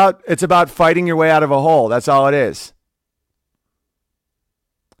 It's about fighting your way out of a hole. That's all it is.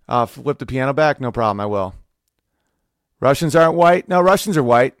 Flip the piano back? No problem. I will. Russians aren't white? No, Russians are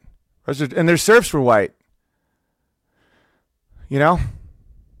white. And their serfs were white. You know?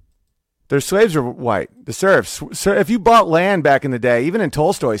 Their slaves were white. The serfs. So if you bought land back in the day, even in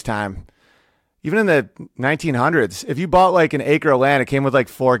Tolstoy's time, even in the 1900s, if you bought like an acre of land, it came with like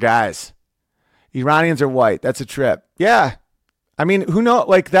 4 guys. Iranians are white. That's a trip. Yeah. I mean, who knows?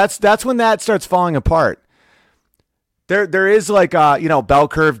 Like that's when that starts falling apart. There is like, bell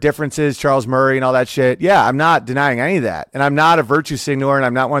curve differences, Charles Murray and all that shit. Yeah, I'm not denying any of that. And I'm not a virtue signaler, and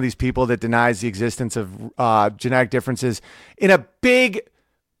I'm not one of these people that denies the existence of genetic differences in a big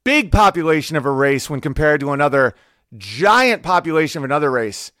population of a race when compared to another giant population of another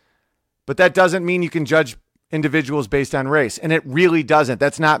race. But that doesn't mean you can judge individuals based on race. And it really doesn't.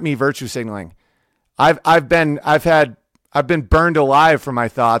 That's not me virtue signaling. I've been burned alive for my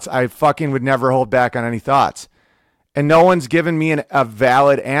thoughts. I fucking would never hold back on any thoughts. And no one's given me a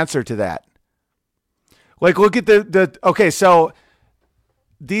valid answer to that. Like, look at okay, so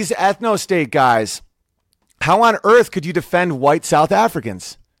these ethno-state guys, how on earth could you defend white South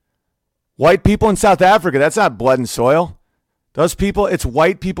Africans? White people in South Africa, that's not blood and soil. Those people, it's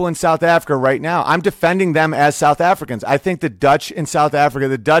white people in South Africa right now. I'm defending them as South Africans. I think the Dutch in South Africa,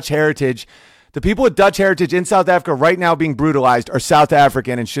 the Dutch heritage, the people with Dutch heritage in South Africa right now being brutalized are South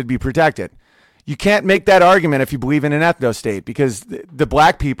African and should be protected. You can't make that argument if you believe in an ethno-state, because the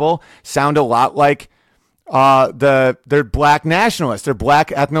black people sound a lot like they're black nationalists. They're black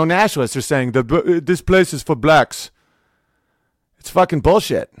ethno-nationalists. They're saying this place is for blacks. It's fucking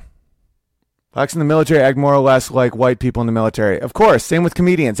bullshit. Blacks in the military act more or less like white people in the military. Of course, same with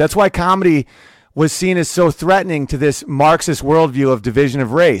comedians. That's why comedy was seen as so threatening to this Marxist worldview of division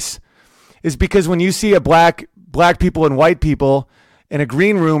of race, is because when you see a black people and white people in a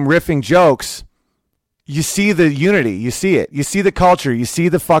green room riffing jokes, you see the unity, you see it, you see the culture, you see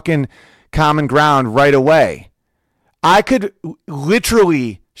the fucking common ground right away. I could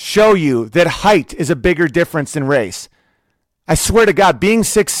literally show you that height is a bigger difference than race. I swear to God, being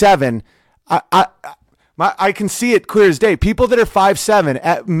 6'7", I can see it clear as day. People that are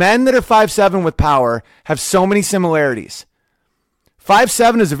 5'7", men that are 5'7" with power have so many similarities.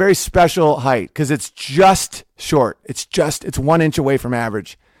 5'7" is a very special height because it's just short. It's 1 inch away from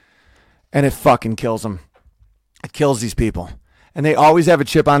average. And it fucking kills them. It kills these people. And they always have a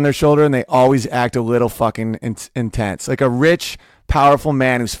chip on their shoulder, and they always act a little fucking intense. Like a rich, powerful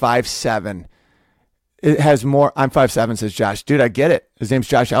man who's 5'7". It has more. I'm 5'7", says Josh. Dude, I get it. His name's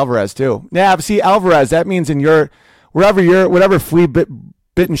Josh Alvarez, too. Yeah, but see, Alvarez, that means in whatever flea-bitten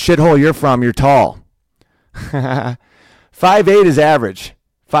shithole you're from, you're tall. 5'8" is average.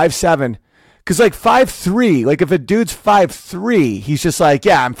 5'7". Because like 5'3", like if a dude's 5'3", he's just like,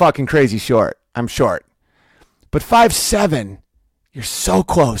 yeah, I'm fucking crazy short. I'm short. But 5'7", you're so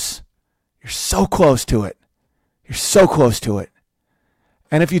close. You're so close to it. You're so close to it.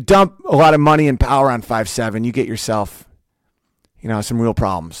 And if you dump a lot of money and power on 5'7", you get yourself, some real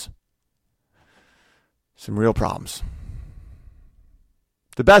problems. Some real problems.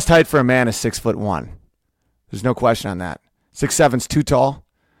 The best height for a man is 6'1". There's no question on that. 6'7's too tall.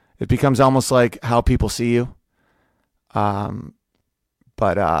 It becomes almost like how people see you. But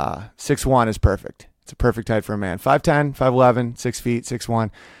 6'1" is perfect. It's a perfect height for a man. 5'10", 5'11", 6 feet,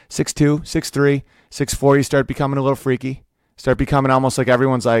 6'1", 6'2", 6'3", 6'4", you start becoming a little freaky. Start becoming almost like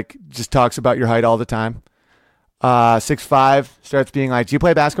everyone's like, just talks about your height all the time. 6'5", starts being like, do you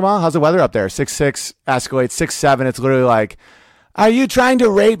play basketball? How's the weather up there? 6'6", escalates. 6'7", it's literally like, are you trying to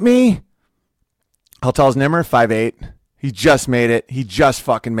rape me? How tall is Nimmer? 5'8". He just made it. He just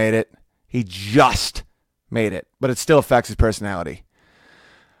fucking made it. He just made it. But it still affects his personality.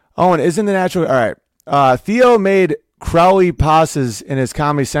 Oh, and isn't the natural... All right. Theo made Crowley passes in his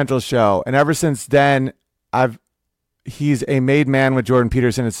Comedy Central show. And ever since then, he's a made man with Jordan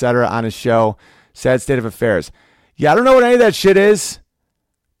Peterson, etc. on his show. Sad state of affairs. Yeah, I don't know what any of that shit is,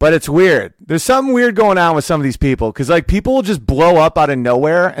 but it's weird. There's something weird going on with some of these people. Because like people will just blow up out of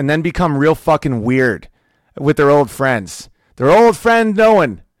nowhere and then become real fucking weird with their old friends. Their old friend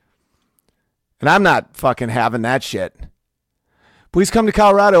Owen. And I'm not fucking having that shit. Please come to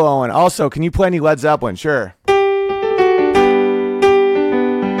Colorado, Owen. Also, can you play any Led Zeppelin? Sure.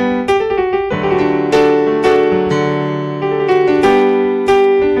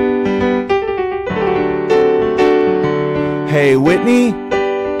 Hey, Whitney.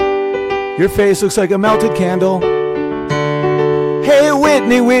 Your face looks like a melted candle. Hey,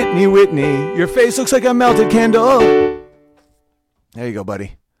 Whitney, Whitney, Whitney. Your face looks like a melted candle. There you go,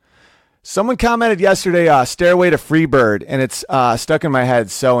 buddy. Someone commented yesterday, Stairway to Freebird, and it's stuck in my head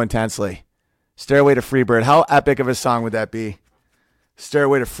so intensely. Stairway to Freebird. How epic of a song would that be?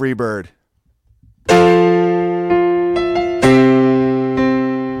 Stairway to Freebird.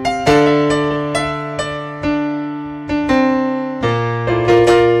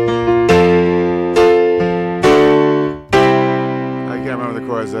 can't remember the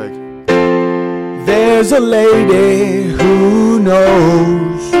chorus. Like, There's a lady who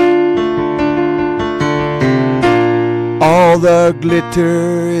knows all the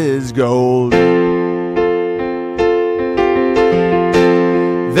glitter is gold.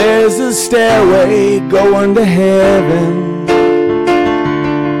 There's a stairway going to heaven.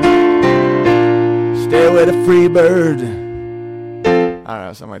 Stairway to Freebird. I don't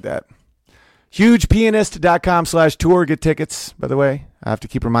know, something like that. HugePianist.com/tour. Get tickets, by the way. I have to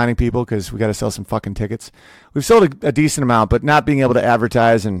keep reminding people because we got to sell some fucking tickets. We've sold a decent amount, but not being able to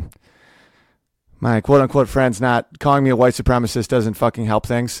advertise and my quote-unquote friends not calling me a white supremacist doesn't fucking help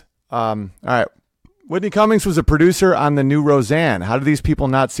things. All right. Whitney Cummings was a producer on the new Roseanne. How do these people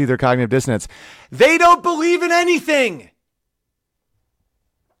not see their cognitive dissonance? They don't believe in anything.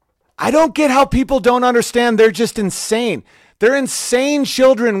 I don't get how people don't understand. They're just insane. They're insane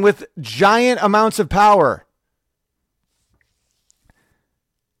children with giant amounts of power.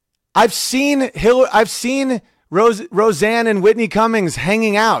 I've seen Roseanne and Whitney Cummings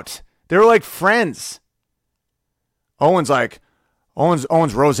hanging out. They were like friends. Owen's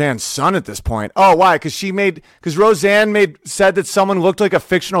Roseanne's son at this point. Oh, why? Because Roseanne said that someone looked like a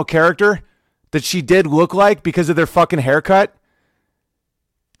fictional character that she did look like because of their fucking haircut.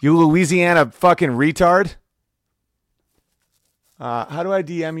 You Louisiana fucking retard. How do I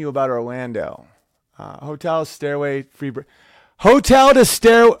DM you about Orlando? Hotel Stairway Freebird. Hotel to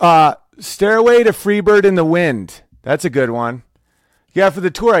Stairway to Freebird in the Wind. That's a good one. Yeah, for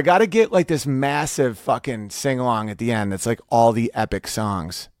the tour, I got to get like this massive fucking sing-along at the end. That's like all the epic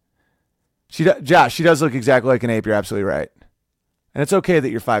songs. Josh, she does look exactly like an ape. You're absolutely right. And it's okay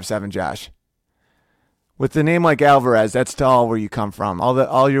that you're 5'7", Josh. With the name like Alvarez, that's tall where you come from.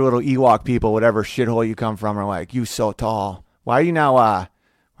 All your little Ewok people, whatever shithole you come from, are like, you so tall. Why are you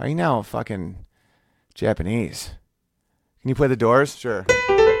now fucking Japanese? Can you play the Doors? Sure.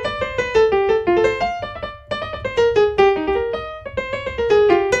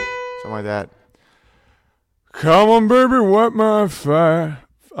 Something like that. Come on, baby, what my fire.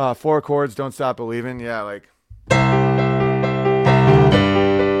 4 chords, Don't Stop Believing. Yeah, like.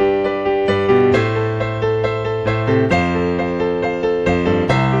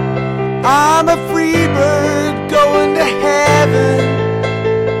 I'm a free bird going to heaven,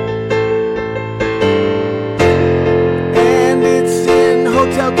 and it's in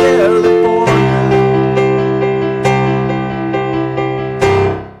Hotel California.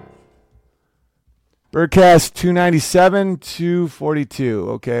 Birdcast 297, 242.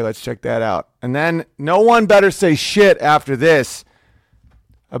 Okay, let's check that out. And then no one better say shit after this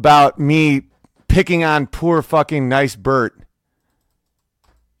about me picking on poor fucking nice Bert.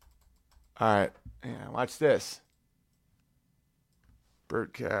 All right, yeah, watch this.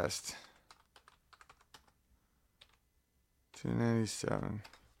 Birdcast 297.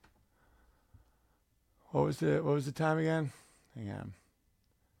 What was the time again? Hang on.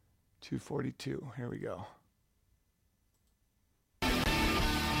 242. Here we go.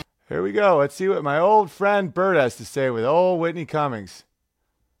 Here we go. Let's see what my old friend Bert has to say with old Whitney Cummings.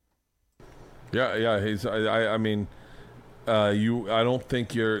 Yeah. He's. I mean. I don't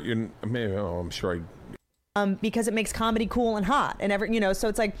think you're maybe. Oh, I'm sure. Because it makes comedy cool and hot, and so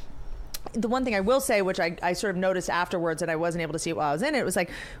it's like. The one thing I will say, which I sort of noticed afterwards and I wasn't able to see it while I was in it, was like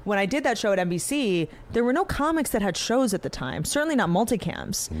when I did that show at NBC, there were no comics that had shows at the time. Certainly not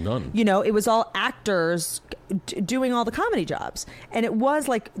multicams. None. It was all actors doing all the comedy jobs. And it was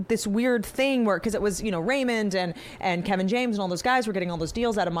like this weird thing where, because it was, Raymond and Kevin James and all those guys were getting all those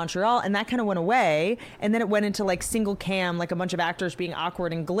deals out of Montreal, and that kind of went away. And then it went into like single cam, like a bunch of actors being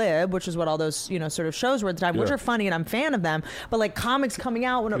awkward and glib, which is what all those, sort of shows were at the time, which are funny and I'm a fan of them. But like comics coming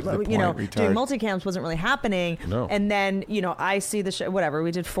out when, doing multicams wasn't really happening. No. And then, I see the show, whatever,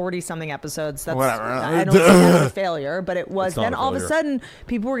 we did 40 something episodes. That's, whatever. I don't think that was a failure, but it was. Then all of a failure. sudden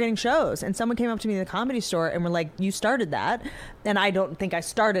people were getting shows, and someone came up to me in the Comedy Store and were like, you started that. And I don't think I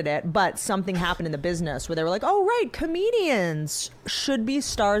started it, but something happened in the business where they were like, oh, right, comedians should be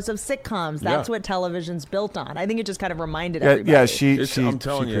stars of sitcoms. That's what television's built on. I think it just kind of reminded everybody. Yeah, I'm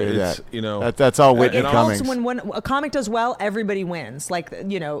telling you, created it's, that's all Whitney Cummings. Also, when a comic does well, everybody wins. Like,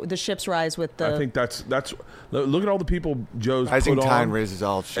 the ships rise with the... I think that's look at all the people Joe's Rising put Tide on. Raises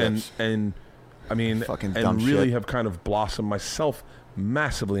all ships. And I mean, fucking and dumb really shit. have kind of blossomed, myself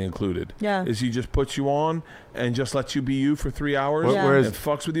massively included. Yeah. Is he just puts you on and just lets you be you for 3 hours Yeah. and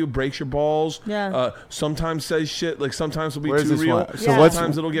fucks with you, breaks your balls. Yeah. Sometimes says shit, like sometimes it'll be Where's too this real. one? So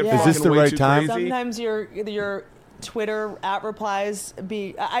Sometimes it'll get is fucking this the way right too time? crazy. Sometimes your Twitter at replies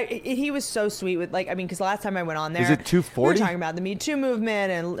he was so sweet with, like, I mean, because the last time I went on there, Is it 240? we were talking about the Me Too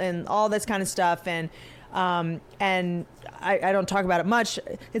movement and all this kind of stuff, and And I don't talk about it much.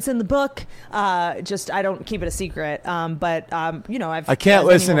 It's in the book. I don't keep it a secret. I can't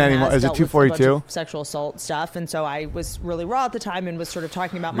listen anymore. Is it 242? Sexual assault stuff. And so I was really raw at the time and was sort of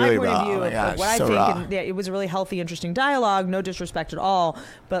talking about my Really point raw. of view Oh my of gosh, what I so think. raw. And it was a really healthy, interesting dialogue. No disrespect at all.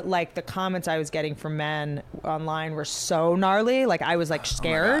 But like the comments I was getting from men online were so gnarly. Like I was like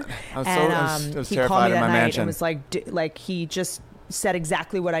scared. I was He terrified called me in that my night mansion. and was like he just said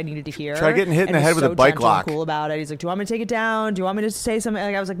exactly what I needed to hear. Try getting hit in and the was head with a so bike gentle and lock. Cool about it. He's like, "Do you want me to take it down? Do you want me to say something?"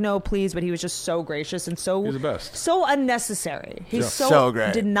 Like I was like, "No, please." But he was just so gracious and so He's the best. so unnecessary. He's So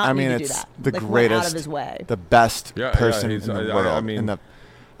great. did not I mean, need to do it's that. the Like, greatest, went out of his way. the best Yeah, person he's- in the I world. mean,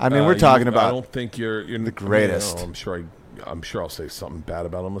 we're talking I about don't think you're the greatest. I'm sure I'll say something bad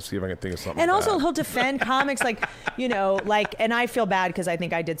about him. Let's see if I can think of something. And also, bad. he'll defend comics and I feel bad because I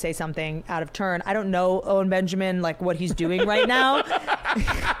think I did say something out of turn. I don't know Owen Benjamin, like what he's doing right now.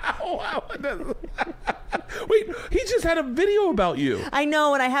 Oh, wow. Wait, he just had a video about you. I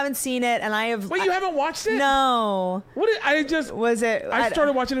know, and I haven't seen it, and I have. Wait, you haven't watched it? No. Was it? I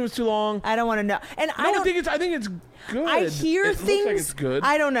started watching it. It was too long. I don't want to know. And I think it's good. I hear it things. Looks like it's good.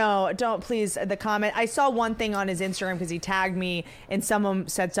 I don't know. Don't please the comment. I saw one thing on his Instagram because he tagged me and someone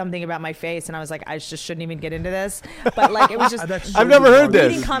said something about my face, and I was like, I just shouldn't even get into this. But like, it was just. I've never heard this.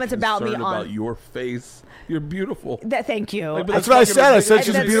 Reading comments about me about your face. You're beautiful. Thank you. Like, That's what I said. I said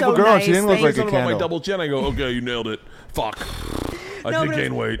she's a beautiful girl. Nice. She didn't look like a Something about my candle. double chin. I go, okay, you nailed it. Fuck. I did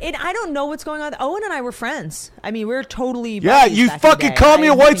gain weight. And I don't know what's going on. Owen and I were friends. I mean, we were totally. Yeah, buddies you back in the fucking day. call me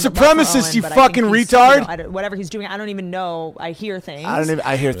I a white have nothing but love for supremacist, Owen, you but I fucking think he's, retard. whatever he's doing, I don't even know. I hear things.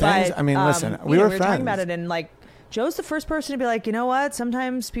 I hear things. But, I mean, listen, we were were talking friends. about it, and like Joe's the first person to be like, you know what?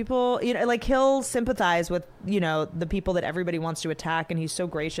 Sometimes people, like he'll sympathize with, the people that everybody wants to attack, and he's so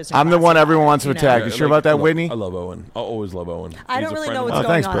gracious. And I'm the classy one about everyone it, wants to attack. You sure about that, look, Whitney? I love Owen. I'll always love Owen. I He's don't a really friend know of what's mine.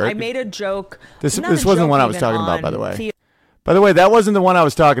 going thanks, on. Bert. I made a joke. This not a wasn't the joke one I was even talking about, on by the way. the- By the way, that wasn't the one I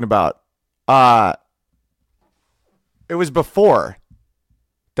was talking about. It was before.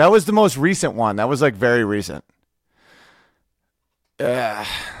 That was the most recent one. That was like very recent. I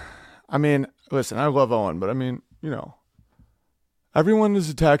mean, listen, I love Owen, but I mean, everyone is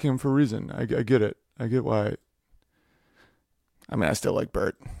attacking him for a reason. I get it. I get why. I mean, I still like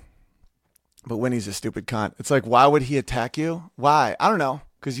Bert. But Winnie's a stupid cunt. It's like, why would he attack you? Why? I don't know.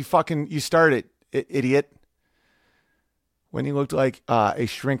 Because you started, idiot. Winnie looked like a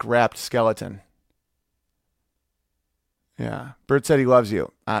shrink-wrapped skeleton. Yeah. Bert said he loves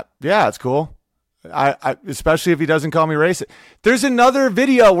you. Yeah, it's cool. I especially if he doesn't call me racist. There's another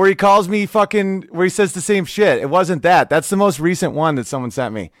video where he calls me where he says the same shit. It wasn't that. That's the most recent one that someone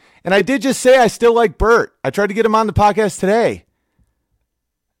sent me. And I did just say I still like Bert. I tried to get him on the podcast today.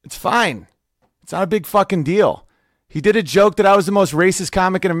 It's fine. It's not a big fucking deal. He did a joke that I was the most racist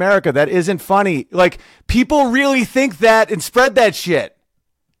comic in America. That isn't funny. Like, people really think that and spread that shit.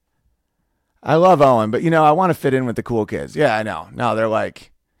 I love Owen, but, I want to fit in with the cool kids. Yeah, I know. No, they're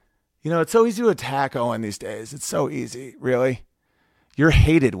like, it's so easy to attack Owen these days. It's so easy. Really? You're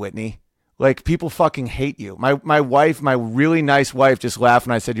hated, Whitney. Like, people fucking hate you. My wife, my really nice wife, just laughed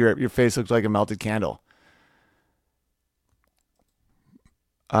when I said your face looks like a melted candle.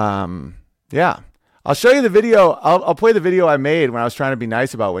 Yeah. I'll show you the video. I'll play the video I made when I was trying to be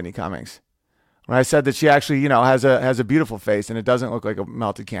nice about Whitney Cummings. When I said that she actually, has a beautiful face and it doesn't look like a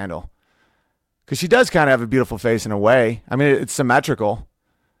melted candle. Because she does kind of have a beautiful face in a way. I mean, it's symmetrical.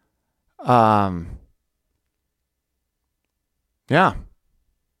 Yeah. It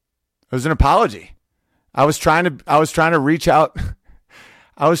was an apology. I was trying to reach out.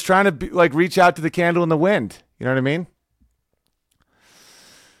 I was trying to reach out to the candle in the wind. You know what I mean?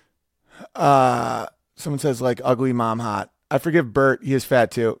 Someone says ugly mom hot. I forgive Bert. He is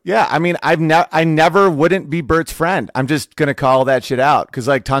fat too. Yeah. I mean, I never wouldn't be Bert's friend. I'm just going to call that shit out. Cause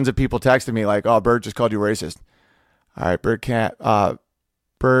tons of people texted me oh, Bert just called you racist. All right. Bert can't,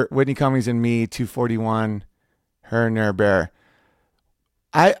 Bert, Whitney Cummings and me, 241, her and their bear.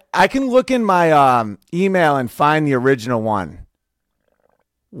 I can look in my, email and find the original one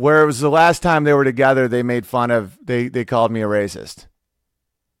where it was the last time they were together. They made fun of, they called me a racist.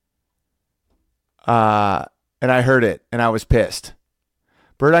 And I heard it and I was pissed.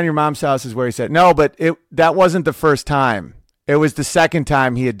 Bert on Your Mom's House is where he said, no, but that wasn't the first time. It was the second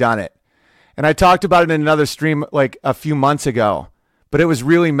time he had done it. And I talked about it in another stream a few months ago, but it was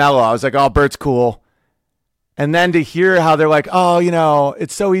really mellow. I was like, oh, Bert's cool. And then to hear how they're like, oh,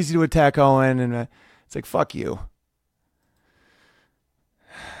 it's so easy to attack Owen. And it's like, fuck you.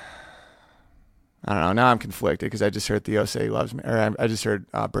 I don't know. Now I'm conflicted because I just heard Theo say he loves me. Or I just heard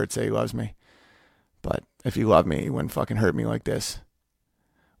Bert say he loves me. But if you love me, you wouldn't fucking hurt me like this.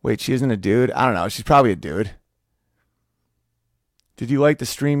 Wait, she isn't a dude? I don't know. She's probably a dude. Did you like the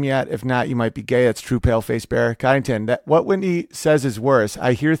stream yet? If not, you might be gay. That's true, pale-faced bear. Coddington, what Whitney says is worse.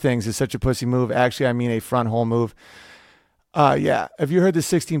 I hear things is such a pussy move. Actually, I mean a front hole move. Yeah. Have you heard the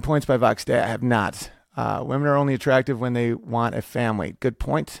 16 points by Vox Day? I have not. Women are only attractive when they want a family. Good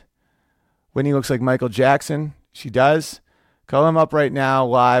point. Whitney looks like Michael Jackson. She does. Call him up right now,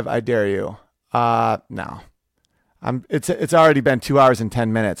 live. I dare you. No. It's already been 2 hours and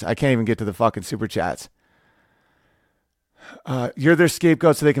 10 minutes. I can't even get to the fucking super chats. You're their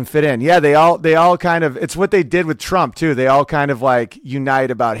scapegoat so they can fit in. Yeah, they all kind of, it's what they did with Trump too. They all kind of like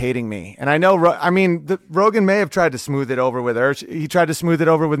unite about hating me. And I know, Rogan may have tried to smooth it over with her. He tried to smooth it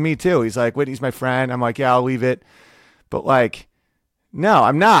over with me too. He's like, Whitney's my friend. I'm like, yeah, I'll leave it. But like, no,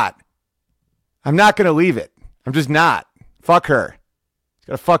 I'm not. I'm not going to leave it. I'm just not. Fuck her. She's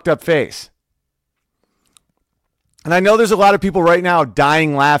got a fucked up face. And I know there's a lot of people right now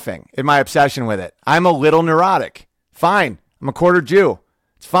dying laughing at my obsession with it. I'm a little neurotic. Fine. I'm a quarter Jew.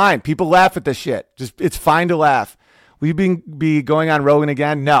 It's fine. People laugh at this shit. It's fine to laugh. Will you be going on Rogan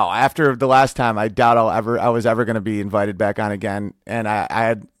again? No. After the last time, I doubt I was ever going to be invited back on again. And I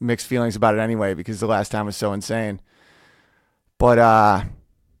had mixed feelings about it anyway because the last time was so insane. But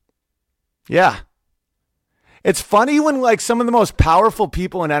yeah. It's funny when like some of the most powerful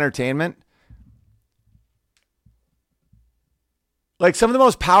people in entertainment,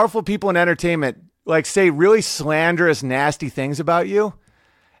 like say really slanderous, nasty things about you,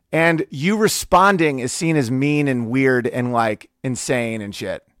 and you responding is seen as mean and weird and like insane and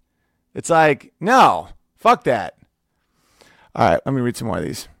shit. It's like, no, fuck that. All right, let me read some more of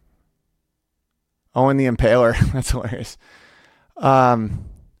these. Owen the Impaler. That's hilarious.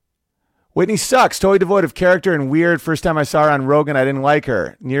 Whitney sucks. Totally devoid of character and weird. First time I saw her on Rogan, I didn't like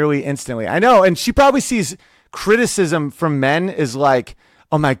her nearly instantly. I know. And she probably sees criticism from men as like,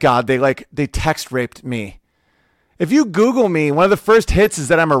 oh my God, they text raped me. If you Google me, one of the first hits is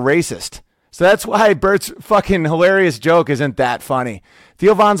that I'm a racist. So that's why Bert's fucking hilarious joke isn't that funny.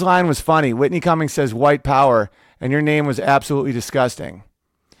 Theo Von's line was funny. Whitney Cummings says white power, and your name was absolutely disgusting.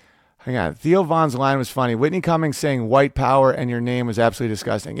 Hang on. Theo Von's line was funny. Whitney Cummings saying white power, and your name was absolutely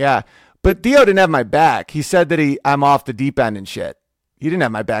disgusting. Yeah, but Theo didn't have my back. He said that I'm off the deep end and shit. He didn't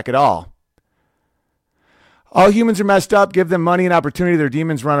have my back at all. All humans are messed up. Give them money and opportunity. Their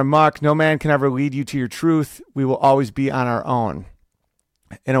demons run amok. No man can ever lead you to your truth. We will always be on our own.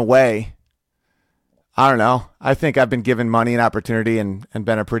 In a way, I don't know. I think I've been given money and opportunity and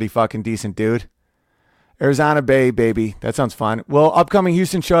been a pretty fucking decent dude. Arizona Bay, baby. That sounds fun. Will upcoming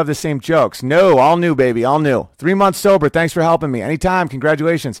Houston show have the same jokes? No, all new, baby. All new. 3 months sober. Thanks for helping me. Anytime.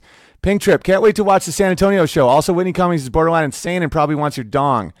 Congratulations. Pink Trip. Can't wait to watch the San Antonio show. Also, Whitney Cummings is borderline insane and probably wants your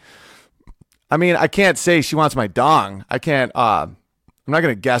dong. I mean, I can't say she wants my dong. I can't, I'm not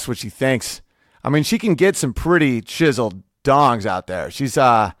going to guess what she thinks. I mean, she can get some pretty chiseled dongs out there. She's, there's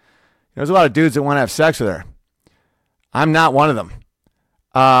a lot of dudes that want to have sex with her. I'm not one of them.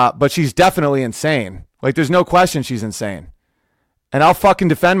 But she's definitely insane. Like, there's no question she's insane. And I'll fucking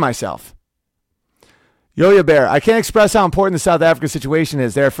defend myself. Yo-Yo Bear, I can't express how important the South Africa situation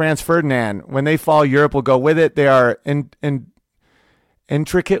is. They're Franz Ferdinand. When they fall, Europe will go with it. They are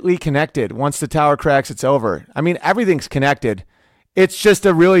intricately connected. Once the tower cracks, it's over. I mean, everything's connected. It's just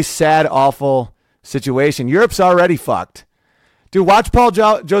a really sad, awful situation. Europe's already fucked. Dude, watch Paul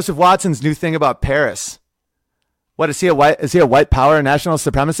Joseph Watson's new thing about Paris. What, is he a white power national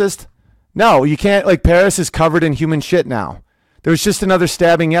supremacist? No, you can't. Like, Paris is covered in human shit now. There was just another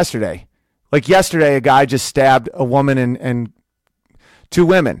stabbing yesterday. Like yesterday, a guy just stabbed a woman and 2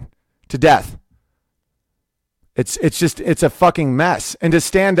 women to death. It's a fucking mess. And to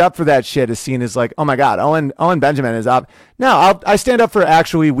stand up for that shit is seen as like, oh my God, Owen Benjamin is up. No, I stand up for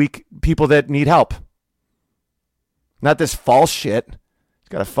actually weak people that need help. Not this false shit. He's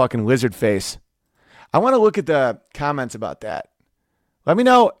got a fucking lizard face. I want to look at the comments about that. Let me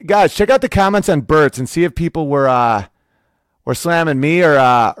know, guys. Check out the comments on Bert's and see if people were slamming me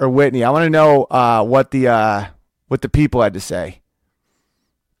or Whitney. I want to know what the people had to say.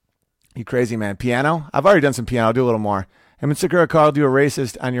 You crazy, man. Piano? I've already done some piano. I'll do a little more. Him and Segura called you a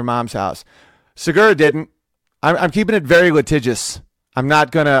racist on your mom's house. Segura didn't. I'm keeping it very litigious. I'm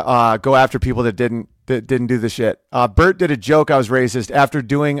not gonna go after people that didn't do the shit. Bert did a joke I was racist after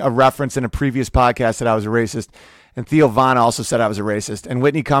doing a reference in a previous podcast that I was a racist. And Theo Von also said I was a racist. And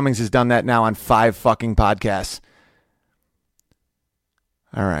Whitney Cummings has done that now on 5 fucking podcasts.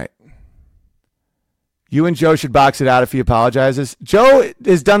 All right. You and Joe should box it out if he apologizes. Joe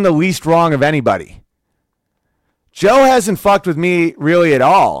has done the least wrong of anybody. Joe hasn't fucked with me really at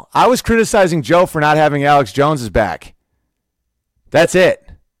all. I was criticizing Joe for not having Alex Jones's back. That's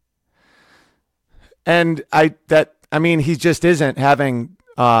it. And he just isn't having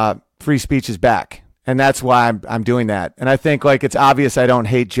free speech is back. And that's why I'm doing that. And I think like it's obvious I don't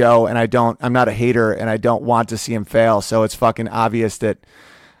hate Joe, and I'm not a hater, and I don't want to see him fail. So it's fucking obvious that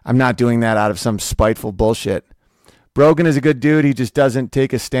I'm not doing that out of some spiteful bullshit. Brogan is a good dude. He just doesn't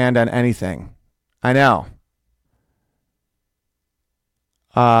take a stand on anything. I know.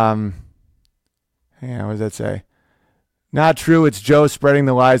 Hang on, what does that say? Not true. It's Joe spreading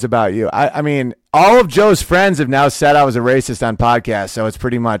the lies about you. I mean, all of Joe's friends have now said I was a racist on podcasts, so it's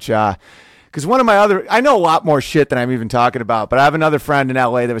pretty much because one of my I know a lot more shit than I'm even talking about, but I have another friend in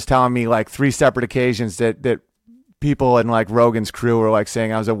LA that was telling me like 3 separate occasions that people in like Rogan's crew were like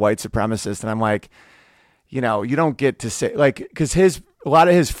saying I was a white supremacist, and I'm like, you don't get to say like, because a lot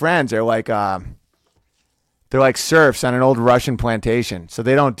of his friends are like they're like serfs on an old Russian plantation, so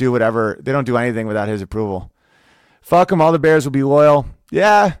they don't do anything without his approval. Fuck him, all the Bears will be loyal.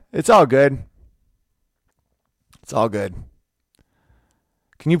 Yeah, it's all good. It's all good.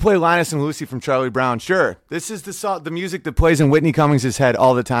 Can you play Linus and Lucy from Charlie Brown? Sure. This is the music that plays in Whitney Cummings' head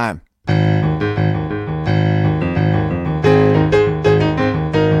all the time.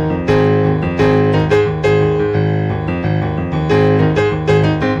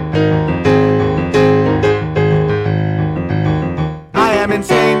 I am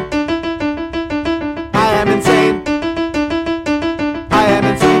insane. I am insane. I am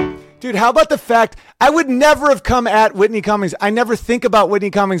insane. Dude, how about the fact I would never have come at Whitney Cummings. I never think about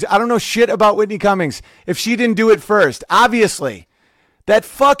Whitney Cummings. I don't know shit about Whitney Cummings if she didn't do it first. Obviously. That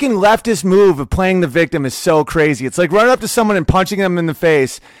fucking leftist move of playing the victim is so crazy. It's like running up to someone and punching them in the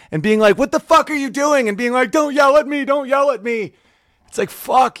face and being like, what the fuck are you doing? And being like, don't yell at me. Don't yell at me. It's like,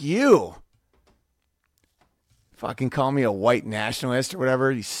 fuck you. Fucking call me a white nationalist or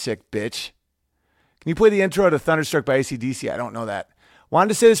whatever, you sick bitch. Can you play the intro to Thunderstruck by AC/DC? I don't know that. Wanted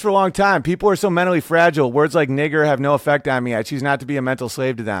to say this for a long time. People are so mentally fragile. Words like nigger have no effect on me. I choose not to be a mental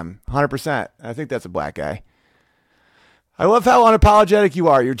slave to them. 100%. I think that's a black guy. I love how unapologetic you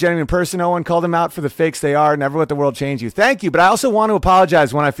are. You're a genuine person. No one called them out for the fakes they are. Never let the world change you. Thank you. But I also want to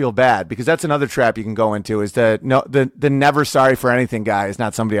apologize when I feel bad, because that's another trap you can go into, is the never sorry for anything guy is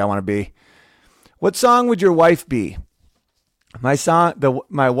not somebody I want to be. What song would your wife be? My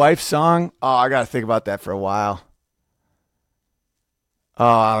wife's song? Oh, I got to think about that for a while. Oh,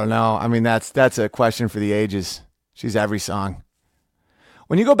 I don't know. I mean, that's a question for the ages. She's every song.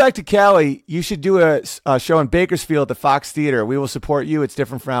 When you go back to Cali, you should do a show in Bakersfield at the Fox Theater. We will support you. It's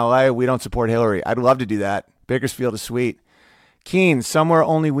different from LA. We don't support Hillary. I'd love to do that. Bakersfield is sweet. Keen, Somewhere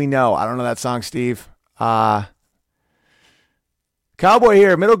Only We Know. I don't know that song, Steve. Cowboy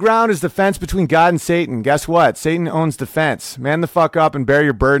here. Middle ground is the fence between God and Satan. Guess what? Satan owns the fence. Man the fuck up and bear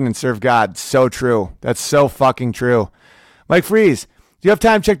your burden and serve God. So true. That's so fucking true. Mike Freeze. Do you have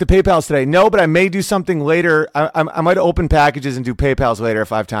time to check the PayPals today? No, but I may do something later. I might open packages and do PayPals later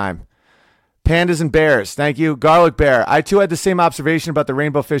if I have time. Pandas and Bears. Thank you. Garlic Bear. I too had the same observation about the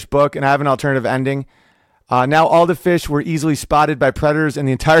Rainbow Fish book, and I have an alternative ending. Now all the fish were easily spotted by predators and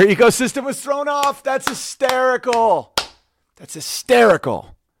the entire ecosystem was thrown off. That's hysterical. That's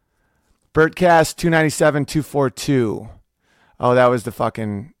hysterical. Bertcast 297-242. Oh, that was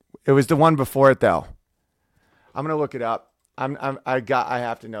it was the one before it though. I'm going to look it up. I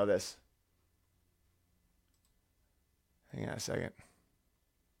have to know this. Hang on a second.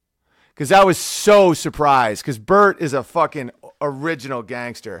 Because I was so surprised. Because Bert is a fucking original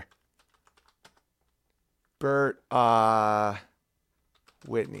gangster. Bert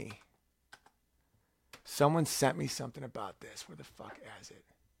Whitney. Someone sent me something about this. Where the fuck is it?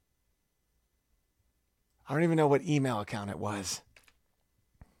 I don't even know what email account it was.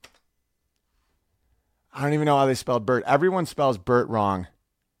 I don't even know how they spelled Bert. Everyone spells Bert wrong.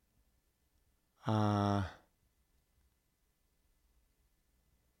 Okay,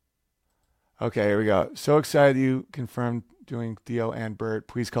 here we go. So excited you confirmed doing Theo and Bert.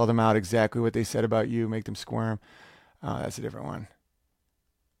 Please call them out exactly what they said about you. Make them squirm. That's a different one.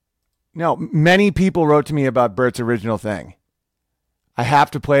 No, many people wrote to me about Bert's original thing. I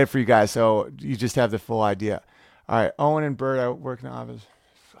have to play it for you guys so you just have the full idea. All right, Owen and Bert, I work in the office.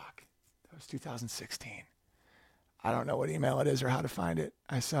 Fuck. That was 2016. I don't know what email it is or how to find it.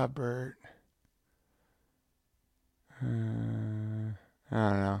 I saw Bert. I don't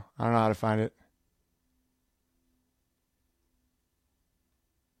know. I don't know how to find it.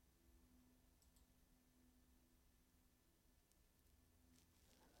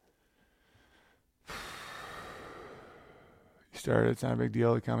 You started. It's not a big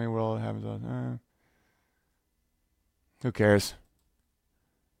deal. The comedy world happens all the time. Who cares?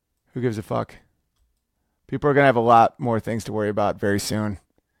 Who gives a fuck? People are going to have a lot more things to worry about very soon.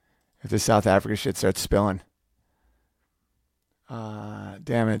 if this South Africa shit starts spilling.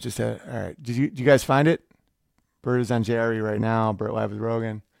 Damn it! Just all right. Did you guys find it? Bert is on Jerry right now. Bert live with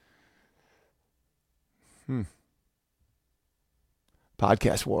Rogan.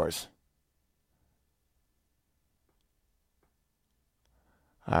 Podcast wars.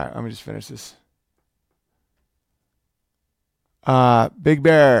 All right, let me just finish this. Big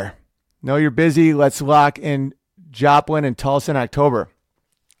Bear, know you're busy. Let's lock in Joplin and Tulsa in October.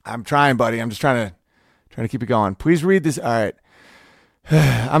 I'm trying, buddy. I'm just trying to keep it going. Please read this. All right.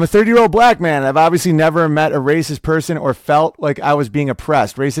 I'm a 30-year-old black man. I've obviously never met a racist person or felt like I was being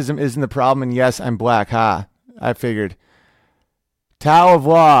oppressed. Racism isn't the problem, and yes, I'm black. Ha, I figured. Tao of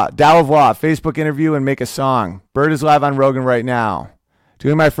Law, Facebook interview and make a song. Bird is live on Rogan right now.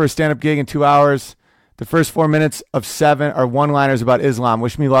 Doing my first stand-up gig in 2 hours. The first 4 minutes of 7 are one-liners about Islam.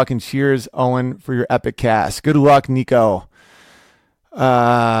 Wish me luck and cheers, Owen, for your epic cast. Good luck, Nico.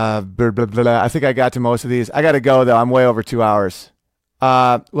 Blah, blah, blah. I think I got to most of these. I got to go, though. I'm way over 2 hours.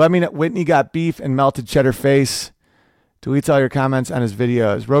 Let me know. Whitney got beef and melted cheddar face. Deletes all your comments on his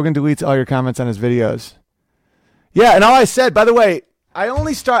videos. Rogan deletes all your comments on his videos. Yeah, and all I said, by the way,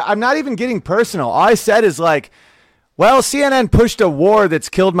 I'm not even getting personal. All I said is like, well, CNN pushed a war that's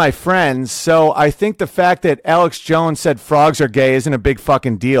killed my friends, so I think the fact that Alex Jones said frogs are gay isn't a big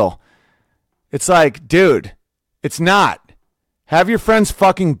fucking deal. It's like, dude, it's not. Have your friends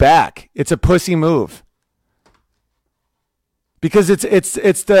fucking back. It's a pussy move. Because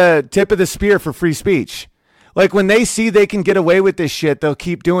it's the tip of the spear for free speech. Like when they see they can get away with this shit, they'll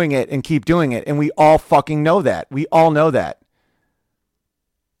keep doing it and keep doing it. And we all fucking know that. We all know that.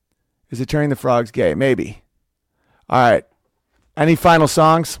 Is it turning the frogs gay? Maybe. All right. Any final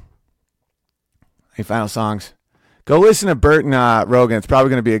songs? Go listen to Bert and Rogan. It's probably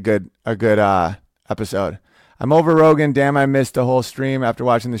going to be a good episode. I'm over Rogan. Damn, I missed the whole stream after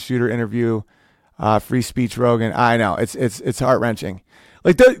watching the Shooter interview. Free speech Rogan. I know. It's heart-wrenching.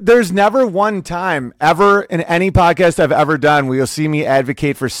 Like there's never one time ever in any podcast I've ever done where you'll see me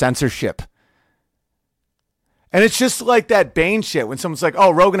advocate for censorship. And it's just like that Bane shit when someone's like,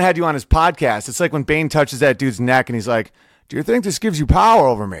 oh, Rogan had you on his podcast. It's like when Bane touches that dude's neck and he's like, do you think this gives you power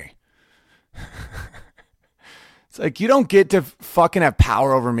over me? It's like, you don't get to fucking have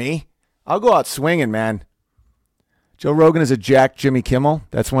power over me. I'll go out swinging, man. Joe Rogan is a jacked Jimmy Kimmel.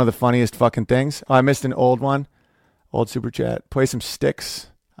 That's one of the funniest fucking things. Oh, I missed an old one. Old super chat. Play some sticks.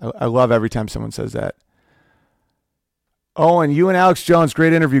 I love every time someone says that. Oh, and you and Alex Jones,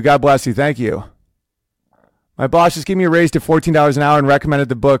 great interview. God bless you. Thank you. My boss just gave me a raise to $14 an hour and recommended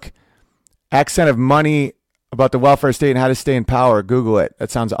the book Accent of Money about the welfare state and how to stay in power. Google it. That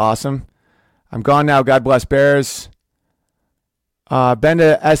sounds awesome. I'm gone now. God bless Bears. Been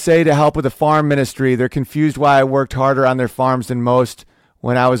to SA to help with the farm ministry. They're confused why I worked harder on their farms than most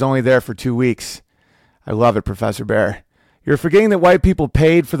when I was only there for 2 weeks. I love it, Professor Bear. You're forgetting that white people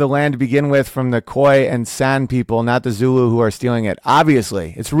paid for the land to begin with from the Khoi and San people, not the Zulu who are stealing it.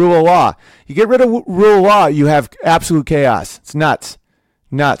 Obviously, it's rule of law. You get rid of rule of law, you have absolute chaos. It's nuts.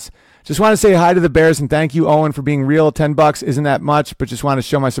 Nuts. Just want to say hi to the Bears and thank you, Owen, for being real. $10 isn't that much, but just want to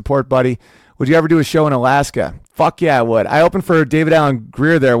show my support, buddy. Would you ever do a show in Alaska? Fuck yeah, I would. I opened for David Allen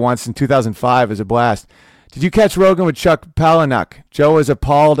Greer there once in 2005. It was a blast. Did you catch Rogan with Chuck Palahniuk? Joe is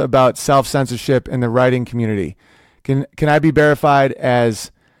appalled about self-censorship in the writing community. Can I be verified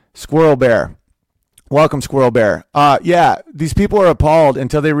as Squirrel Bear? Welcome, Squirrel Bear. Yeah, these people are appalled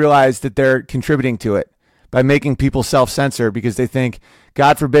until they realize that they're contributing to it by making people self-censor because they think,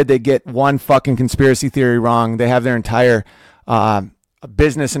 God forbid they get one fucking conspiracy theory wrong. They have their entire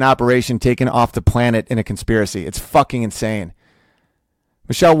business and operation taken off the planet in a conspiracy. It's fucking insane.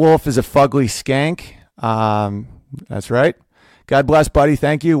 Michelle Wolf is a fugly skank. That's right. God bless, buddy.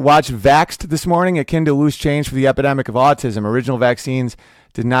 Thank you. Watch Vaxxed this morning, akin to loose change for the epidemic of autism. Original vaccines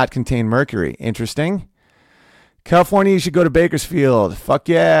did not contain mercury. Interesting. California, you should go to Bakersfield. Fuck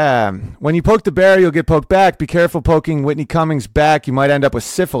yeah. When you poke the bear, you'll get poked back. Be careful poking Whitney Cummings back. You might end up with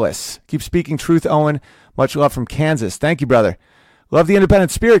syphilis. Keep speaking truth, Owen. Much love from Kansas. Thank you, brother. Love the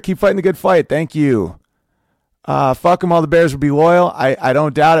independent spirit. Keep fighting the good fight. Thank you. Fuck them. All the Bears will be loyal. I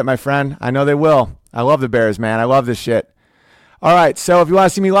don't doubt it, my friend. I know they will. I love the Bears, man. I love this shit. All right, so if you want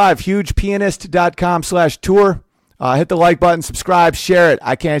to see me live, hugepianist.com/tour. Hit the like button, subscribe, share it.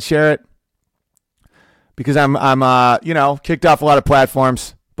 I can't share it because I'm kicked off a lot of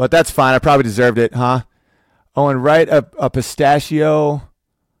platforms, but that's fine. I probably deserved it, huh? Oh, and write a pistachio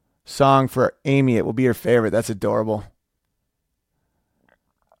song for Amy. It will be your favorite. That's adorable.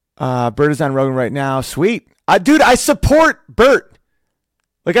 Bert is on Rogan right now. Sweet. Dude, I support Bert.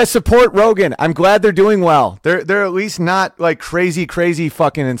 Like, I support Rogan. I'm glad they're doing well. They're at least not like crazy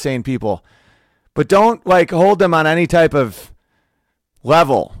fucking insane people. But don't like hold them on any type of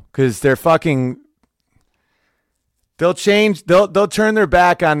level, because they'll turn their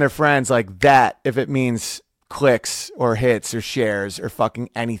back on their friends like that if it means clicks or hits or shares or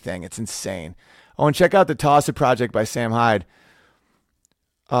fucking anything. It's insane. Oh, and check out the Toss It Project by Sam Hyde.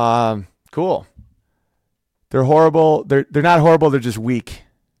 Cool. They're horrible. They're not horrible. They're just weak.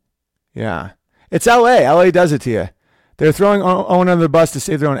 Yeah. It's LA. LA does it to you. They're throwing Owen under the bus to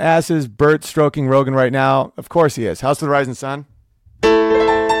save their own asses. Bert stroking Rogan right now. Of course he is. House of the Rising Sun.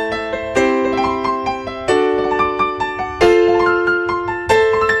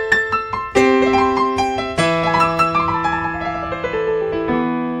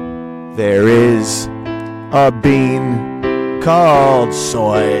 There is a bean called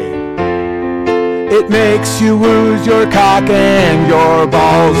soy. It makes you lose your cock and your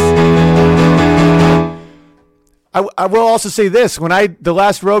balls. I will also say this: the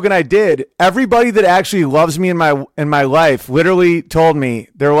last Rogan I did, everybody that actually loves me in my life literally told me,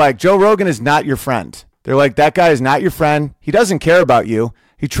 they're like, Joe Rogan is not your friend. They're like, that guy is not your friend. He doesn't care about you.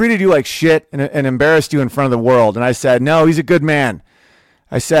 He treated you like shit and embarrassed you in front of the world. And I said, no, he's a good man.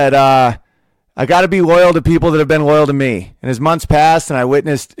 I said, I got to be loyal to people that have been loyal to me. And as months passed and I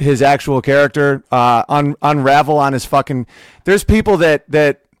witnessed his actual character unravel on his fucking... There's people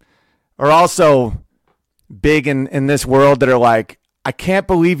that are also big in this world that are like, I can't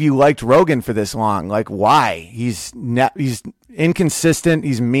believe you liked Rogan for this long. Like, why? He's inconsistent.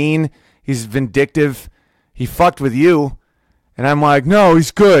 He's mean. He's vindictive. He fucked with you. And I'm like, no,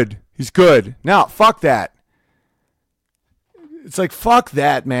 he's good. He's good. No, fuck that. It's like, fuck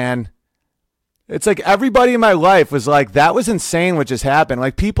that, man. It's like everybody in my life was like, that was insane what just happened.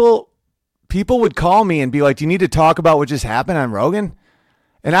 Like people would call me and be like, do you need to talk about what just happened on Rogan?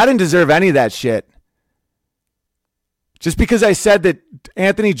 And I didn't deserve any of that shit. Just because I said that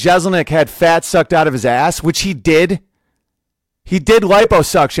Anthony Jeselnik had fat sucked out of his ass, which he did. He did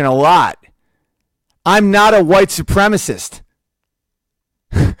liposuction a lot. I'm not a white supremacist.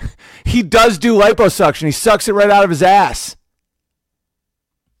 He does do liposuction. He sucks it right out of his ass.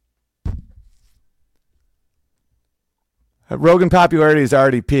 Rogan popularity has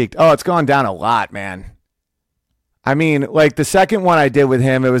already peaked. Oh, it's gone down a lot, man. I mean, like the second one I did with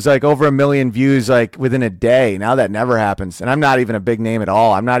him, it was like over 1 million views like within a day. Now that never happens. And I'm not even a big name at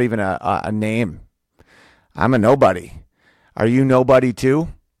all. I'm not even a name. I'm a nobody. Are you nobody too?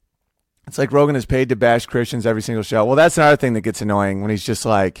 It's like Rogan is paid to bash Christians every single show. Well, that's another thing that gets annoying when he's just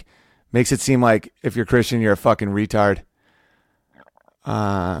like, makes it seem like if you're Christian, you're a fucking retard.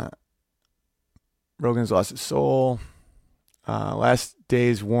 Rogan's lost his soul. Last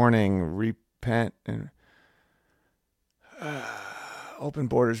day's warning, repent and open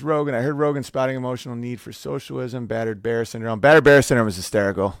borders. Rogan. I heard Rogan spotting emotional need for socialism. Battered bear syndrome. Battered bear syndrome is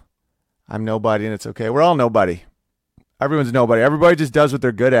hysterical. I'm nobody and it's okay. We're all nobody. Everyone's nobody. Everybody just does what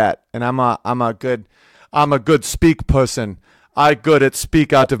they're good at. And I'm a good speak person. I good at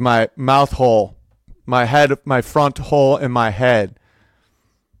speak out of my mouth hole, my head, my front hole in my head.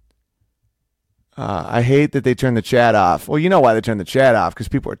 I hate that they turned the chat off. Well, you know why they turned the chat off, because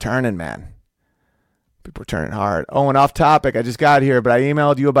people are turning, man. People are turning hard. Oh, and off topic, I just got here, but I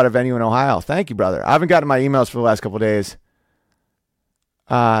emailed you about a venue in Ohio. Thank you, brother. I haven't gotten my emails for the last couple of days.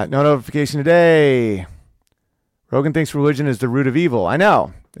 No notification today. Rogan thinks religion is the root of evil. I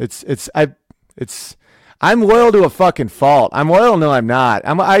know. I'm loyal to a fucking fault. I'm loyal, no, I'm not.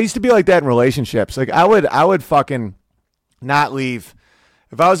 I used to be like that in relationships. Like I would fucking not leave.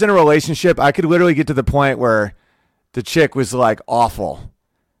 If I was in a relationship, I could literally get to the point where the chick was like awful.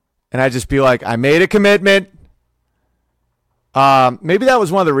 And I'd just be like, I made a commitment. Maybe that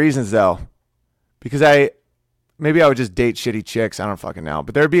was one of the reasons though. Because maybe I would just date shitty chicks. I don't fucking know.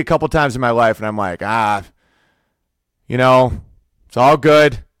 But there'd be a couple times in my life and I'm like, you know, it's all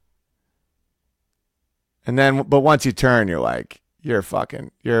good. And then, but once you turn, you're like, you're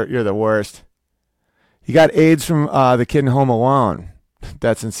the worst. You got AIDS from the kid in Home Alone.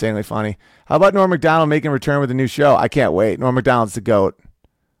 That's insanely funny. How about Norm Macdonald making a return with a new show? I can't wait. Norm Macdonald's the GOAT.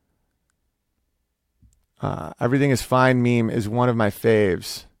 Everything is fine meme is one of my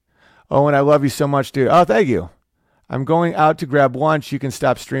faves. Oh, and I love you so much, dude. Oh, thank you. I'm going out to grab lunch. You can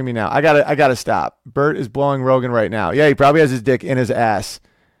stop streaming now. I gotta stop. Bert is blowing Rogan right now. Yeah, he probably has his dick in his ass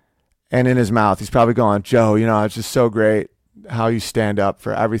and in his mouth. He's probably going, Joe, you know, it's just so great how you stand up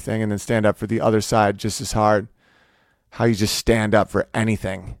for everything and then stand up for the other side just as hard. How you just stand up for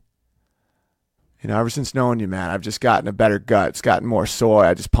anything. You know, ever since knowing you, man, I've just gotten a better gut. It's gotten more soy.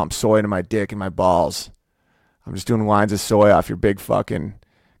 I just pump soy into my dick and my balls. I'm just doing lines of soy off your big fucking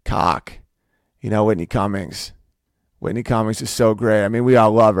cock. Whitney Cummings. Whitney Cummings is so great. I mean, we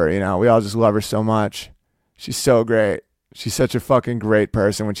all love her, We all just love her so much. She's so great. She's such a fucking great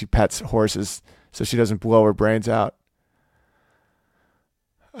person when she pets horses so she doesn't blow her brains out.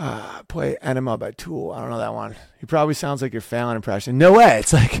 Play Enema by Tool. I don't know that one. He probably sounds like your Fallon impression. No way.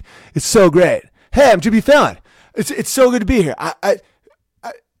 It's so great. Hey, I'm Jimmy Fallon. It's so good to be here.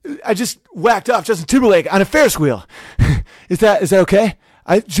 I just whacked off Justin Timberlake on a Ferris wheel. Is that okay?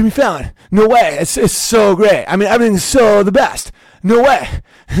 Jimmy Fallon. No way. It's so great. I mean, everything's so the best. No way.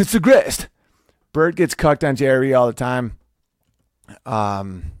 It's the greatest. Bert gets cucked on JRE all the time.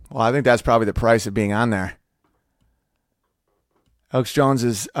 Well, I think that's probably the price of being on there. Alex Jones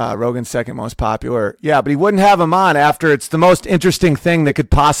is Rogan's second most popular. Yeah, but he wouldn't have him on after it's the most interesting thing that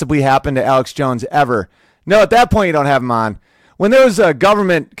could possibly happen to Alex Jones ever. No, at that point, you don't have him on. When there was a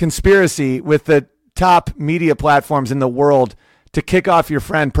government conspiracy with the top media platforms in the world to kick off your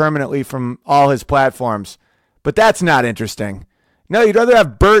friend permanently from all his platforms. But that's not interesting. No, you'd rather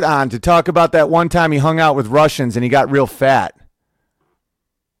have Bert on to talk about that one time he hung out with Russians and he got real fat.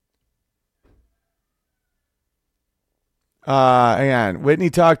 Hang Whitney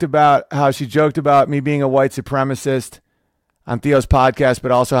talked about how she joked about me being a white supremacist on Theo's podcast,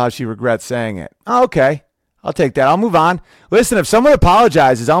 but also how she regrets saying it. Oh, okay. I'll take that. I'll move on. Listen, if someone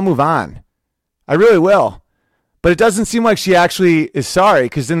apologizes, I'll move on. I really will. But it doesn't seem like she actually is sorry,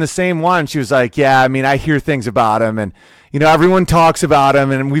 because in the same one, she was like, yeah, I mean, I hear things about him, and, everyone talks about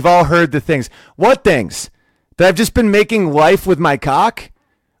him, and we've all heard the things. What things? That I've just been making life with my cock?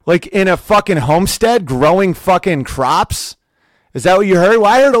 Like in a fucking homestead growing fucking crops? Is that what you heard?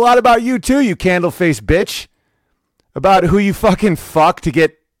 Well, I heard a lot about you too, you candle-faced bitch. About who you fucking fuck to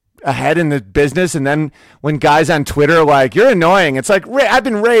get ahead in the business. And then when guys on Twitter are like, you're annoying. It's like, I've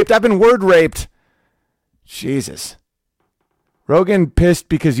been raped. I've been word raped. Jesus. Rogan pissed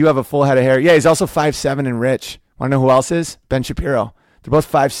because you have a full head of hair. Yeah, he's also 5'7" and rich. Want to know who else is? Ben Shapiro. They're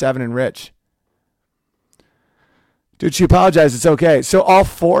both 5'7" and rich. Dude, she apologized. It's okay. So all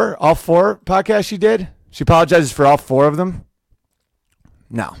four podcasts she did, she apologizes for all four of them?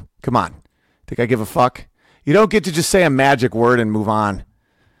 No. Come on. Think I give a fuck? You don't get to just say a magic word and move on.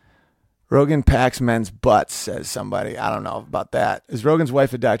 Rogan packs men's butts, says somebody. I don't know about that. Is Rogan's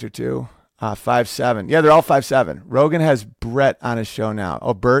wife a doctor too? 5'7". Yeah, they're all 5'7". Rogan has Brett on his show now.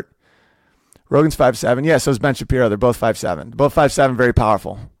 Oh, Bert? Rogan's 5'7". Yeah, so is Ben Shapiro. They're both 5'7". Both 5'7", very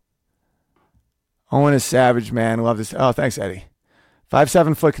powerful. Owen is savage, man. Love this. Oh, thanks, Eddie.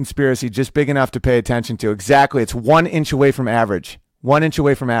 5'7" foot conspiracy, just big enough to pay attention to. Exactly. It's 1 inch away from average. 1 inch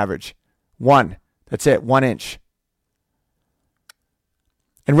away from average. One. That's it. 1 inch.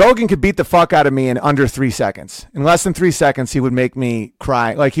 And Rogan could beat the fuck out of me in under 3 seconds. In less than 3 seconds, he would make me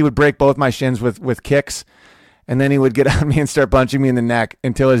cry. Like he would break both my shins with kicks, and then he would get on me and start punching me in the neck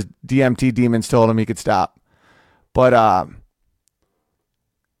until his DMT demons told him he could stop. But how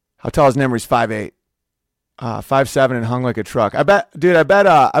tall is Nimri? He's 5'8". 5'7" and hung like a truck. I bet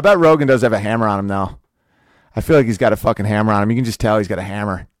Rogan does have a hammer on him though. I feel like he's got a fucking hammer on him. You can just tell he's got a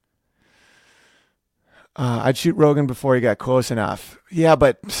hammer. I'd shoot Rogan before he got close enough. Yeah,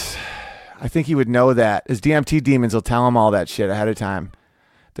 but I think he would know that. His DMT demons will tell him all that shit ahead of time.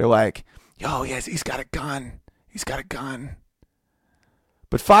 They're like, yo, yes, he's got a gun. He's got a gun.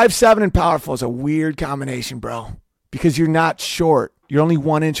 But 5'7" and powerful is a weird combination, bro. Because you're not short. You're only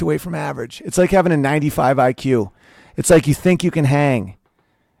 1 inch away from average. It's like having a 95 IQ. It's like you think you can hang.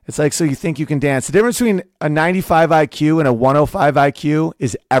 It's like so you think you can dance. The difference between a 95 IQ and a 105 IQ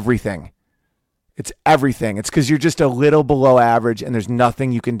is everything. It's everything. It's because you're just a little below average and there's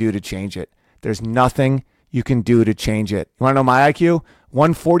nothing you can do to change it. There's nothing you can do to change it. You want to know my IQ?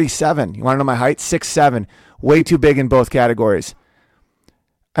 147. You want to know my height? 6'7". Way too big in both categories.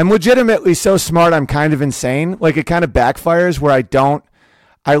 I'm legitimately so smart I'm kind of insane. Like it kind of backfires where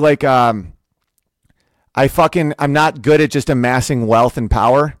I'm not good at just amassing wealth and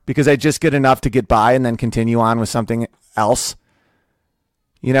power because I just get enough to get by and then continue on with something else.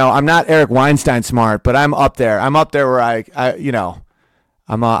 I'm not Eric Weinstein smart, but I'm up there. I'm up there where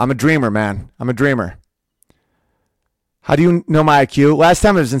I'm a dreamer, man. I'm a dreamer. How do you know my IQ? Last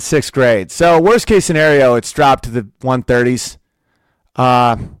time it was in 6th grade. So worst case scenario, it's dropped to the 130s.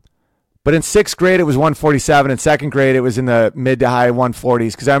 But in 6th grade, it was 147. In 2nd grade, it was in the mid to high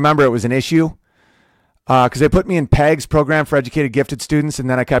 140s because I remember it was an issue. Because they put me in PEG's program for educated gifted students, and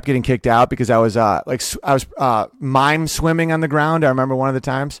then I kept getting kicked out because I was mime swimming on the ground. I remember one of the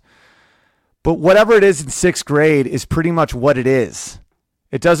times. But whatever it is in 6th grade is pretty much what it is.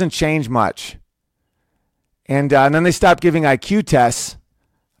 It doesn't change much. And then they stopped giving IQ tests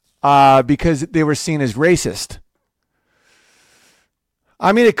because they were seen as racist.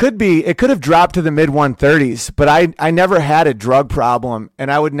 I mean, it could have dropped to the mid 130s, but I never had a drug problem,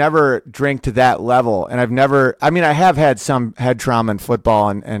 and I would never drink to that level. And I have had some head trauma in football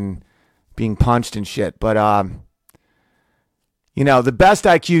and being punched and shit, but, the best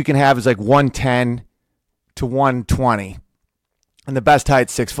IQ you can have is like 110 to 120, and the best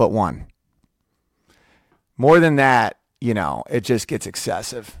height's 6'1". More than that, it just gets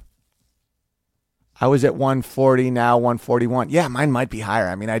excessive. I was at 140, now 141. Yeah, mine might be higher.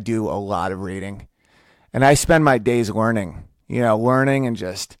 I mean, I do a lot of reading. And I spend my days learning, learning and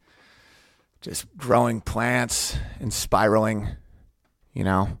just growing plants and spiraling,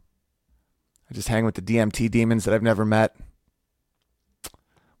 I just hang with the DMT demons that I've never met.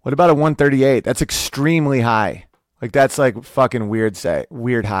 What about a 138? That's extremely high. Like, that's like fucking weird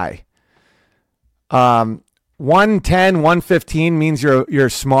high. 110, 115 means you're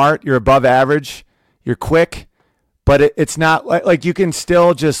smart, you're above average. You're quick, but it's not like you can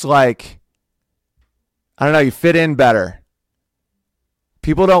still just like, I don't know, you fit in better.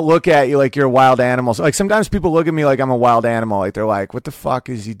 People don't look at you like you're a wild animal. So, like, sometimes people look at me like I'm a wild animal. Like, they're like, what the fuck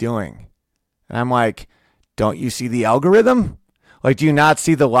is he doing? And I'm like, don't you see the algorithm? Like, do you not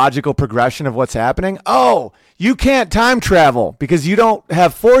see the logical progression of what's happening? Oh, you can't time travel because you don't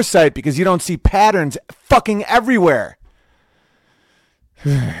have foresight, because you don't see patterns fucking everywhere.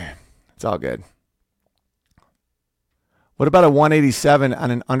 It's all good. What about a 187 on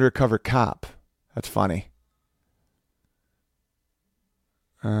an undercover cop? That's funny.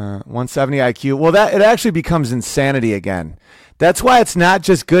 170 IQ. Well, it actually becomes insanity again. That's why it's not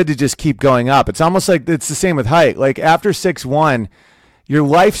just good to just keep going up. It's almost like it's the same with height. Like, after 6'1", your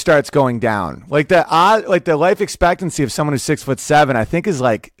life starts going down. Like the life expectancy of someone who's 6'7", I think, is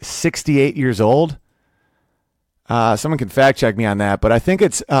like 68 years old. Someone can fact check me on that, but I think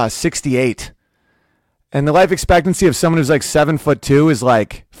it's 68. And the life expectancy of someone who's like 7'2" is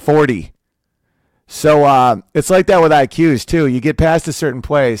like 40. So it's like that with IQs too. You get past a certain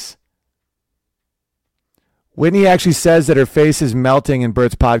place. Whitney actually says that her face is melting in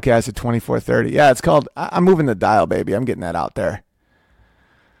Bert's podcast at 24:30. Yeah, it's called I'm Moving the Dial, baby. I'm getting that out there.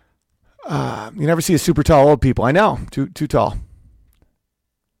 You never see a super tall old people. I know, too tall.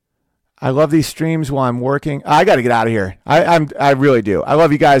 I love these streams while I'm working. I got to get out of here. I really do. I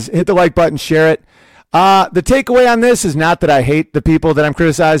love you guys. Hit the like button, share it. The takeaway on this is not that I hate the people that I'm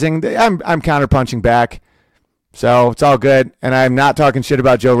criticizing. I'm counterpunching back. So it's all good. And I'm not talking shit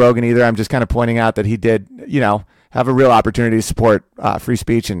about Joe Rogan either. I'm just kind of pointing out that he did, have a real opportunity to support free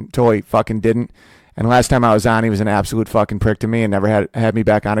speech and totally fucking didn't. And last time I was on, he was an absolute fucking prick to me and never had me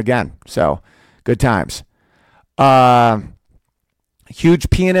back on again. So good times.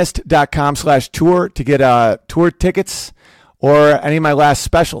 Hugepianist.com/tour to get tour tickets or any of my last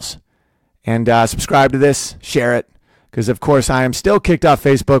specials. And subscribe to this, share it, because, of course, I am still kicked off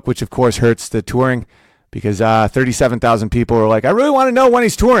Facebook, which, of course, hurts the touring, because 37,000 people were like, I really want to know when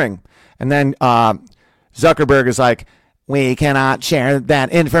he's touring. And then Zuckerberg is like, we cannot share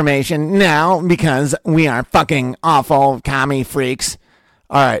that information now because we are fucking awful commie freaks.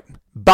 All right.